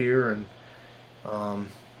healed up here, and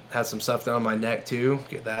had some stuff done on my neck too.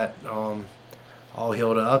 Get that all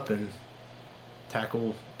healed up and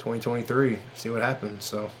tackle 2023. See what happens.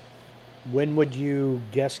 So, when would you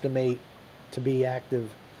guesstimate to be active?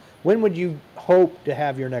 When would you hope to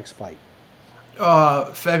have your next fight?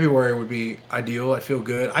 February would be ideal. I feel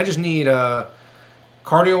good. I just need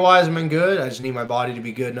cardio-wise, I've been good. I just need my body to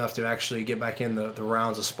be good enough to actually get back in the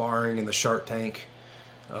rounds of sparring and the Shark Tank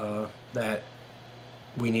that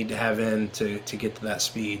we need to have in to get to that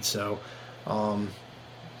speed. So,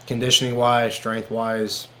 conditioning-wise,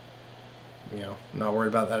 strength-wise, not worried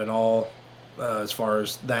about that at all. As far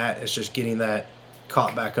as that, it's just getting that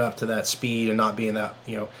caught back up to that speed and not being that,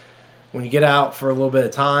 when you get out for a little bit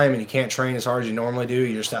of time and you can't train as hard as you normally do,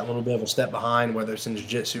 you're just that little bit of a step behind, whether it's in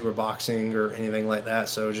jiu-jitsu or boxing or anything like that.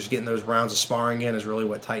 So just getting those rounds of sparring in is really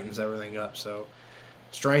what tightens everything up. So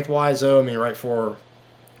strength-wise, though, I mean, right before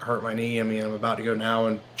I hurt my knee, I mean, I'm about to go now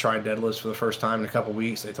and try deadlifts for the first time in a couple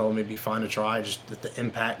weeks. They told me it'd be fine to try, just that the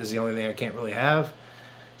impact is the only thing I can't really have.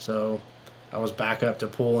 So I was back up to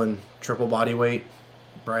pulling triple body weight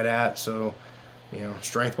right at. So,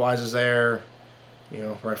 strength-wise is there.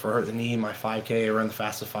 Right before I hurt the knee, my 5K, I ran the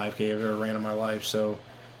fastest 5K I've ever ran in my life. So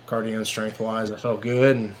cardio and strength-wise, I felt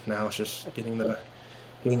good. And now it's just getting the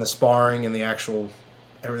sparring and the actual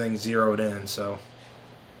everything zeroed in. So.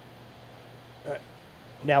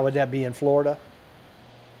 Now, would that be in Florida?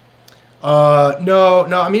 No.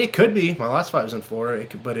 I mean, it could be. My last fight was in Florida. It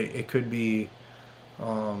could be,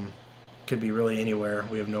 really anywhere.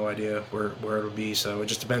 We have no idea where it'll be. So it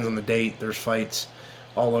just depends on the date. There's fights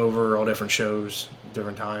all over, all different shows,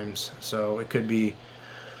 different times. So it could be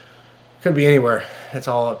anywhere. It's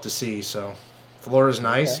all up to see. So Florida's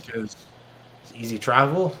nice because it's easy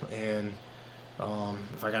travel, and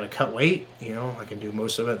if I got to cut weight, I can do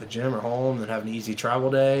most of it at the gym or home, then have an easy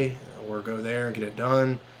travel day, or go there and get it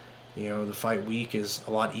done. The fight week is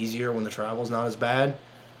a lot easier when the travel's not as bad.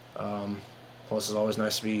 Plus, it's always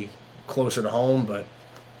nice to be closer to home, but it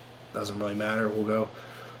doesn't really matter. We'll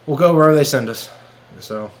go wherever they send us.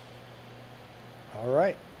 So. All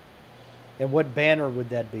right. And what banner would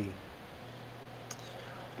that be?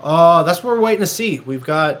 That's what we're waiting to see. We're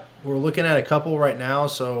looking at a couple right now,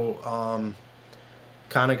 so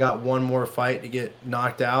kind of got one more fight to get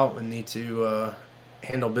knocked out and need to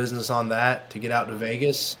handle business on that to get out to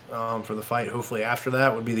Vegas for the fight. Hopefully after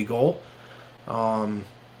that would be the goal. And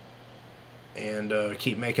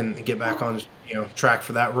get back on track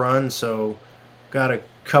for that run. So got a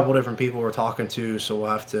couple different people we're talking to, so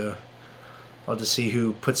I'll have to see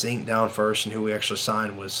who puts the ink down first and who we actually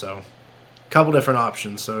sign with. So a couple different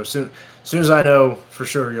options. So as soon as I know for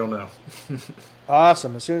sure, you'll know.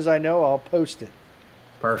 Awesome. As soon as I know, I'll post it.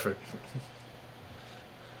 Perfect.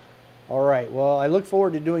 All right. Well, I look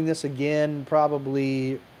forward to doing this again,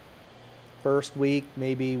 probably first week,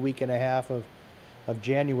 maybe week and a half of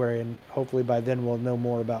January, and hopefully by then we'll know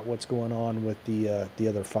more about what's going on with the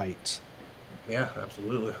other fights. Yeah,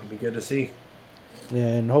 absolutely. It'll be good to see.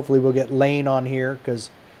 And hopefully we'll get Lane on here,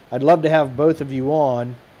 because I'd love to have both of you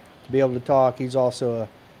on to be able to talk. He's also a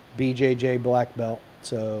BJJ black belt.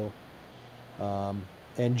 So,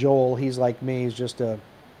 and Joel, he's like me. He's just an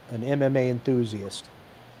MMA enthusiast,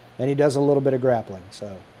 and he does a little bit of grappling.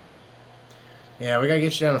 So. Yeah, we gotta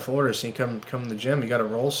get you down to Florida so you come to the gym. You gotta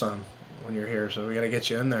roll some when you're here, so we gotta get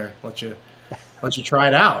you in there. Let you try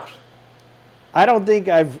it out. I don't think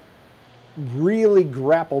I've really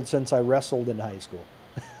grappled since I wrestled in high school.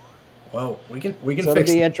 Well, we can so fix it'll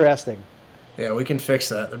be interesting. Yeah, we can fix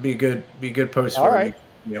that. That'd be a good post All for right.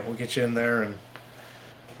 you. Yeah, we'll get you in there and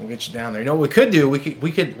we'll get you down there. What we could do? We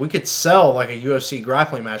could sell like a UFC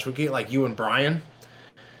grappling match. We could get like you and Brian,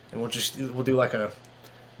 and we'll do like a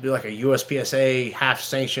USPSA half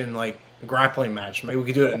sanctioned like grappling match. Maybe we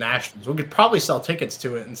could do it at Nationals. We could probably sell tickets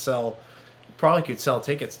to it and sell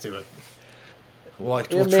tickets to it.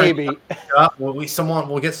 Maybe. We'll get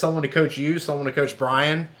someone to coach you, someone to coach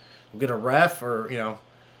Brian. We'll get a ref, or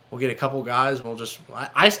we'll get a couple guys. And we'll just.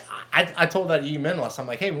 I told that to you men last time.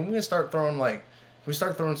 Like, hey, when we start throwing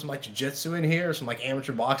some like jiu-jitsu in here, some like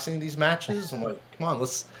amateur boxing in these matches. I'm like, come on,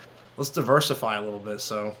 let's diversify a little bit.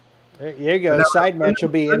 So. There you go. Side match will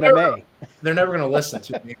be MMA. They're never going to listen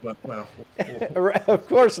to me, but well. Of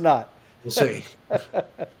course not. We'll see.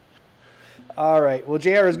 All right. Well,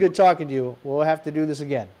 JR, it's good talking to you. We'll have to do this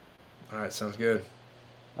again. All right. Sounds good.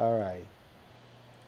 All right.